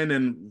Corinne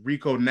and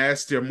Rico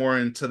Nasty are more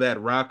into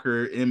that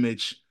rocker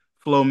image.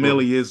 Flo Mhm.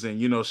 Millie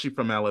isn't. She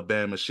from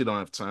Alabama. She don't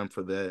have time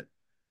for that.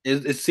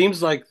 It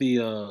seems like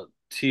the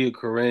Tia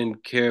Corinne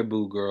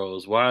Caribou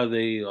girls. Why are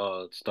they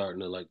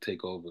starting to like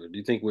take over? Do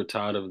you think we're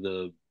tired of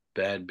the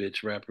bad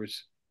bitch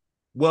rappers?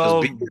 Because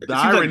Well, the it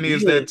seems like irony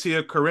is that Bia.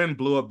 Tia Corinne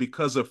blew up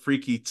because of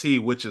Freaky T,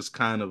 which is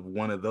kind of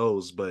one of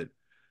those, but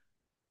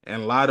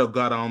and Latto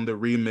got on the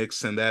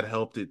remix and that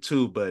helped it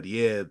too. But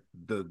yeah,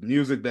 the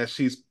music that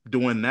she's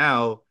doing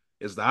now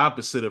is the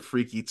opposite of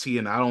Freaky T,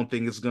 and I don't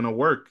think it's gonna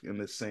work in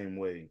the same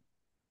way.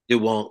 It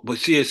won't. But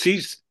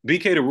she's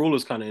BK the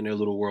Ruler's kind of in their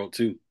little world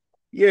too.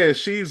 Yeah,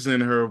 she's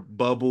in her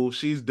bubble.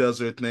 She does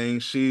her thing.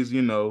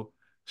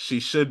 She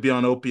should be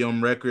on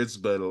Opium Records,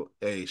 but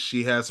hey,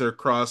 she has her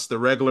cross the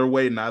regular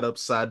way, not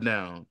upside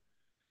down.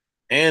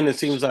 And it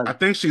seems like I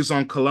think she's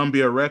on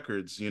Columbia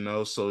Records.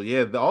 So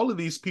yeah, all of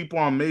these people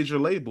on major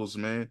labels,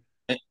 man.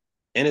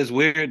 and it's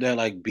weird that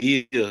like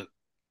Bia,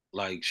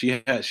 like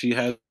she has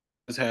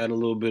had a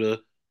little bit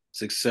of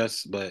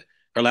success, but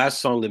her last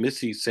song, the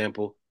Missy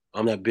sample,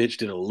 that bitch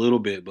did a little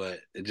bit, but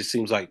it just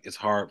seems like it's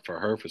hard for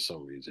her for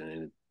some reason.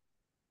 And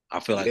I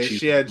feel like Yeah,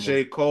 she's she had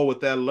J. Cole with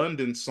that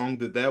London song.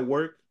 Did that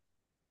work?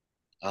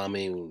 I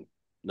mean,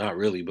 not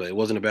really, but it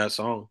wasn't a bad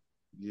song.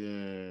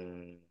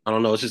 Yeah. I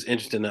don't know. It's just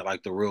interesting that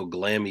like the real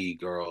glammy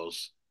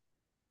girls,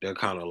 they're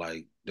kind of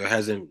like there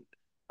hasn't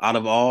out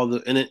of all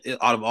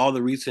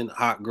the recent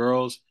hot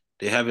girls,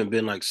 they haven't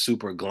been like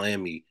super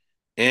glammy.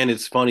 And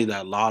it's funny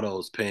that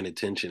Lotto's paying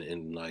attention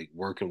and like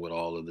working with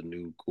all of the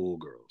new cool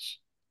girls.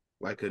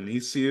 Like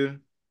Anicia.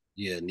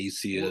 Yeah,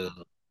 What? Nicia,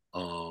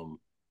 um,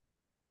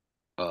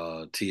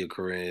 Tia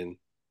Corinne,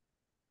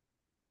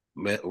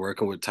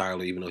 working with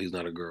Tyler, even though he's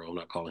not a girl. I'm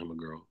not calling him a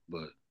girl,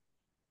 but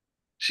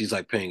she's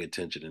like paying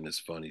attention and it's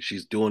funny.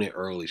 She's doing it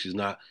early. She's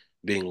not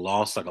being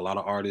lost like a lot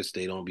of artists.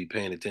 They don't be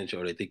paying attention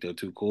or they think they're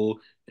too cool.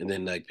 And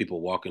then like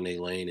people walk in their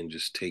lane and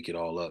just take it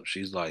all up.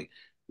 She's like,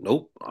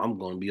 nope, I'm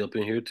going to be up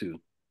in here too.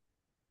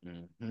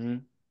 Hmm.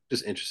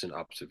 Just interesting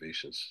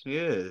observations.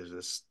 Yeah, it's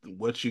just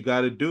what you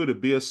got to do to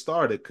be a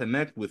star to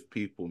connect with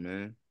people,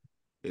 man.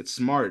 It's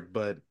smart,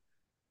 but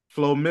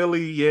Flo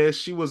Milli, yeah,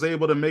 she was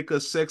able to make a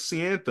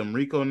sexy anthem.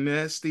 Rico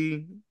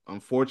Nasty,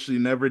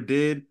 unfortunately, never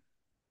did.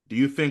 Do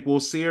you think we'll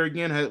see her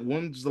again?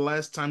 When's the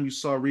last time you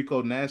saw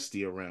Rico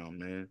Nasty around,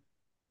 man?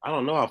 I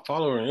don't know. I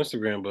follow her on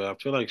Instagram, but I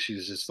feel like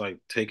she's just like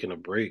taking a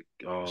break.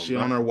 She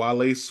on Not her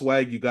Wale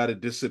swag, you gotta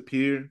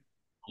disappear.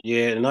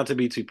 Yeah, and not to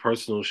be too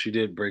personal, she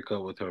did break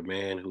up with her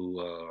man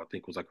who I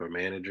think was like her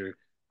manager.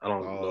 I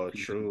don't know if Oh, he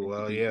had true.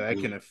 Well, anything yeah, to that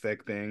do. can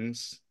affect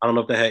things. I don't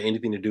know if that had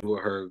anything to do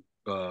with her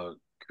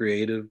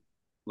creative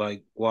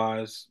like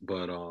wise,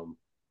 but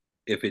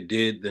if it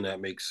did, then that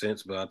makes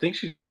sense. But I think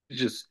she's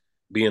just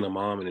being a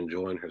mom and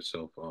enjoying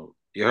herself.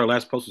 Yeah, her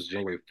last post was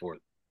January 4th.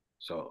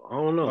 So I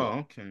don't know. Oh,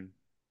 okay.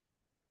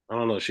 I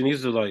don't know. She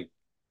needs to like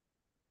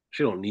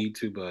she don't need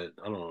to, but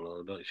I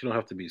don't know. She don't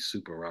have to be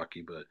super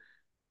rocky, but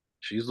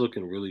she's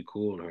looking really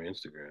cool on her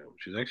Instagram.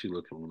 She's actually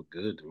looking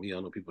good to me. I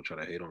know people try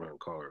to hate on her and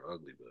call her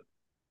ugly, but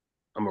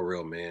I'm a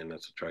real man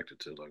that's attracted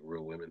to like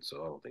real women,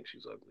 so I don't think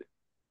she's ugly.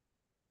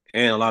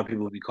 And a lot of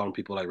people be calling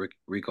people like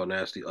Rico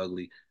Nasty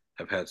ugly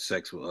have had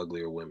sex with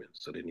uglier women,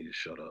 so they need to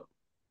shut up.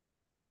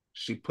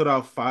 She put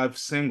out 5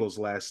 singles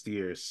last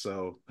year,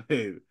 so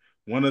hey,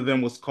 one of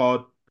them was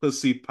called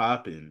Pussy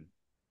Poppin'.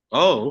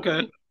 Oh,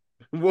 okay.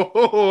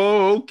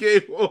 Whoa, okay,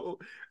 whoa.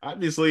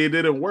 Obviously, it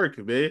didn't work,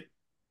 man.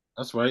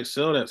 That's right.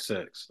 Sell that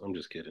sex. I'm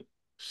just kidding.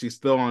 She's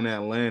still on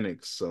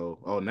Atlantic, so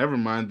oh, never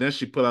mind. Then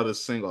she put out a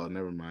single. Oh,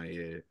 never mind.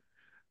 Yeah,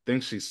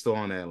 think she's still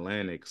on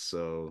Atlantic,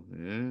 so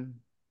yeah.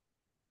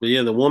 But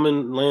yeah, the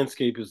woman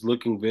landscape is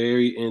looking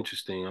very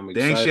interesting. I'm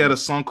Dang, she had excited. a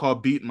song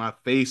called "Beat My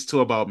Face" too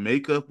about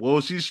makeup.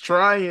 Well, she's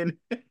trying,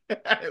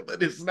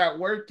 but it's not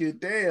working.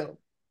 Damn.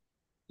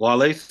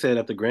 Wale said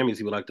at the Grammys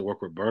he would like to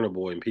work with Burna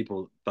Boy, and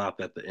people thought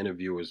that the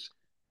interviewers,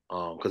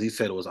 because he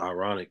said it was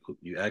ironic.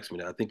 You asked me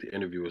that. I think the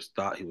interviewers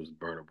thought he was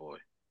Burna Boy.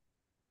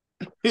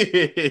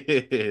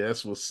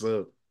 That's what's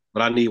up.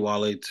 But I need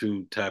Wale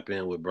to tap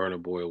in with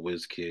Burna Boy or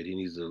Kid. He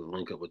needs to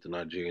link up with the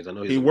Nigerians. I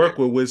know he's He worked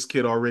American. with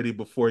Wizkid already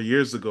before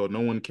years ago.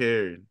 No one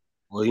cared.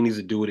 Well, he needs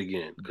to do it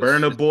again because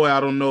Burna Boy, I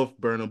don't know if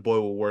Burna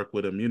Boy will work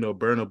with him. You know,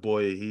 Burna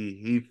Boy,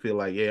 he feel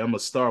like, yeah, I'm a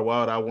star.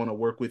 Why would I want to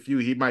work with you?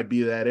 He might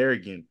be that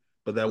arrogant,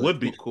 but that would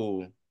be it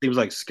cool. seems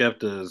like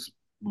Skepta is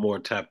more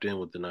tapped in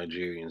with the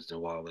Nigerians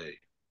than Wale.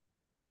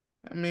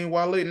 I mean,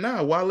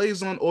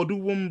 Wale's on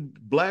Oduwum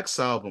Black's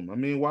album. I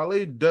mean,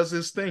 Wale does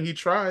his thing. He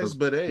tries,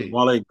 but Does hey,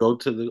 Wale go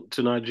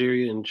to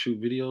Nigeria and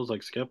shoot videos like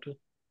Skepta?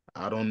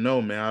 I don't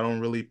know, man. I don't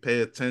really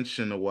pay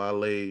attention to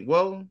Wale.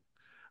 Well,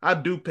 I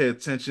do pay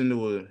attention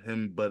to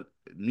him, but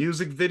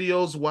music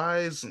videos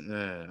wise,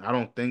 I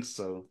don't think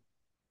so.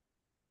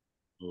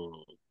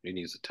 He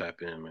needs to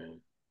tap in,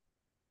 man.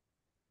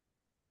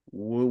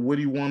 What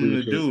do you want him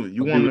Do to with your, do?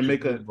 You do want him with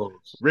to your make a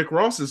Convos. Rick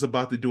Ross is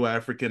about to do an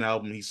African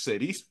album. He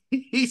said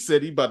he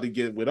said he about to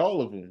get with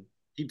all of them.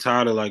 He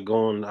tired of like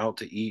going out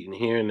to eat and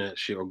hearing that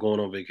shit, or going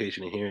on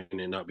vacation and hearing it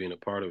and not being a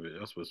part of it.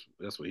 That's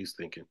what he's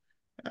thinking.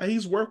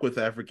 He's worked with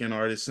African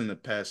artists in the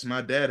past.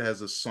 My dad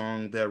has a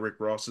song that Rick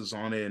Ross is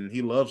on it, and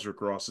he loves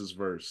Rick Ross's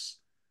verse.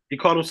 He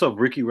called himself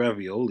Ricky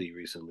Ravioli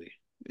recently.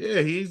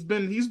 Yeah, he's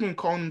been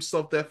calling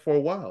himself that for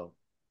a while.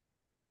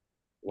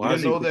 You Why didn't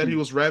is he know that he Ricky?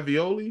 was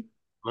Ravioli?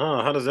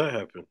 How does that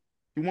happen?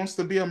 He wants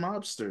to be a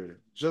mobster,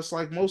 just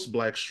like most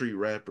black street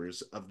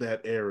rappers of that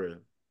era.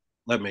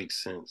 That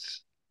makes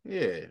sense.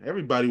 Yeah,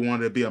 everybody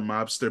wanted to be a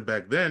mobster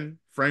back then.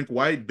 Frank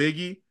White,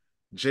 Biggie,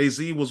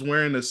 Jay-Z was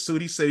wearing a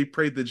suit. He said he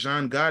prayed to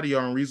John Gotti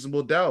on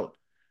Reasonable Doubt.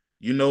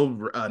 You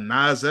know,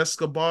 Nas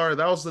Escobar,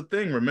 that was the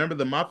thing. Remember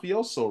the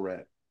mafioso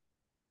rap?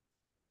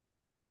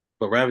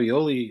 But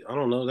ravioli, I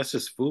don't know. That's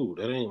just food.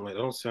 That ain't like. That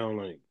don't sound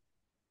like.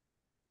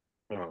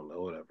 I don't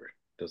know. Whatever.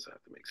 Doesn't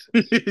have to make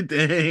sense.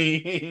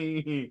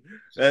 Dang.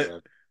 Just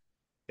have.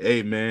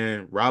 Hey,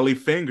 man, Raleigh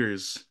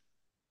Fingers.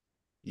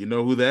 You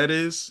know who that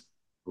is?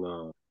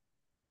 No.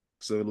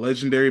 It's a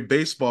legendary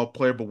baseball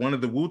player, but one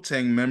of the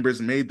Wu-Tang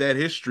members made that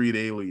history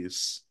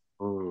alias.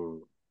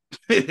 Mm,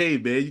 Hey,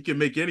 man, you can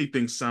make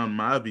anything sound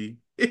mobby.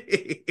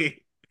 it's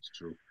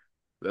true.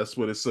 That's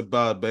what it's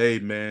about,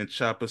 babe, man.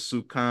 Choppa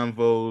Suit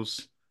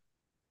Convos.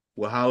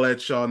 We'll holler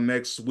at y'all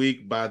next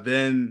week. By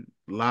then,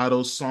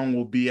 Latto's song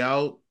will be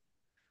out.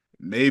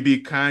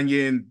 Maybe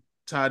Kanye and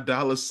Ty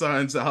Dolla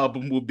Sign's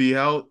album will be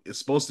out. It's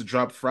supposed to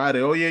drop Friday.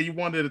 Oh, yeah, you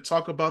wanted to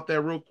talk about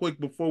that real quick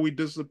before we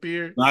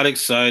disappear? Not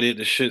excited.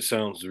 The shit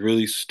sounds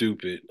really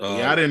stupid.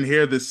 Yeah, I didn't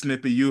hear the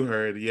snippet you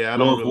heard. Yeah, I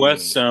don't really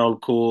Northwest know.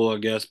 sound cool, I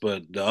guess,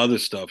 but the other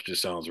stuff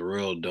just sounds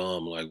real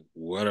dumb. Like,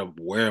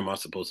 where am I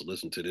supposed to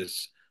listen to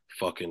this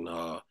fucking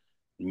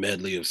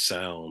medley of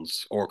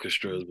sounds,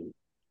 orchestras, and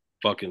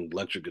fucking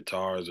electric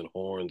guitars and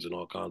horns and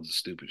all kinds of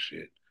stupid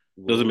shit?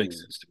 Doesn't make Whoa.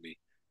 sense to me.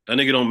 That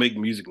nigga don't make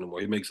music no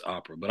more. He makes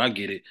opera, but I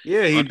get it.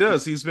 Yeah, he Andre,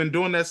 does. He's been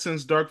doing that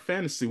since Dark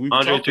Fantasy. We've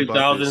Andre talked about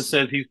 3000 this.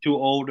 says he's too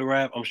old to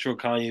rap. I'm sure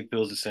Kanye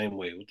feels the same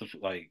way. What the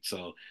like?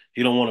 So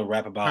he don't want to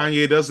rap about.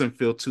 Kanye doesn't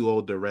feel too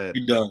old to rap.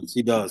 He does.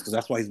 He does because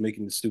that's why he's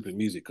making the stupid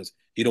music because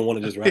he don't want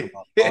to just rap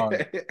about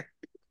cars.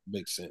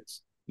 Makes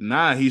sense.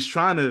 Nah, he's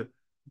trying to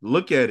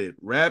look at it.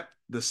 Rap,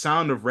 the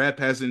sound of rap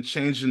hasn't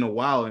changed in a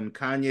while, and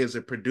Kanye as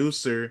a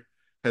producer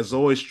has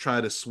always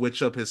tried to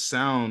switch up his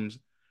sound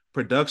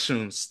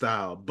production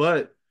style,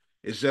 but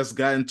it's just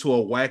gotten to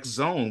a whack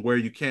zone where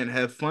you can't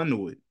have fun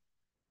with.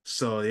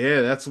 So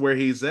yeah, that's where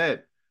he's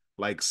at.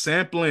 Like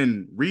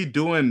sampling,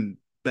 redoing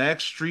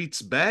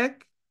Backstreet's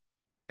Back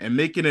and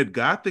making it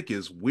gothic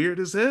is weird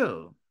as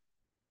hell.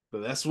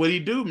 But that's what he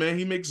do, man.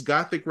 He makes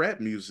gothic rap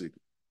music.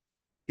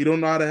 He don't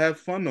know how to have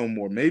fun no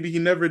more. Maybe he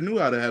never knew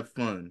how to have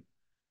fun.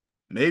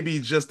 Maybe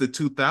just the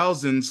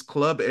 2000s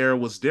club era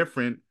was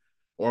different,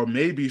 or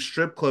maybe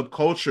strip club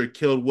culture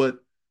killed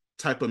what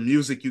type of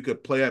music you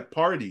could play at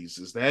parties.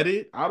 Is that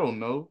it? I don't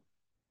know.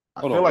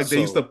 I Hold feel on. like they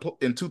used to So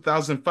in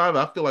 2005.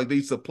 I feel like they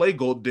used to play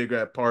Gold Digger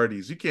at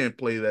parties. You can't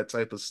play that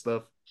type of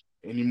stuff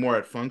anymore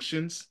at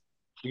functions.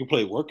 you can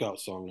play workout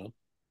song now.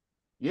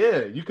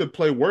 Yeah, you could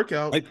play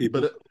workout, White but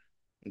people.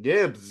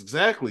 yeah,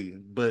 exactly.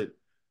 But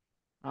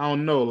I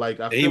don't know. Like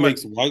I And he feel like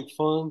makes white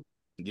fun.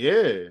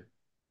 yeah,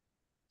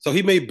 So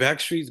he made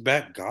Backstreet's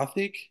Back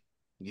gothic.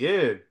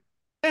 yeah.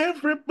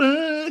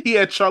 Everybody, he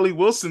had Charlie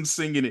Wilson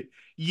singing it.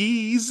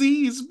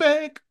 Yeezy's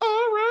back. All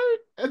right,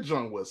 that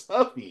joint was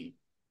huffy.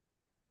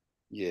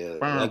 Yeah,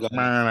 that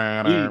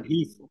It's guy.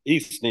 He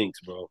stinks,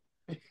 bro.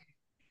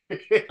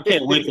 I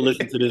can't wait to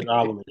listen to this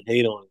album and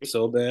hate on it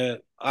so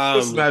bad.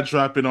 not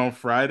dropping on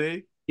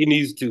Friday. He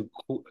needs to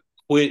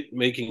quit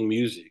making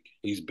music.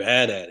 He's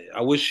bad at it.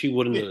 I wish he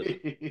wouldn't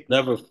have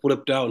never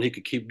flipped out and he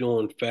could keep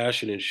doing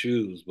fashion and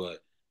shoes. But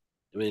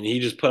I mean, he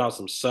just put out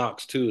some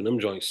socks too, and them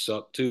joints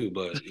suck too.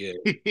 But yeah,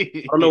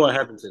 I don't know what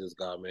happened to this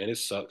guy, man. It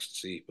sucks to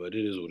see, but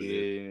it is what it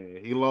is. Yeah,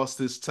 he lost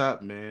his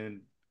top,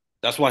 man.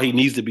 That's why he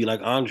needs to be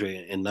like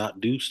Andre and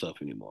not do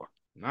stuff anymore.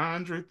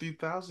 900,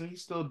 3,000. He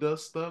still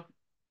does stuff.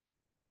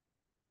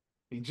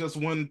 He just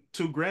won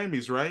 2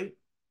 Grammys, right?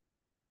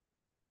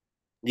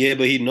 Yeah,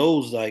 but he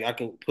knows like I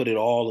can put it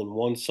all in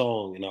one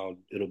song and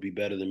it'll be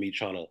better than me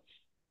trying to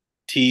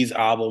tease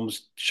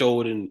albums,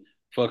 show it in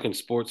fucking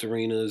sports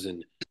arenas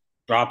and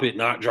drop it,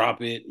 not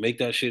drop it, make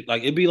that shit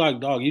like it'd be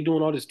like, dog, you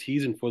doing all this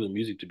teasing for the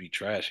music to be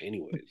trash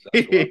anyways.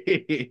 That's why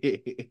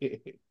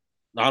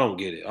I don't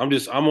get it.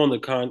 I'm on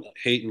the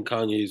hating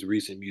Kanye's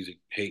recent music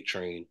hate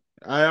train.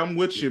 I'm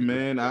with you,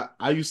 man.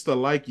 I used to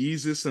like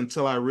Yeezus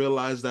until I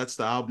realized that's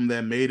the album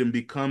that made him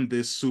become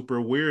this super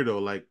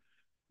weirdo. Like,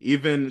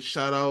 even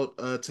shout out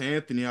to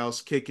Anthony. I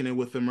was kicking it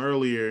with him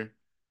earlier.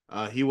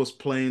 He was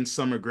playing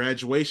Summer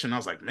Graduation. I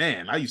was like,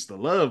 man, I used to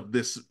love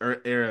this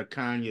era of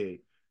Kanye.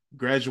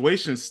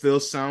 Graduation still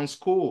sounds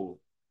cool,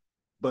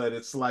 but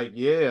it's like,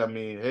 yeah, I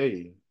mean,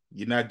 hey,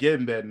 you're not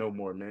getting that no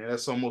more, man.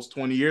 That's almost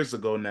 20 years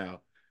ago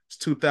now. It's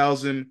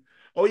 2000.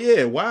 Oh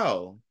yeah,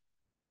 wow.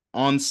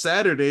 On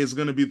Saturday is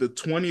going to be the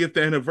 20th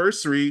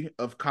anniversary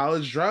of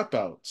College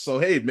Dropout. So,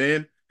 hey,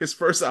 man, his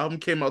first album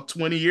came out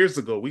 20 years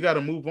ago. We got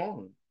to move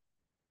on.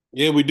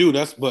 Yeah, we do.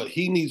 That's but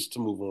he needs to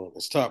move on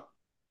and stop.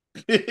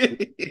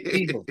 Hey,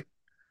 Even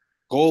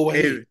go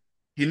away.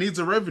 he needs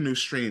a revenue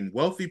stream.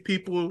 Wealthy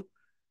people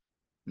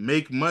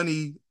make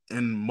money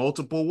in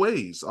multiple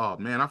ways. Oh,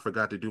 man, I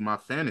forgot to do my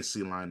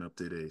fantasy lineup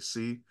today.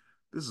 See,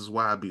 this is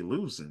why I be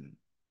losing.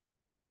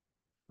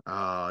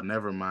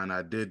 Never mind.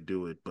 I did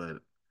do it, but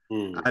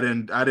Hmm. I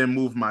didn't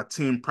move my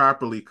team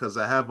properly because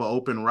I have an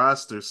open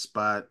roster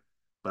spot,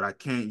 but I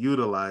can't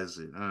utilize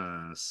it.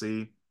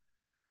 See?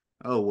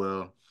 Oh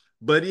well.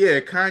 But yeah,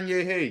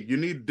 Kanye, hey, you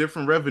need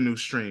different revenue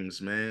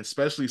streams, man,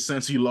 especially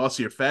since you lost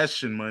your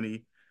fashion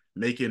money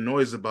making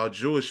noise about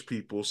Jewish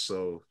people.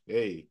 So,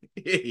 hey,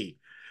 hey.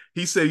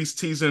 He said he's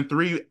teasing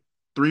three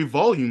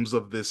volumes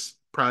of this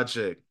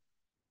project.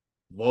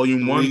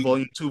 Volume 1, Three.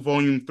 volume 2,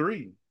 volume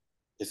 3.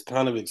 It's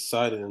kind of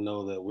exciting to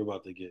know that we're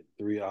about to get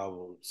 3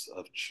 albums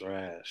of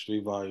trash,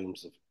 3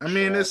 volumes of I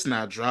mean, trash. it's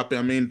not dropping.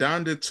 I mean,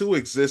 Donda 2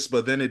 exists,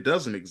 but then it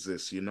doesn't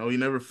exist, He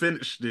never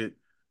finished it,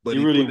 but He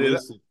he really put it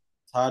up. wasted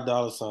Ty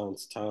Dolla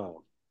Sign's time.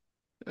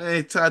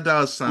 Hey, Ty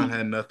Dolla Sign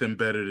had nothing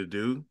better to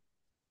do.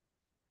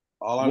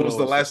 All I When was know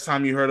the is that last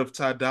time you heard of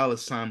Ty Dolla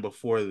Sign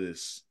before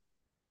this?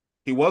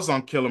 He was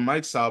on Killer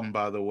Mike's album,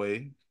 by the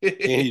way.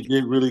 and he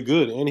did really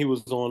good, and he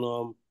was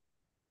on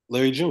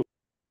Larry June.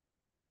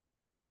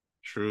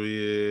 True,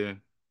 yeah.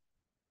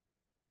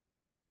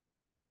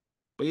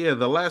 But yeah,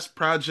 the last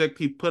project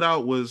he put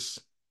out was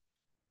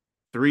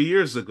 3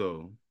 years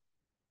ago.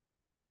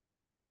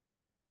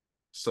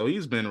 So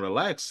he's been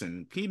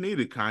relaxing. He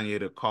needed Kanye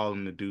to call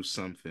him to do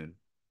something.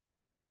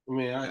 I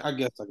mean, I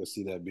guess I could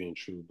see that being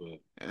true, but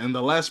And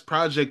the last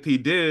project he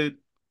did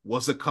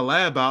was a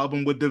collab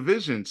album with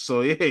Division.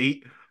 So yeah,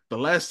 the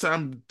last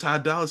time Ty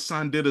Dolla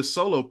Sign did a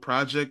solo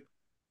project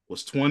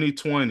was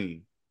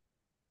 2020.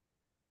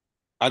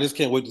 I just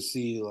can't wait to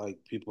see like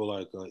people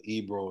like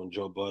Ebro and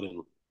Joe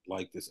Budden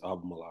like this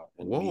album a lot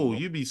and be Whoa,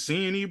 more. you be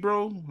seeing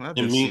Ebro? I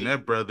haven't And seen me,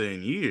 that brother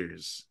in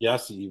years. yeah, I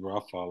see Ebro.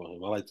 I follow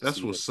him. I like to That's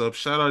see him. what's up.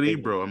 Shout out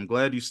Ebro. I'm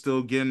glad you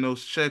still getting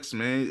those checks,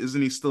 man.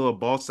 Isn't he still a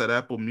boss at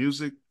Apple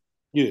Music?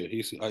 Yeah,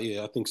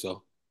 yeah, I think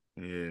so.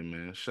 Yeah,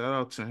 man. Shout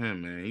out to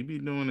him, man. He be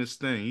doing his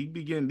thing. He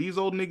be getting these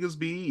old niggas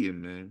be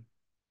eating, man.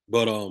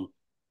 But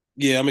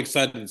yeah, I'm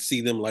excited to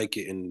see them like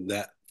it and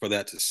that for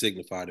that to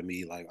signify to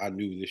me like I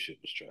knew this shit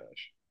was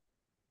trash.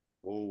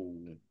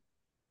 Whoa.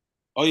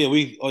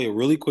 Oh yeah,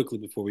 really quickly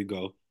before we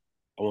go,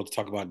 I want to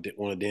talk about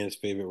one of Dan's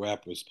favorite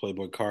rappers,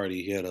 Playboy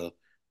Cardi. He had a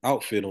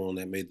outfit on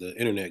that made the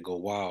internet go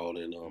wild,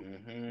 and I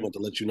Hmm. want to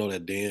let you know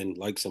that Dan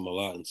likes him a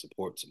lot and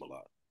supports him a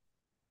lot.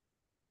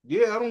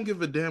 Yeah, I don't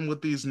give a damn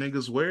what these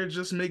niggas wear.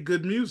 Just make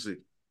good music.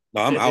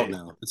 No, I'm out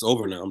now. It's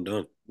over now. I'm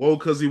done. Well,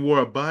 because he wore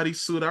a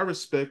bodysuit, I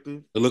respect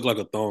it. It looked like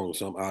a thong,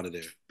 so I'm out of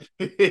there.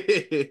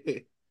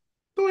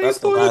 Toya, That's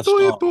the toya, last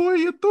toya, straw.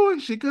 toya,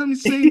 toya. She got me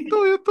saying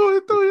toya, toya,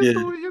 toya, Yeah,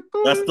 toya,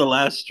 that's toya. the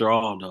last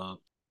straw, dog.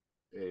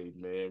 Hey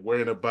man,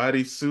 wearing a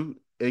bodysuit,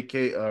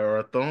 aka or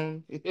a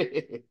thong.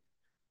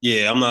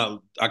 Yeah, I'm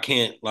not. I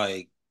can't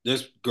like.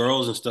 There's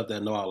girls and stuff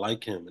that know I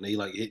like him, and they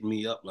like hitting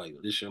me up like,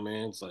 "This your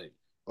man?" It's like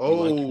you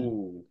like him,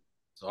 Oh,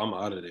 so I'm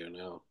out of there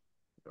now.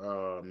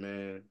 oh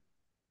man.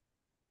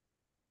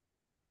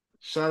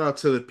 Shout out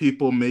to the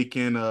people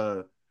making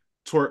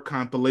twerk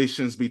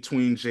compilations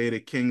between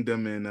Jada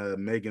Kingdom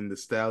and Megan Thee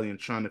Stallion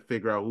trying to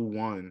figure out who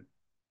won.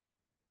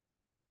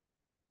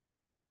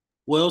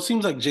 Well, it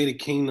seems like Jada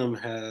Kingdom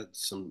had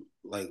some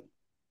like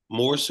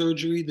more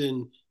surgery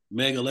than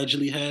Meg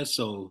allegedly had,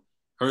 so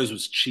hers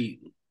was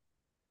cheap.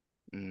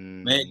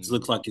 Meg's Mm.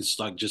 looks like it's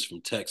like just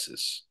from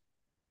Texas,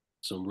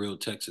 some real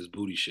Texas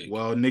booty shaking.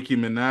 Well, Nicki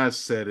Minaj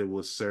said it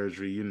was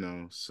surgery,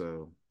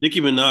 so.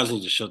 Nicki Minaj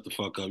needs to shut the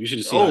fuck up. You should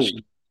have seen how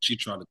Oh. she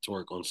tried to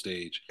twerk on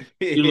stage.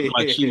 She looked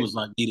like she was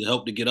like needed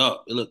help to get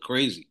up. It looked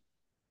crazy.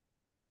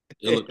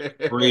 It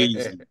looked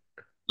crazy.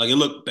 Like it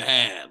looked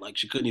bad. Like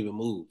she couldn't even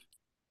move.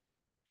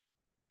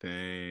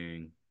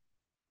 Dang,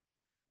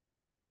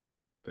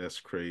 that's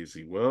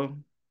crazy. Well,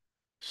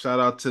 shout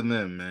out to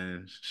them,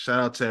 man. Shout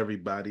out to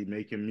everybody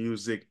making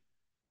music,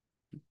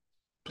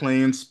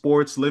 playing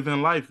sports,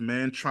 living life,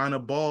 man, trying to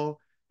ball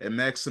and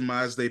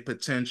maximize their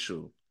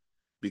potential.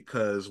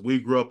 Because we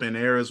grew up in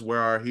eras where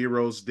our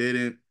heroes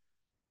didn't.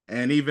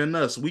 And even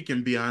us, we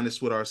can be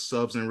honest with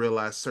ourselves and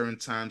realize certain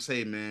times,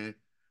 hey man,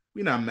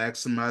 we're not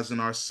maximizing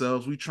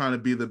ourselves. We trying to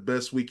be the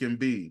best we can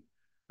be.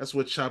 That's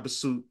what Choppa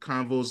Suit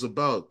Convo is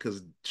about.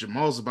 Because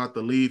Jamal's about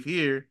to leave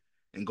here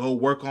and go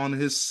work on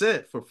his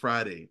set for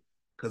Friday.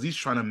 Because he's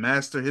trying to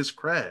master his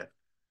craft.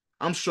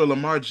 I'm sure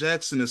Lamar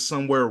Jackson is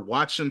somewhere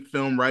watching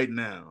film right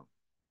now.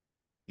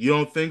 You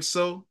don't think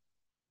so?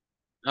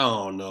 I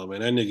don't know,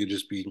 man. That nigga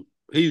just be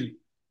he's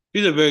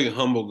a very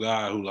humble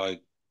guy who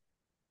like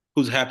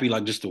who's happy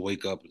like just to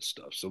wake up and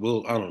stuff. So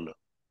we'll I don't know.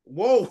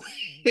 Whoa.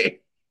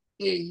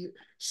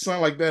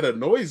 Sound like that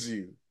annoys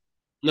you.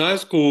 No,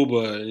 that's cool,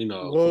 but come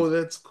Whoa, on.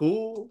 that's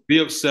cool. Be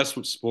obsessed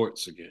with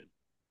sports again.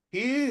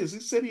 He is. He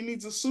said he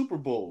needs a Super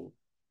Bowl.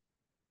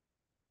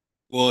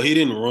 Well, he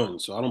didn't run,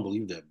 so I don't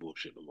believe that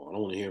bullshit no more. I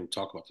don't want to hear him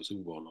talk about the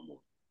Super Bowl no more.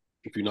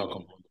 If you're not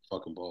gonna Oh, run the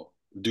fucking ball,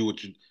 do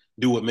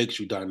what makes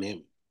you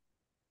dynamic.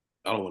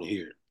 I don't want to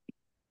hear it.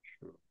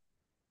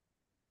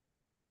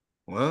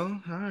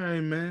 well, all right,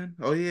 man.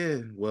 Oh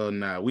yeah. Well,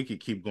 nah, we could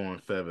keep going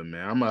forever,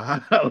 man. I'm gonna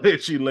holler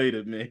at you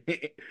later, man.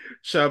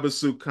 Shabba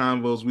Soup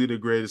Convos, we the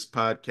greatest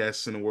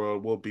podcast in the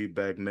world. We'll be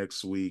back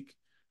next week.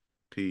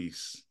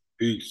 Peace.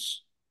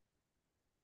 Peace.